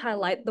 They only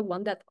highlight the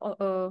one that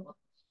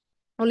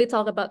only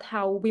talk about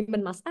how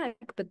women must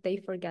act, but they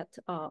forget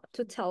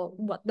to tell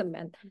what the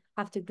men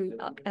have to do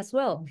as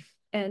well.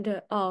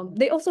 And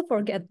they also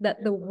forget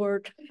that the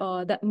word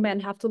that men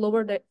have to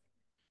lower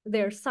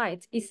their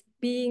sides is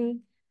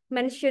being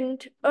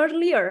mentioned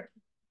earlier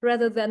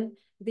rather than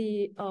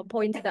the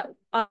point that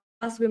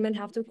us women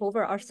have to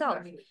cover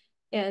ourselves.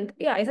 And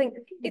yeah, I think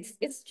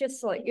it's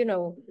just like, you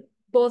know,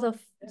 both of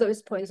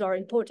those points are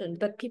important,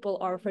 but people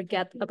are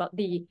forget about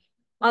the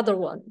other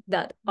one,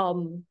 that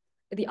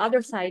the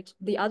other side,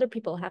 the other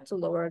people have to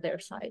lower their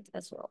side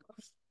as well.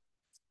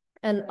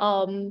 And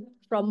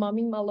from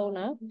Mami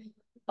Malona,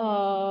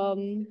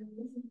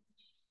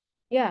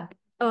 yeah,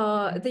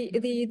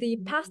 the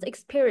past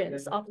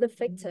experience of the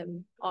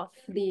victim of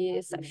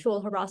the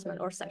sexual harassment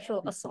or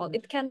sexual assault,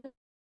 it can,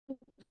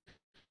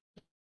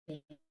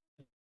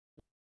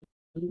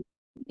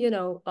 you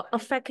know,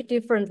 affect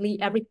differently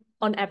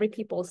on every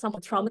people. Some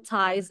are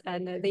traumatized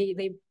and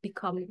they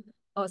become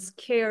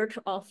scared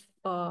of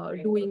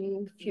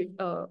doing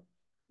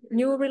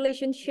new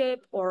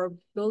relationship or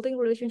building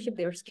relationship.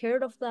 They're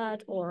scared of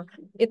that, or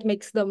it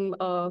makes them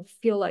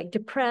feel like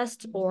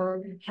depressed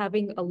or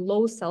having a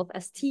low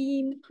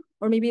self-esteem,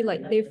 or maybe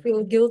like they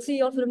feel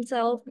guilty of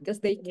themselves because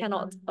they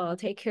cannot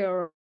take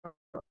care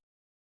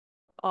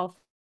of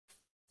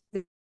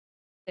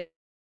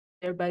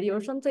their body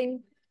or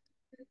something.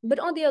 But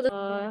on the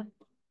other,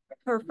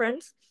 her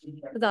friends,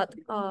 that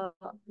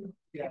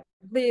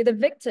the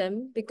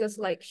victim, because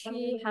like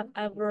she have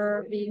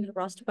ever been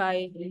harassed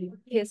by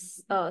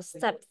his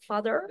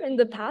stepfather in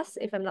the past,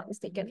 if I'm not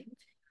mistaken,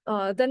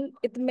 then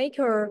it make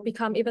her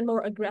become even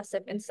more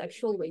aggressive in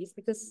sexual ways,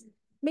 because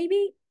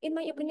maybe in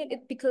my opinion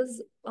it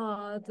because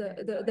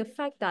the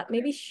fact that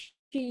maybe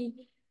she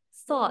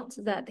thought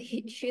that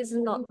she is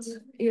not,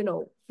 you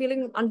know,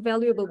 feeling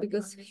unvaluable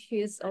because she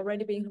is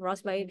already being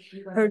harassed by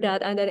her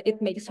dad, and then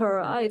it makes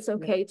her, it's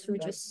okay to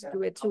just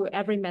do it to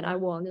every man I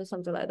want or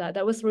something like that.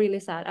 That was really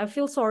sad. I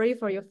feel sorry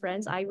for your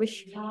friends. I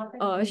wish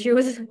she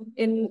was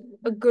in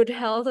a good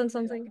health and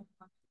something.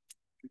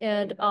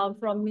 And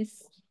from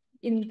Miss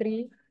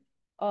Indri,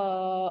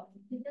 yeah,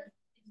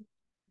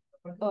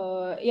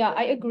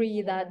 I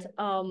agree that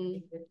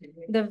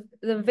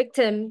the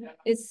victim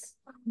is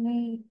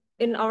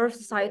in our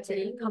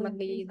society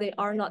commonly, they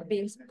are not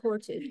being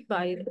supported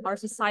by our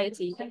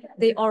society.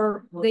 They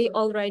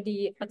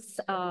already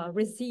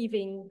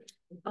receiving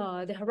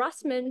the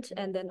harassment,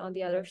 and then on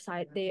the other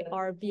side they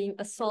are being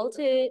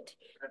assaulted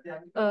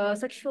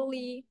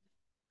sexually.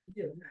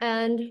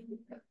 And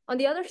on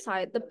the other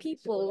side, the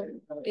people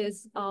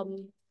is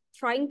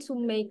trying to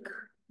make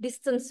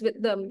distance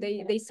with them.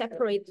 They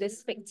separate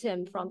this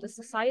victim from the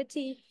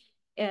society,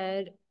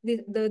 and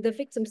the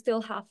victim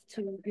still have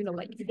to, you know,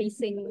 like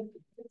facing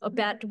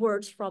bad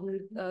words from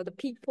the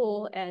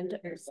people, and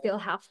still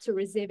have to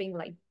receiving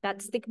like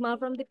bad stigma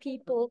from the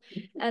people.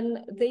 And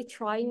they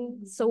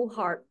trying so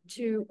hard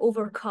to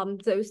overcome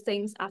those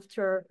things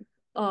after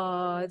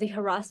the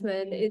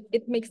harassment.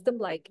 It makes them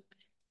like,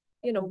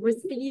 you know,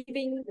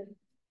 receiving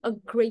a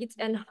great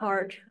and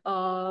hard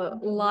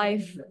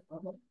life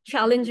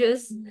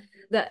challenges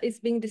that is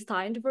being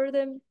destined for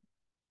them.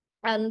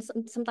 And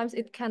sometimes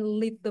it can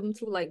lead them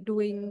to like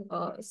doing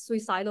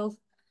suicidal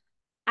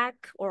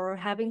act or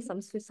having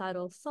some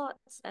suicidal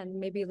thoughts, and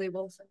maybe they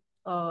will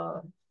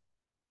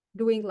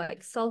doing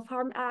like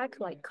self-harm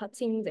act, like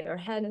cutting their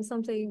hand and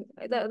something.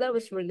 That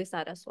was really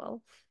sad as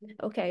well.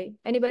 Okay,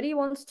 anybody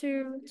wants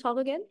to talk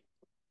again?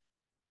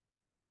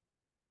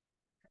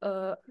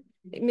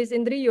 Miss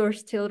Indri, you're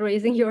still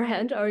raising your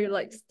hand, or you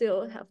like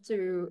still have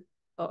to?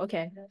 Oh,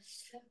 okay.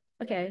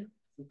 Okay.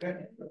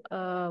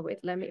 Wait,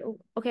 let me. Oh,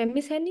 okay,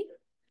 Miss Henny,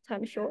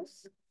 time is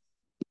yours.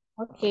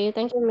 Okay,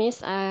 thank you,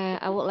 Miss.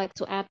 I would like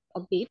to add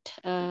a bit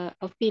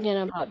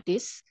opinion about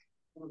this.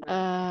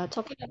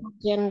 Talking about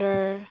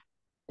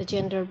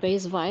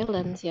gender-based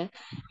violence, yeah.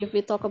 If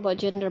we talk about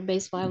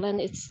gender-based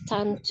violence, it's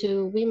done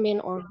to women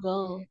or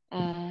girls.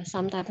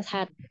 Sometimes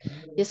had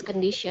this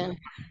condition.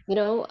 You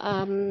know,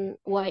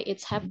 why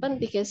it's happened,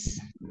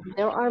 because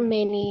there are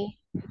many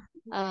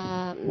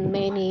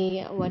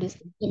what is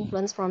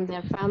influence from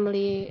their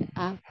family,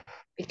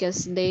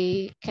 because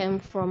they came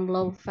from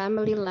low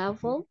family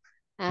level,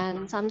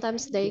 and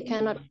sometimes they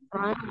cannot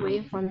run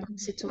away from the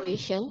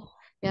situation.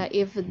 Yeah,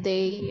 if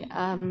they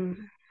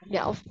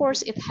yeah, of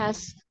course it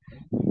has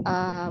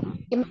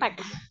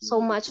impact so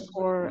much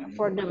for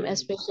them,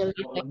 especially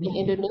like in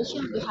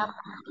Indonesia. We have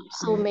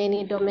so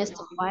many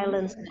domestic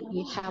violence that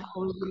we have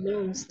already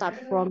known, start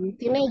from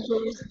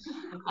teenagers,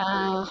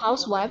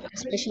 housewife,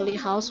 especially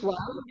housewife,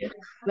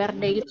 where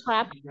they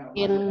trapped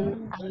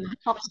in a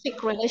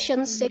toxic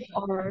relationship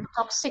or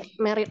toxic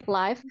married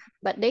life,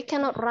 but they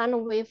cannot run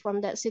away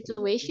from that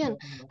situation,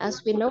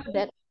 as we know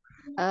that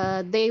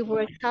they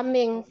were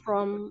coming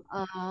from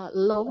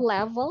low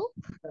level.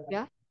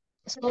 Yeah,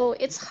 so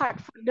it's hard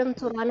for them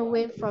to run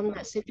away from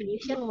that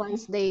situation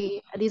once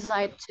they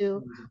decide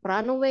to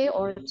run away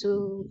or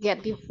to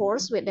get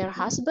divorced with their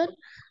husband.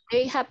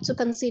 They have to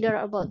consider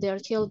about their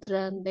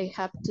children. They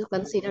have to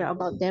consider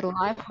about their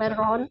life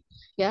later on.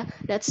 Yeah,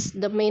 that's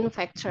the main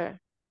factor.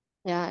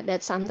 Yeah,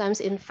 that sometimes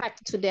in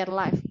fact to their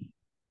life.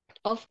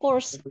 Of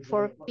course,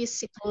 for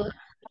physical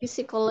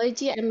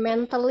psychology and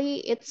mentally,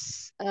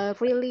 it's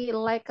really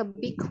like a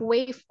big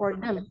wave for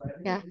them.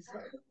 Yeah,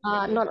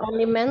 not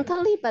only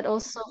mentally but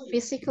also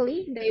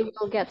physically, they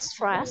will get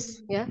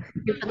stressed. Yeah,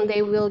 even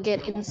they will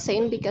get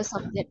insane because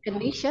of that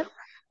condition.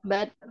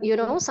 But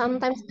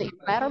sometimes the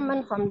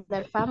environment from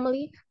their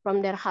family,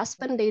 from their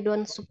husband, they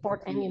don't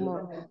support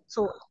anymore.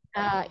 So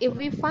if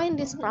we find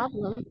this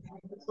problem,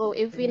 so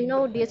if we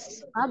know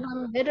this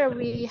problem, whether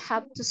we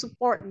have to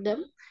support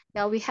them,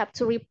 yeah, we have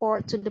to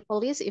report to the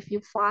police. If you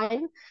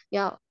find,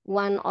 yeah,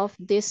 one of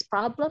this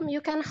problem,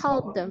 you can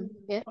help them.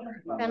 Yeah,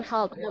 you can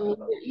help them.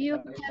 You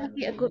can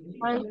be a good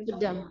friend to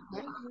them.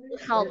 Yeah,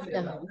 help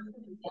them.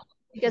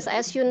 Because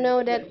as you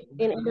know that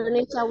in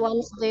Indonesia,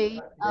 once they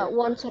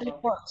want to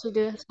report to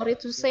the, sorry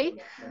to say,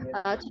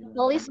 to the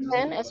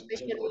policeman,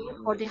 especially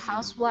for the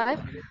housewife,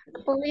 the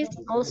police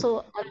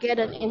also get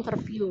an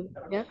interview.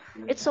 Yeah,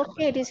 it's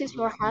okay. This is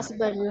your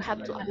husband. You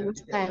have to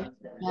understand.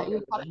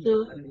 You have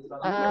to,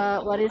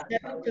 what is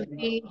that? To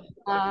be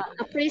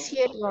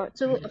appreciate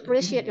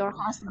your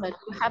husband.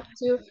 You have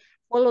to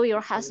follow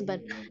your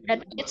husband.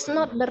 And it's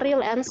not the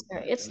real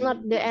answer. It's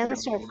not the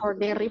answer for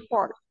their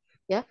report.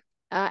 Yeah,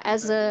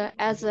 as a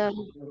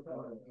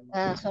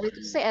sorry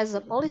to say, as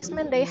a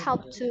policeman, they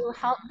help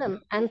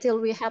them until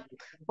we have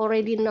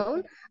already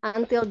known,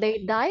 until they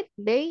died.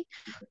 They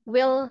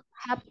will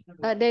have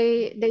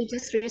they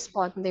just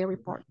respond, they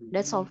report.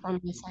 That's all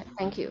from my side.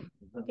 Thank you.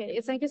 Okay,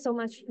 thank you so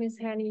much, Miss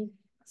Hani.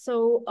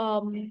 So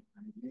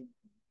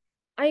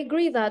I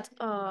agree that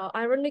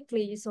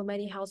ironically, so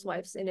many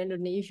housewives in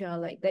Indonesia,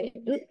 like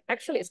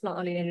actually it's not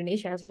only in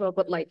Indonesia as well,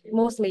 but like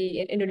mostly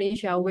in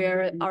Indonesia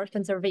where our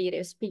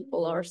conservative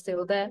people are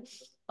still there.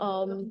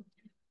 Um,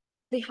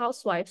 the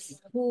housewives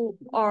who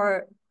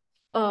are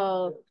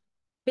uh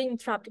being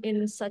trapped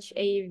in such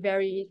a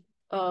very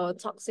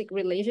toxic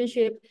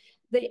relationship,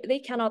 they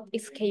cannot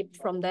escape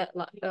from that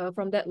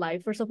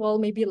life. First of all,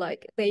 maybe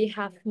like they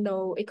have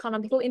no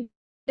economical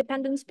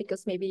independence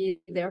because maybe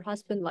their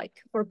husband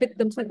like forbid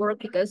them to work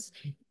because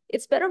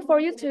it's better for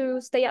you to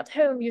stay at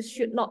home, you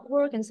should not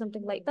work and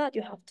something like that,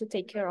 you have to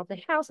take care of the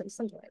house and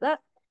something like that.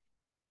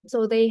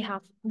 So they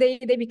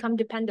become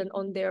dependent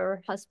on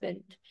their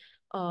husband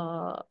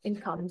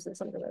incomes and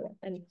something like that.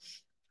 And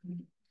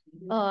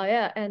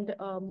yeah, and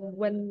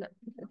when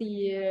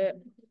the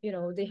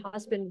the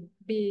husband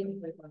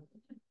being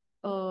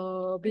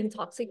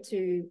toxic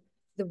to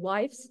the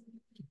wives,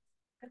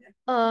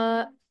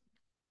 uh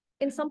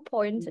in some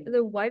point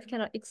the wife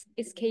cannot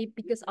escape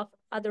because of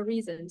other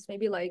reasons,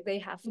 maybe like they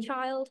have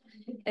child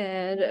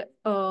and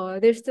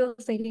they're still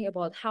thinking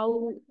about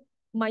how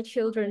my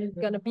children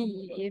gonna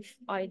be if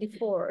I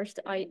divorced.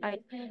 I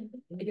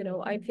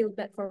feel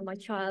bad for my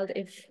child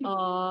if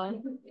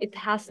it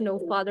has no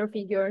father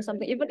figure or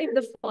something, even if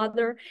the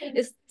father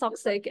is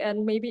toxic,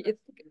 and maybe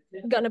it's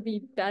gonna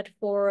be bad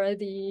for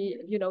the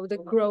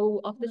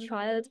growth of the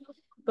child.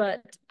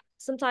 But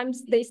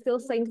sometimes they still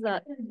think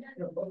that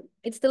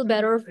it's still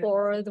better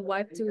for the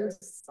wife to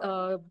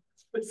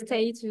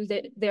stay to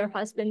their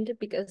husband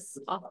because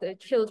of the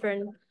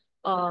children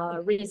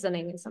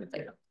reasoning and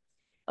something.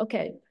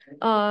 Okay,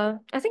 I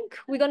think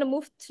we're gonna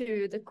move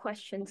to the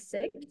question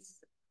 6.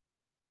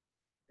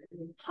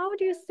 How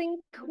do you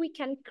think we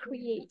can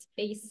create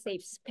a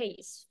safe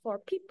space for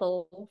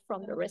people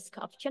from the risk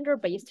of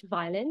gender-based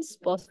violence,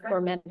 both for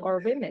men or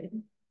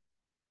women?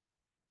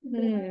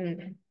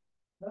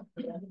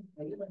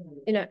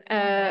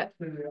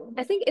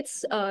 I think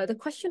it's the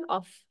question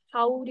of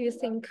how do you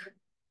think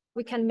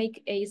we can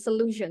make a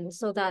solution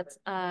so that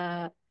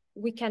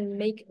we can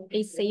make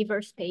a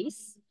safer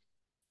space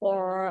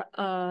for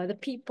the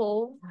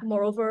people,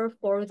 moreover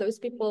for those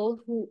people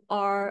who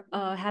are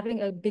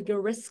having a bigger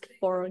risk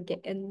for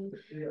getting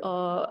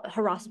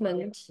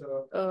harassment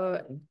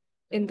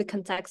in the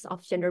context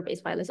of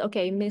gender-based violence.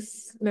 Okay,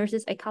 Miss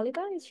Mercedes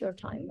Ekalita, it's your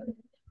time.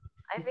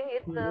 I think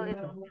it's a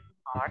little bit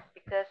hard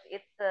because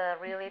it's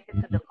related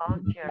to the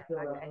culture.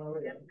 Like I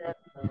said, that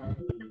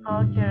in the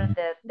culture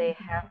that they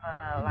have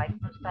like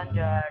two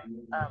standard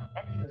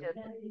attitude,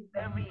 it's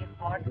very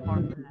hard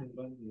for them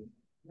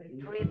to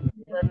treat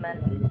women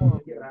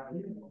equally.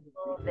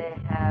 So they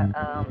have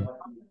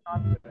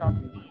not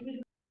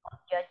be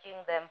judging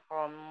them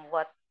from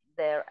what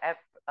their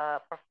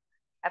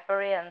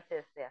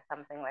appearances, yeah,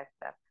 something like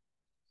that.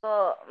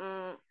 So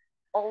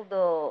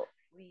although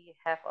we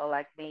have a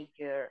like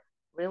major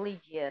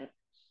religion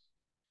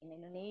in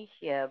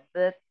Indonesia,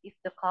 but if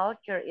the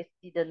culture is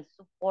didn't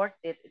support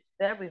it, it's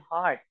very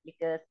hard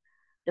because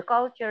the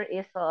culture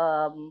is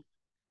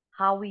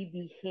how we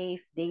behave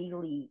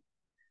daily,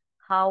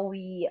 how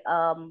we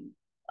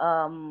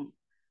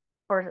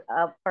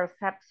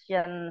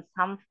perception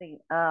something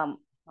not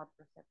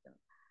perception,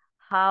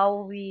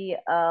 how we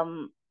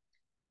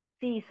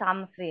see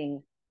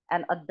something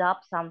and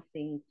adopt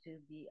something to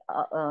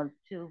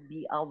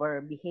be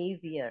our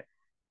behavior.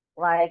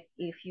 Like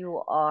if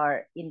you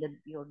are in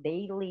your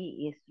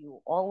daily is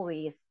you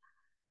always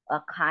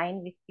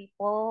kind with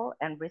people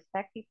and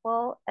respect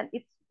people, and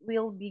it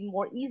will be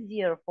more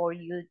easier for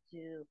you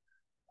to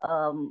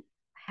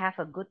have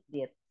a good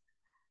deed.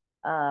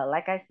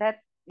 like I said,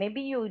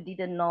 maybe you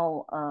didn't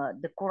know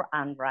the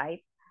Quran,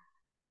 right?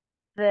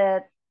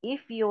 But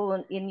if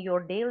you in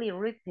your daily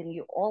routine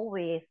you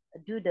always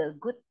do the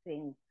good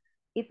things,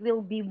 it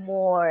will be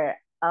more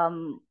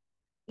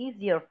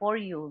easier for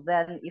you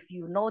than if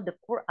you know the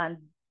Quran,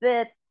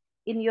 but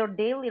in your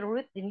daily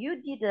routine you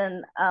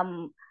didn't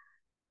have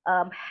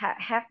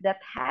that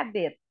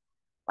habit.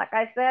 Like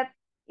I said,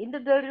 in the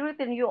daily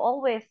routine you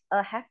always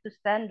have to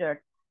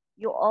standard,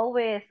 you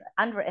always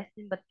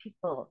underestimate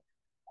people,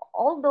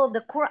 although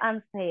the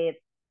Quran said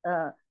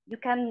you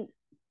can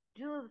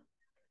do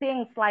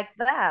things like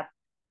that.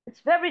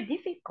 It's very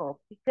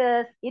difficult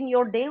because in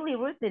your daily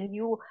routine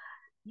you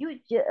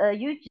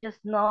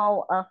just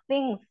know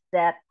things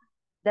that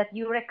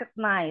you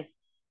recognize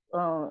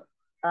uh,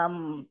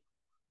 um,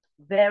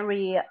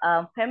 very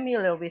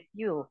familiar with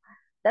you.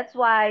 That's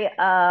why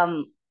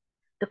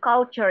the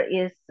culture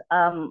is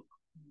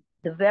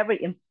the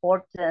very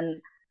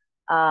important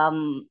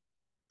um,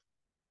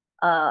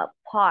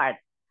 part,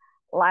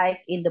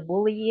 like in the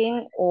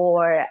bullying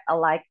or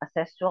like a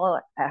sexual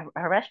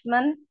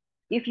harassment.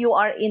 If you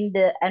are in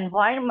the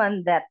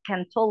environment that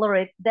can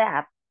tolerate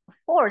that, of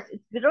course,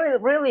 it's really,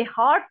 really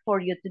hard for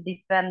you to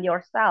defend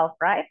yourself,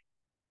 right?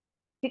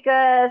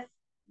 Because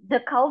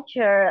the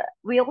culture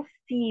will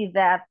see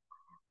that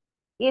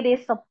it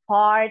is a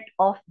part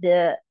of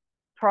the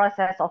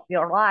process of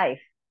your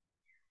life.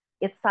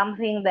 It's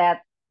something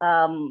that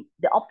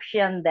the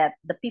option that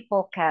the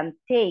people can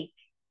take,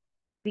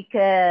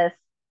 because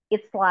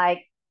it's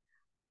like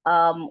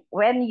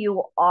when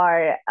you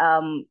are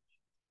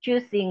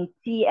choosing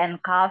tea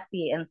and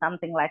coffee and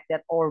something like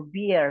that, or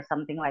beer,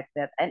 something like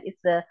that, and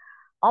it's a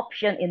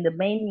option in the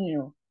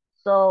menu.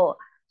 So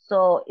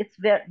it's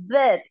very,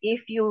 but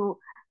if you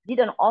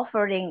didn't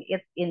offering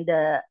it in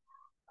the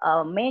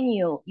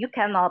menu, you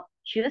cannot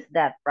choose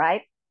that,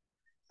 right?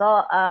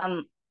 So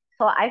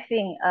I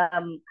think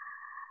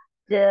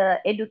the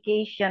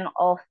education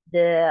of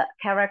the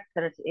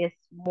characters is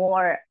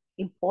more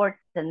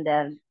important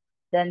than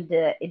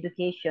the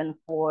education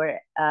for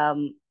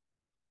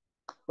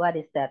what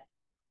is that,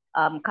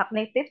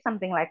 cognitive,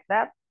 something like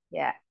that.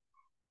 Yeah.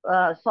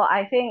 So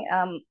I think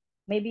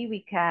maybe we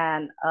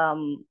can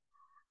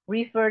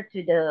refer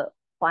to the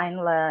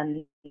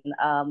Finland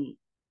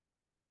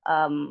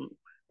um,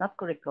 not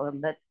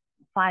curriculum, but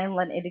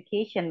Finland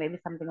education, maybe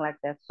something like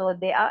that. So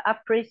they are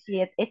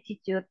appreciate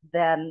attitude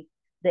than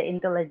the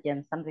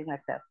intelligence, something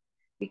like that.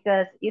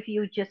 Because if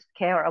you just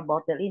care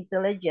about the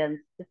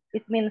intelligence,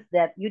 it means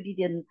that you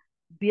didn't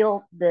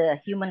build the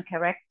human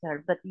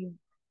character, but you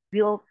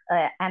build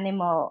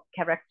animal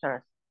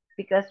characters.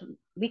 Because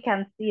we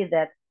can see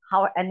that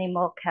how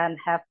animal can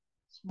have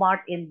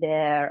smart in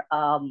their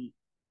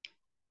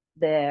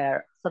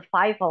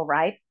survival,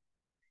 right?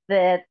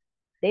 But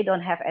they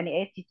don't have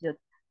any attitude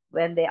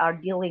when they are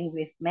dealing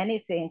with many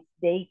things.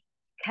 They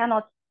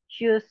cannot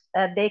choose.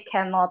 They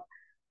cannot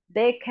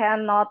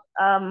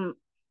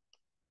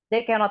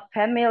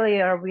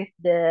familiar with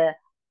the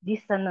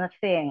decent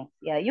things.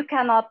 Yeah, you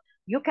cannot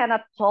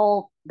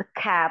tell the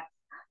cat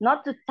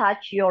not to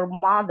touch your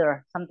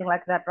mother, something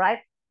like that, right?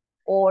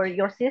 Or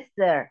your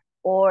sister,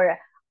 or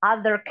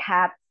other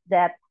cats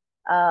that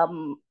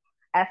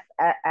as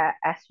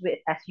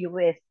you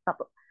wish.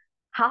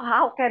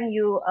 How can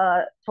you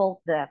told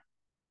that?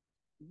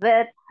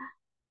 But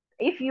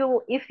if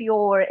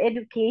your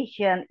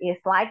education is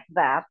like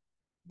that,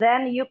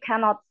 then you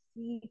cannot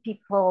see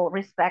people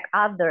respect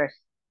others,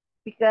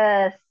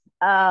 because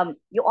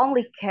you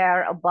only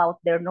care about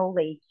their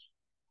knowledge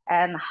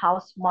and how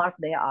smart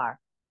they are,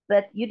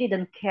 but you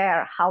didn't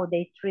care how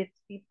they treat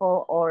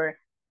people, or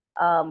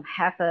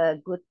have a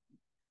good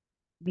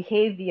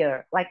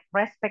behavior. Like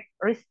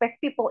respect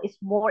people is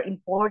more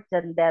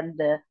important than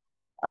the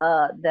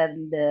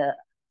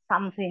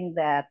something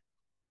that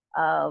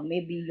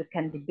maybe you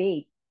can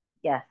debate.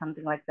 Yeah,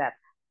 something like that.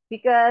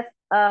 Because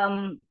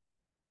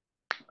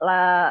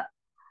la,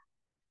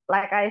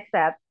 like I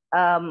said,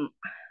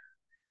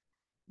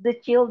 the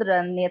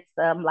children needs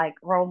like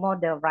role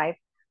model, right?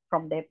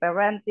 From their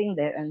parenting,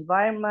 their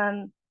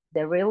environment,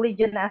 their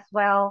religion as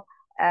well,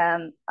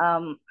 and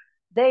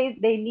they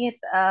need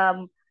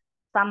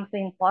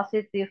something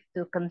positive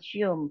to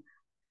consume.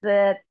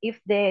 But if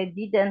they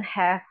didn't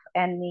have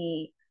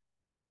any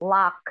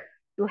luck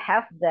to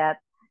have that,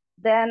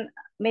 then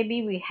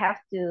maybe we have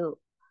to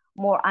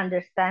more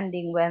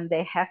understanding when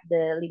they have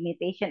the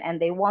limitation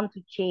and they want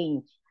to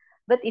change.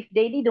 But if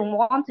they didn't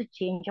want to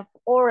change, of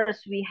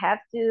course, we have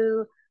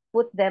to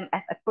put them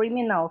as a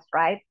criminals,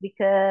 right?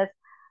 Because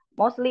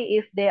mostly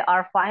if they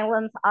are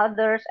violence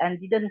others and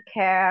didn't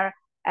care,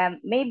 and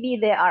maybe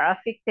they are a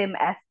victim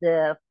as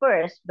the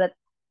first, but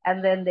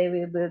and then they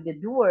will be the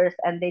doers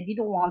and they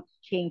didn't want to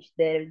change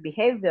their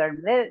behavior,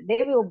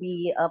 they will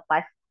be a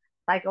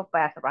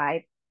psychopath,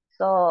 right?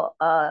 So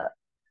to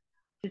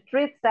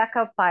treat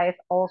sacrifice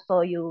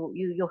also, you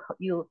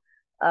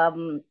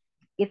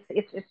it's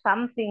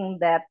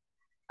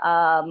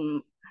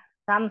um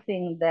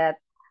something that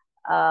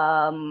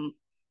um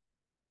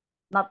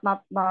not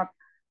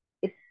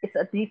it's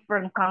a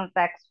different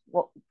context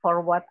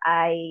for what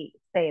I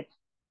said.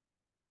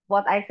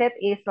 What I said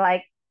is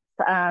like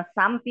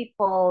some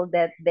people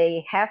that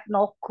they have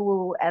no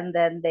clue and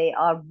then they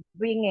are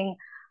bringing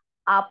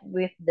up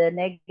with the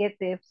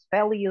negative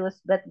values,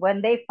 but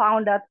when they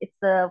found out it's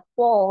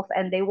false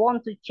and they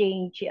want to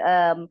change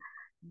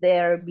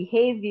their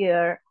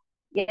behavior,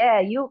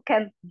 yeah, you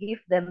can give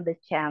them the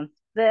chance.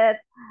 But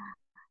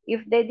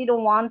if they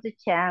didn't want the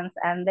chance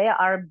and they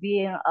are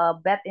being a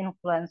bad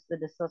influence to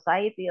the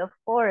society, of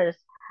course,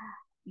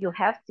 you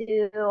have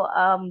to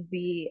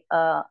be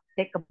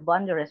take a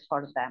boundaries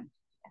for them.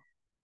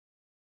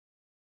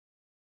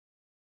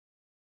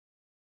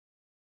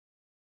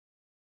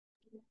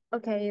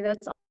 Okay,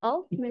 that's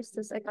all,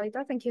 Mrs.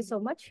 Ekalita. Thank you so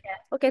much.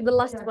 Okay, the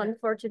last one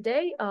for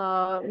today,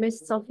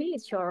 Miss Sophie,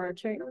 it's your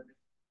turn.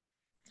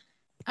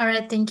 All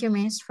right, thank you,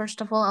 Miss.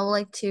 First of all, I would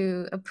like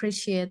to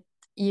appreciate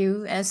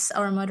you as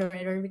our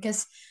moderator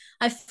because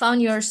I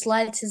found your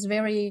slides is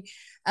very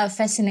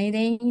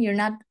fascinating. You're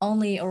not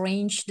only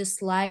arrange the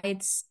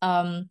slides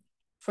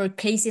for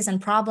cases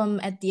and problem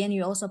at the end,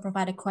 you also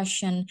provide a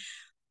question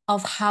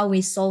of how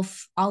we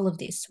solve all of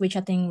this, which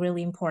I think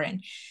really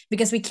important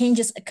because we can't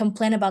just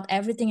complain about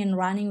everything and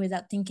running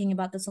without thinking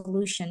about the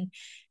solution.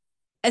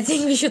 I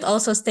think we should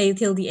also stay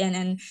till the end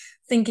and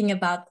thinking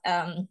about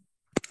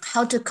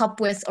how to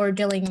cope with or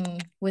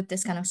dealing with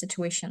this kind of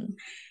situation.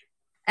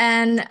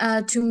 And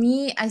to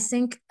me, I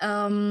think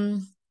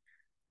I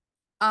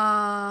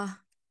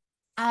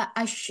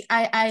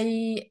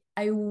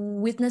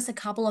witnessed a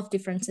couple of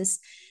differences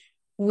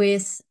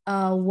with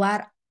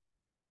what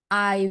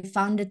I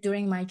found it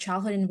during my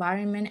childhood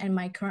environment and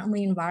my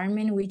currently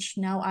environment, which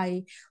now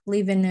I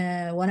live in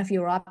one of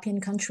European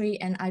country,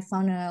 and I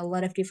found a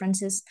lot of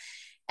differences.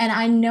 And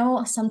I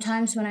know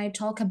sometimes when I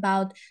talk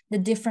about the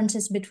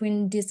differences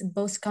between these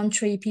both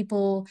country,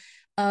 people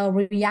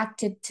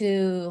reacted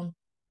to,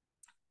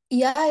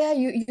 yeah,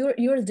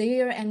 you're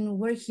there and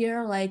we're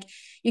here. Like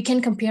you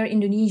can compare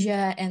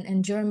Indonesia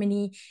and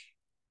Germany,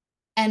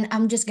 and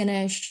I'm just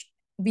gonna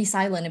be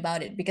silent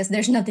about it because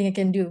there's nothing I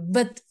can do.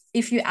 But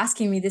if you're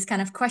asking me this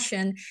kind of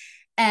question,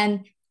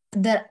 and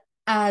the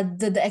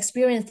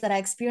experience that I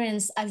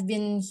experienced, I've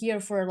been here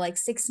for like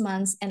 6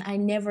 months and I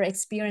never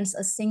experienced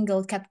a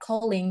single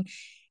catcalling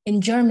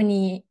in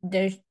Germany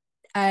there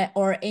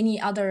or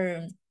any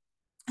other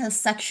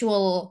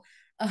sexual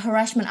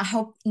harassment. I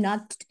hope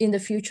not in the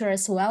future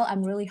as well.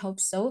 I'm really hope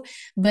so,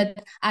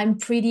 but I'm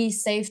pretty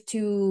safe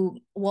to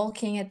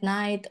walking at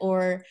night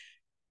or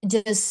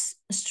just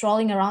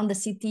strolling around the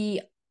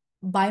city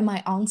by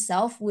my own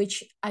self,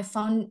 which I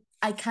found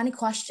I kind of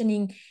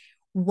questioning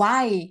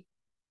why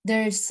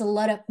there's a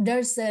lot of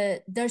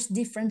there's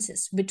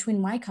differences between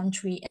my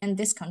country and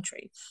this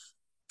country.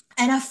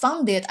 And I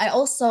found it. I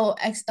also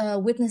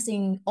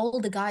witnessing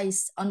all the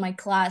guys on my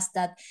class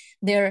that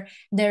they're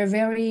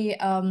very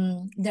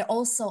they're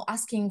also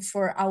asking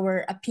for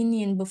our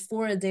opinion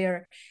before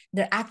they're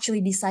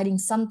actually deciding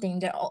something.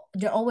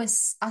 They're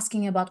always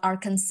asking about our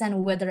consent,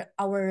 whether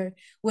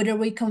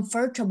we're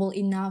comfortable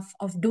enough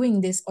of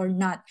doing this or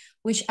not.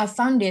 Which I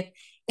found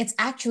it's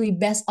actually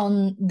based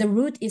on the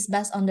root is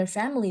based on their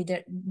family.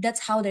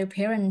 That's how their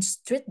parents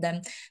treat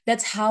them.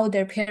 That's how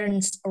their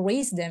parents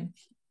raise them,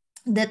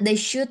 that they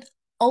should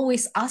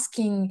always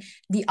asking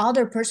the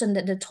other person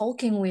that they're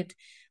talking with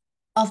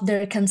of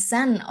their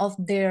consent, of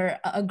their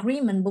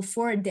agreement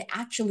before they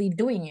actually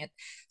doing it.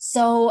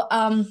 So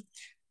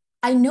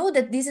I know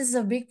that this is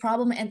a big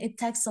problem and it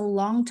takes a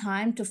long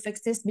time to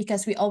fix this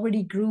because we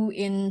already grew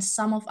in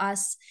some of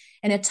us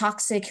in a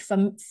toxic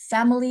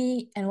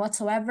family and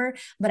whatsoever.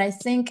 But I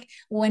think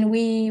when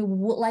we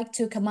would like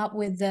to come up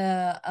with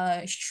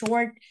a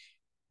short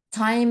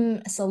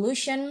time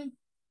solution,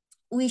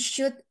 we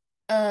should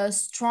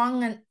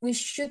strong and we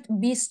should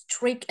be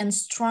strict and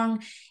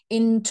strong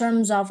in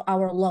terms of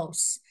our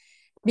laws,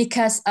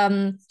 because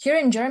here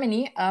in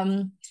Germany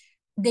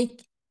they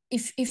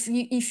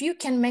if you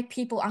can make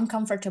people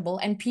uncomfortable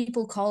and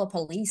people call a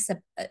police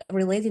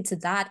related to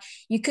that,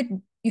 you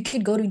could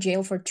go to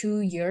jail for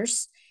 2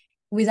 years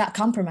without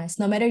compromise,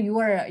 no matter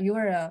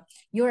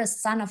you're a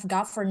son of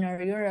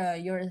governor,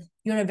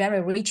 you're a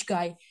very rich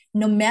guy,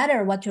 no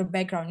matter what your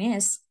background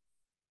is.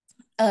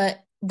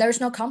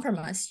 There's no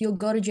compromise. You'll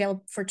go to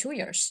jail for 2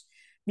 years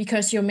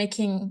because you're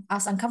making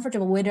us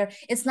uncomfortable. Whether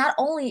it's not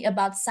only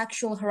about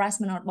sexual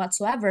harassment or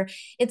whatsoever,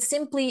 it's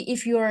simply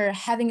if you're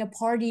having a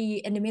party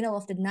in the middle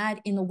of the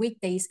night in the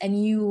weekdays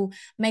and you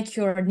make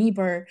your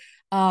neighbor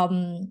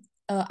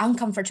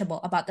uncomfortable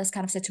about this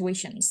kind of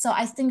situation. So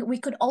I think we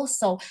could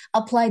also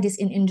apply this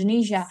in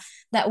Indonesia,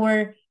 that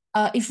we're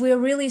if we're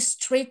really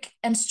strict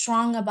and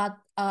strong about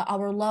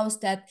our laws,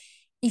 that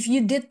if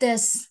you did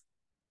this,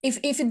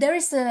 if there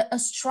is a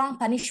strong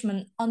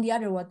punishment on the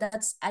other one,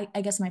 that's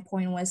I guess my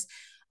point was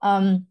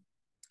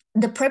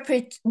the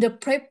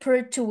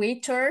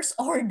perpetrators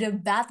or the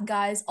bad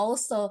guys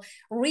also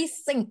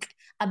rethink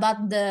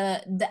about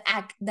the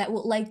act that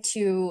would like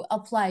to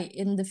apply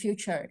in the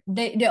future.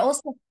 They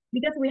also,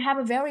 because we have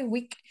a very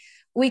weak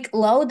weak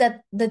law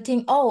that the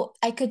thing, oh,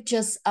 I could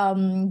just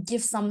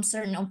give some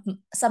certain of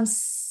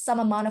some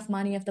amount of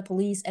money of the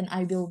police and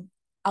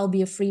I'll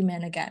be a free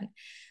man again.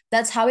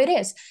 That's how it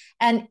is.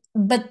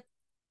 But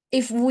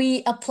if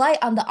we apply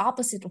on the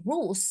opposite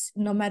rules,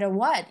 no matter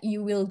what,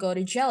 you will go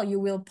to jail, you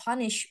will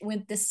punish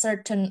with this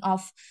certain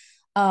of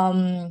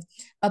a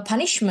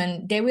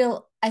punishment, they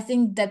will, I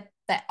think that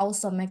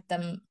also make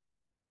them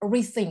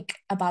rethink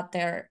about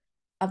their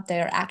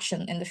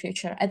action in the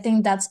future. I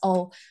think that's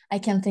all I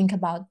can think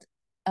about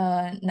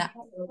now.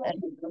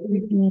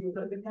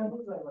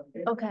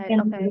 Okay.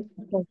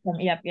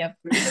 Yep.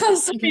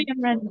 Sorry,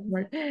 I'm random.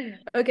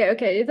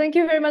 Okay. Thank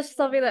you very much,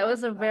 Sophie. That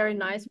was a very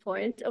nice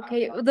point.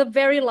 Okay, the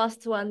very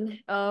last one,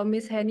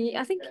 Miss Henny.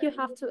 I think you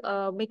have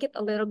to make it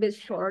a little bit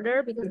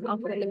shorter because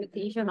of the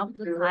limitation of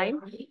the time.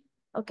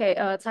 Okay,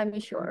 time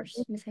is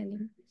yours, Miss Henny.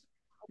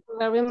 Thank you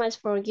very much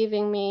for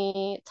giving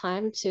me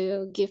time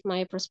to give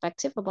my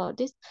perspective about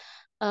this.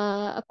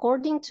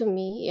 According to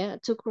me, yeah,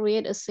 to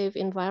create a safe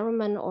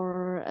environment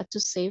or to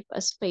save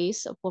a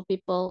space for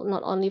people,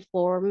 not only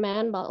for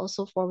men, but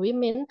also for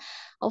women,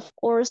 of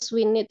course,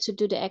 we need to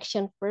do the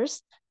action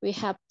first. We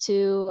have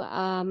to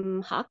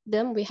hug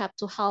them, we have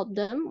to help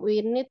them,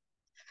 we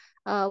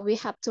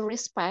have to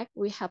respect,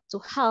 we have to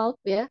help,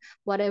 yeah,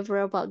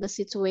 whatever about the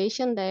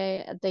situation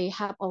they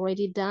have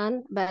already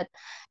done. But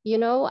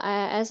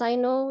as I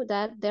know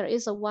that there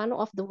is one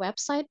of the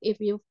website, if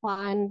you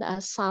find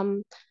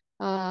some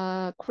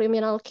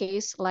criminal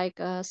case like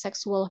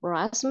sexual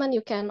harassment,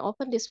 you can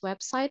open this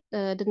website.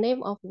 The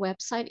name of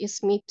website is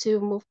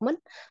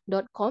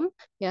metoomovement.com.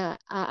 Yeah,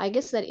 I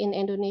guess that in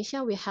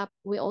Indonesia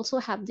we also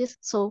have this,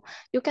 so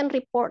you can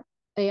report.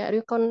 Yeah,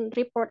 you can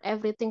report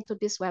everything to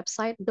this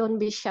website. Don't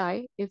be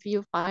shy. If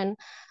you find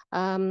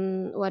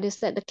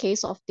the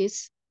case of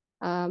this,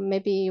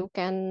 maybe you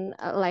can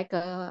like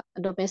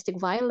domestic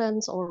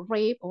violence or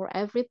rape or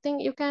everything,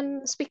 you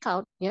can speak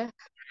out. Yeah,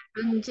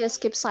 and just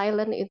keep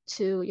silent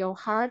into your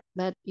heart,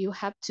 but you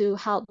have to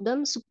help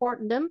them,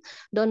 support them,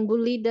 don't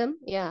bully them.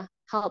 Yeah,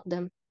 help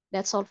them.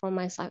 That's all from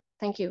my side.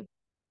 Thank you.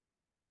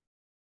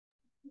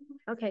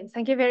 Okay,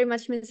 thank you very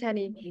much, Ms.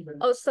 Henny.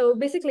 Also,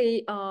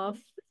 basically,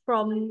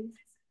 from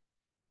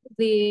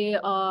the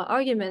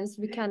arguments,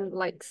 we can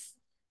like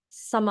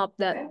sum up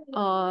that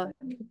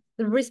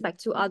the respect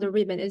to other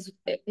women is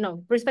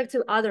respect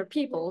to other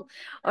people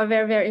are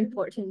very, very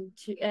important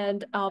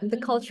and the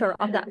culture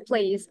of that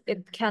place,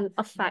 it can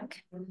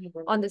affect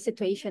on the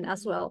situation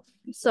as well.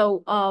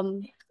 So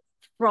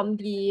from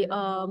the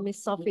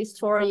Miss Sophie's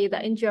story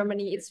that in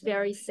Germany it's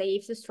very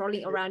safe to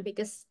strolling around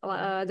because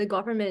the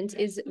government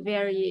is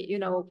very,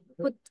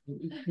 put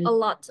a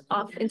lot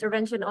of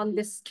intervention on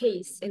this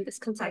case in this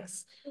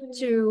context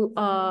to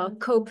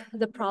cope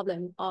the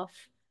problem of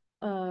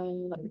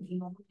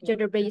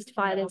gender-based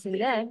violence in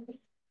there.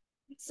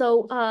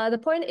 So the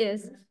point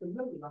is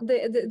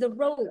the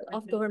role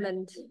of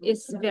government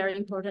is very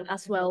important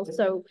as well.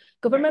 So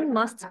government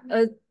must,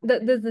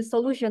 the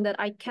solution that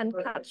I can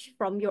catch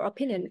from your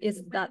opinion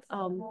is that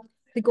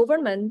the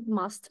government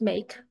must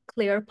make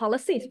clear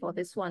policies for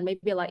this one,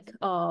 maybe like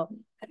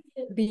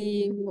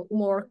being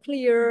more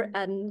clear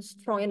and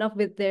strong enough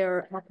with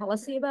their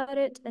policy about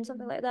it and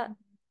something like that.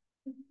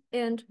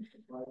 And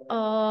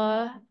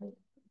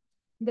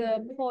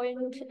the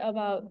point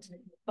about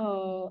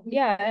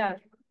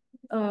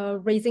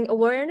raising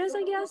awareness,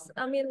 I guess.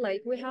 I mean,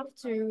 like we have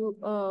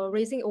to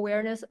raising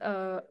awareness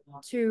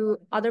to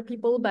other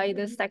people by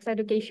the sex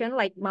education,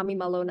 like Miss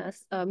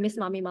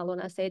Mami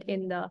Malona said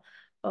in the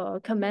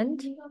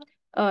comment.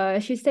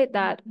 She said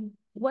that,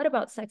 what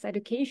about sex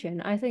education?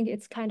 I think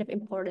it's kind of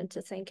important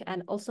to think,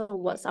 and also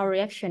what's our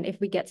reaction if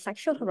we get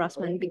sexual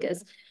harassment,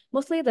 because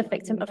mostly the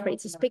victim afraid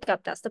to speak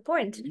up. That's the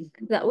point,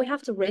 that we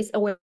have to raise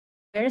awareness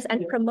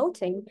and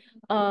promoting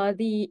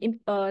the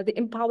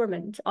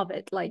empowerment of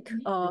it, like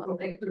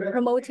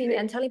promoting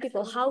and telling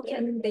people how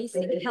can they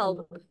seek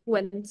help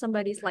when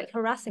somebody's like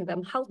harassing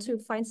them, how to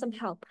find some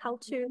help, how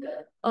to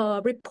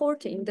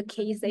reporting the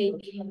case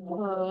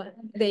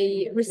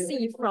they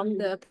receive from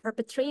the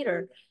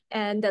perpetrator.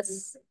 And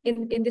that's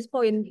in this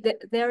point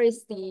there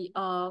is the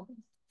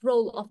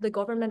role of the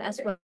government as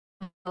well.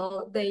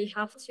 They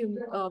have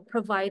to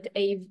provide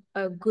a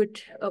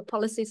good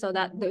policy so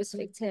that those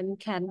victims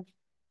can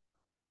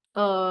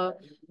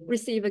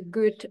receive a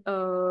good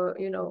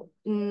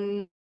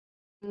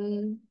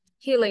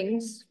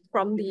healings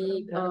from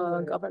the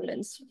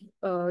governments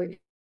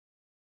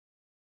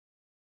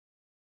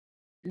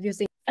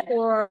using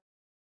for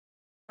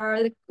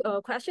the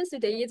questions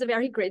today. It's a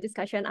very great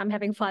discussion. I'm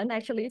having fun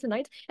actually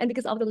tonight, and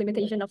because of the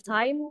limitation of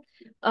time,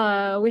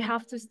 we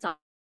have to stop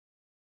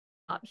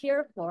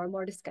here for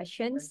more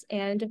discussions.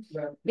 And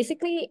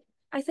basically,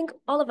 I think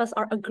all of us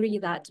are agree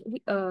that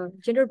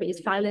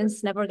gender-based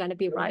violence never gonna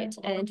be right,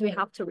 and we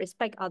have to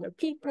respect other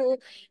people.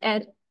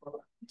 And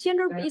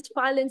gender-based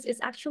violence is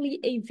actually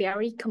a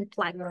very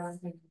complex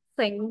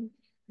thing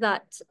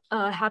that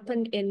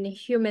happened in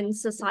human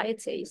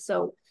society.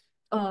 So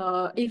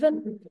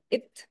even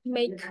it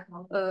make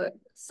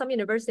some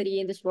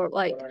university in this world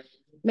like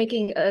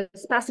making a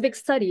specific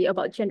study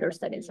about gender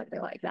studies,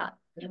 something like that.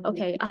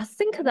 Okay, I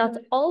think that's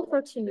all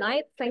for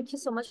tonight. Thank you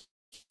so much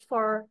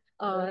for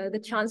the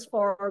chance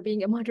for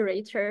being a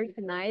moderator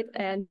tonight,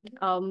 and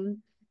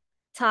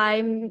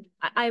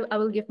I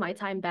will give my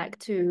time back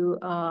to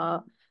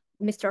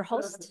Mr.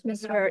 Host,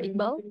 Mr.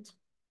 Iqbal.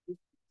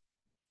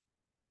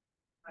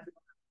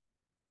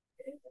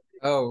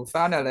 Oh,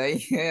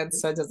 finally,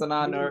 it's such an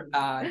honor,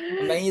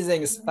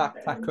 amazing,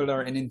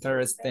 spectacular, and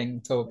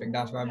interesting topic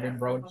that have been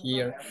brought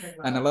here.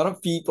 And a lot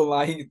of people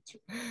like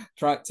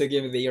try to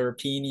give their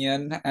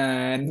opinion,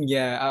 and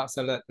yeah,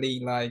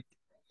 absolutely, like,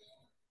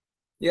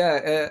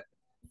 yeah,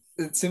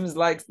 it seems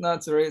like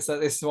not very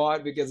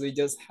satisfied because we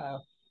just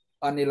have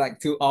only like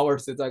 2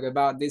 hours to talk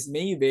about this.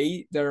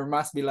 Maybe there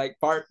must be like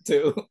part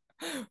two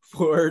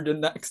for the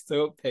next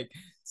topic.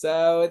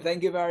 So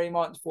thank you very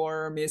much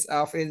for Miss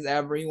Alphys,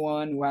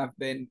 everyone who have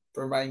been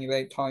providing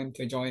their time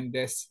to join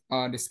this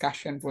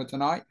discussion for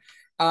tonight.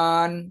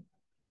 And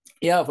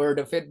yeah, for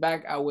the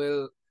feedback, I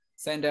will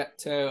send it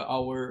to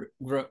our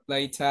group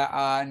later.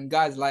 And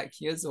guys,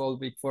 like usual,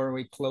 before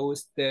we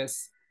close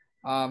this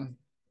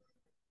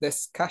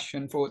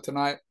discussion for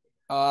tonight,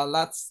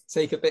 let's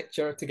take a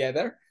picture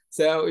together.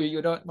 So if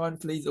you don't mind,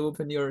 please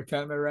open your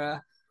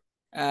camera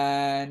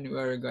and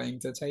we're going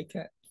to take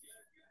it.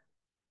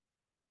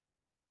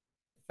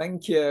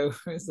 Thank you,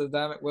 Mr.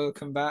 Dammit.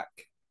 Welcome back.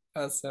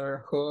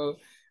 Sir Ho,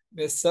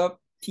 Miss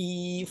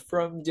P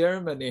from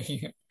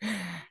Germany.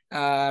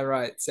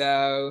 Right,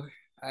 so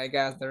I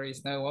guess there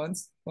is no one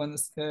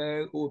wants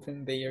to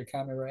open their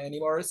camera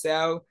anymore.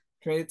 So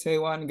 3,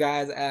 2, 1,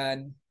 guys,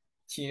 and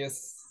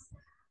cheers.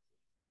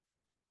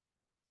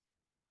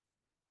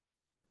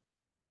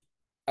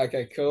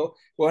 Okay, cool.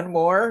 One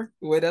more.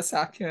 Wait a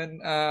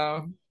second.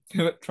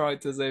 Try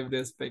to save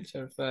this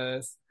picture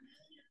first.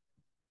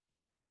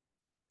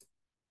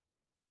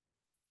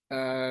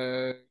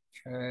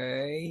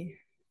 Okay.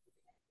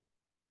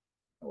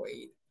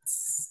 Wait.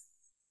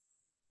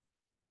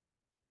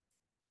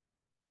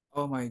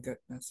 Oh my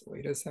goodness.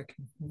 Wait a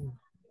second.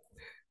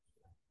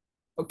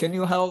 Oh, can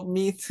you help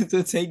me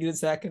to take the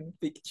second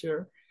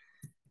picture?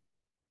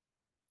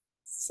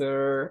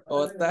 Sir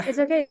Ota? It's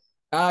okay.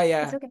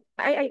 Yeah. It's okay.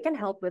 I can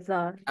help with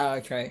the.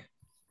 Okay.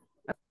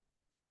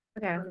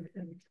 Okay.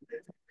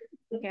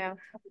 Okay.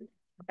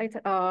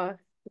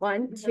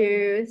 1,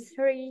 2,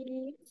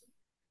 3.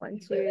 1,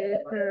 2,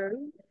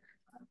 3.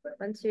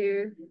 1,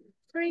 2,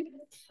 3.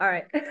 All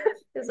right.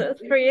 So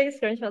 3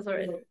 screenshots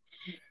already.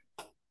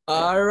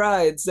 All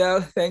right.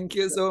 So thank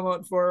you so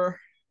much for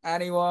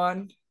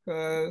anyone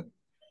who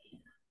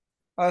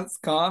has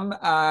come,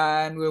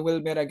 and we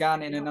will meet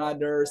again in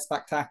another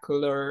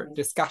spectacular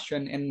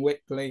discussion in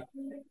weekly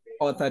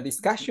author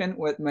discussion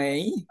with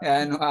me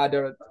and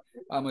other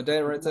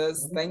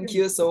moderators. Thank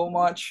you so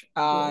much.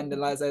 And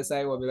as I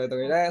say, wabillahi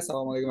taufiq,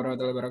 assalamualaikum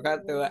warahmatullahi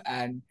wabarakatuh,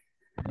 and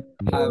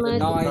have a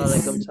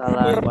nice good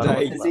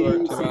day for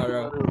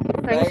tomorrow.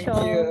 Thanks,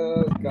 Thank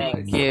you, guys.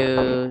 Thank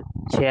you.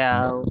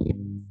 Ciao.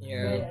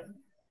 Yeah.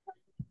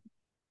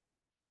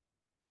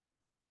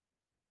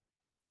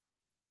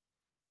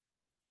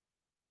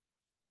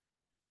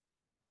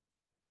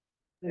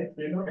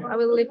 I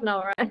will leave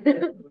now, right?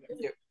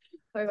 Yep.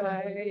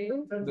 Bye-bye.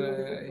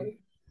 Bye.